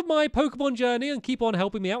carry on with my Pokemon journey and keep on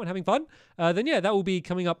helping me out and having fun, then yeah, that will be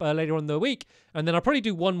coming up later on in the week. And then I'll probably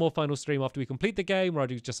do 1 more final stream after we complete the game, where I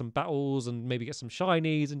do just some battles and maybe get some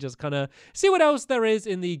shinies and just kind of see what else there is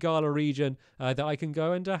in the Galar region that I can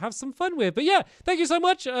go and have some fun with. But yeah, thank you so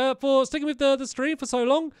much for sticking with the stream for so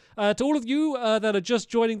long. To all of you that are just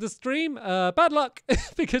joining the stream, bad luck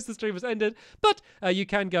because the stream has ended. But you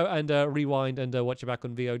can go and rewind and watch it back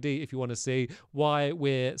on VOD if you want to see why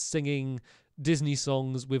we're singing Disney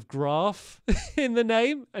songs with Graph in the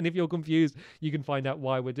name. And if you're confused, you can find out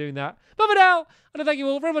why we're doing that. But for now, I want to thank you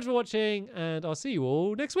all very much for watching, and I'll see you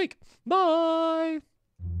all next week. Bye!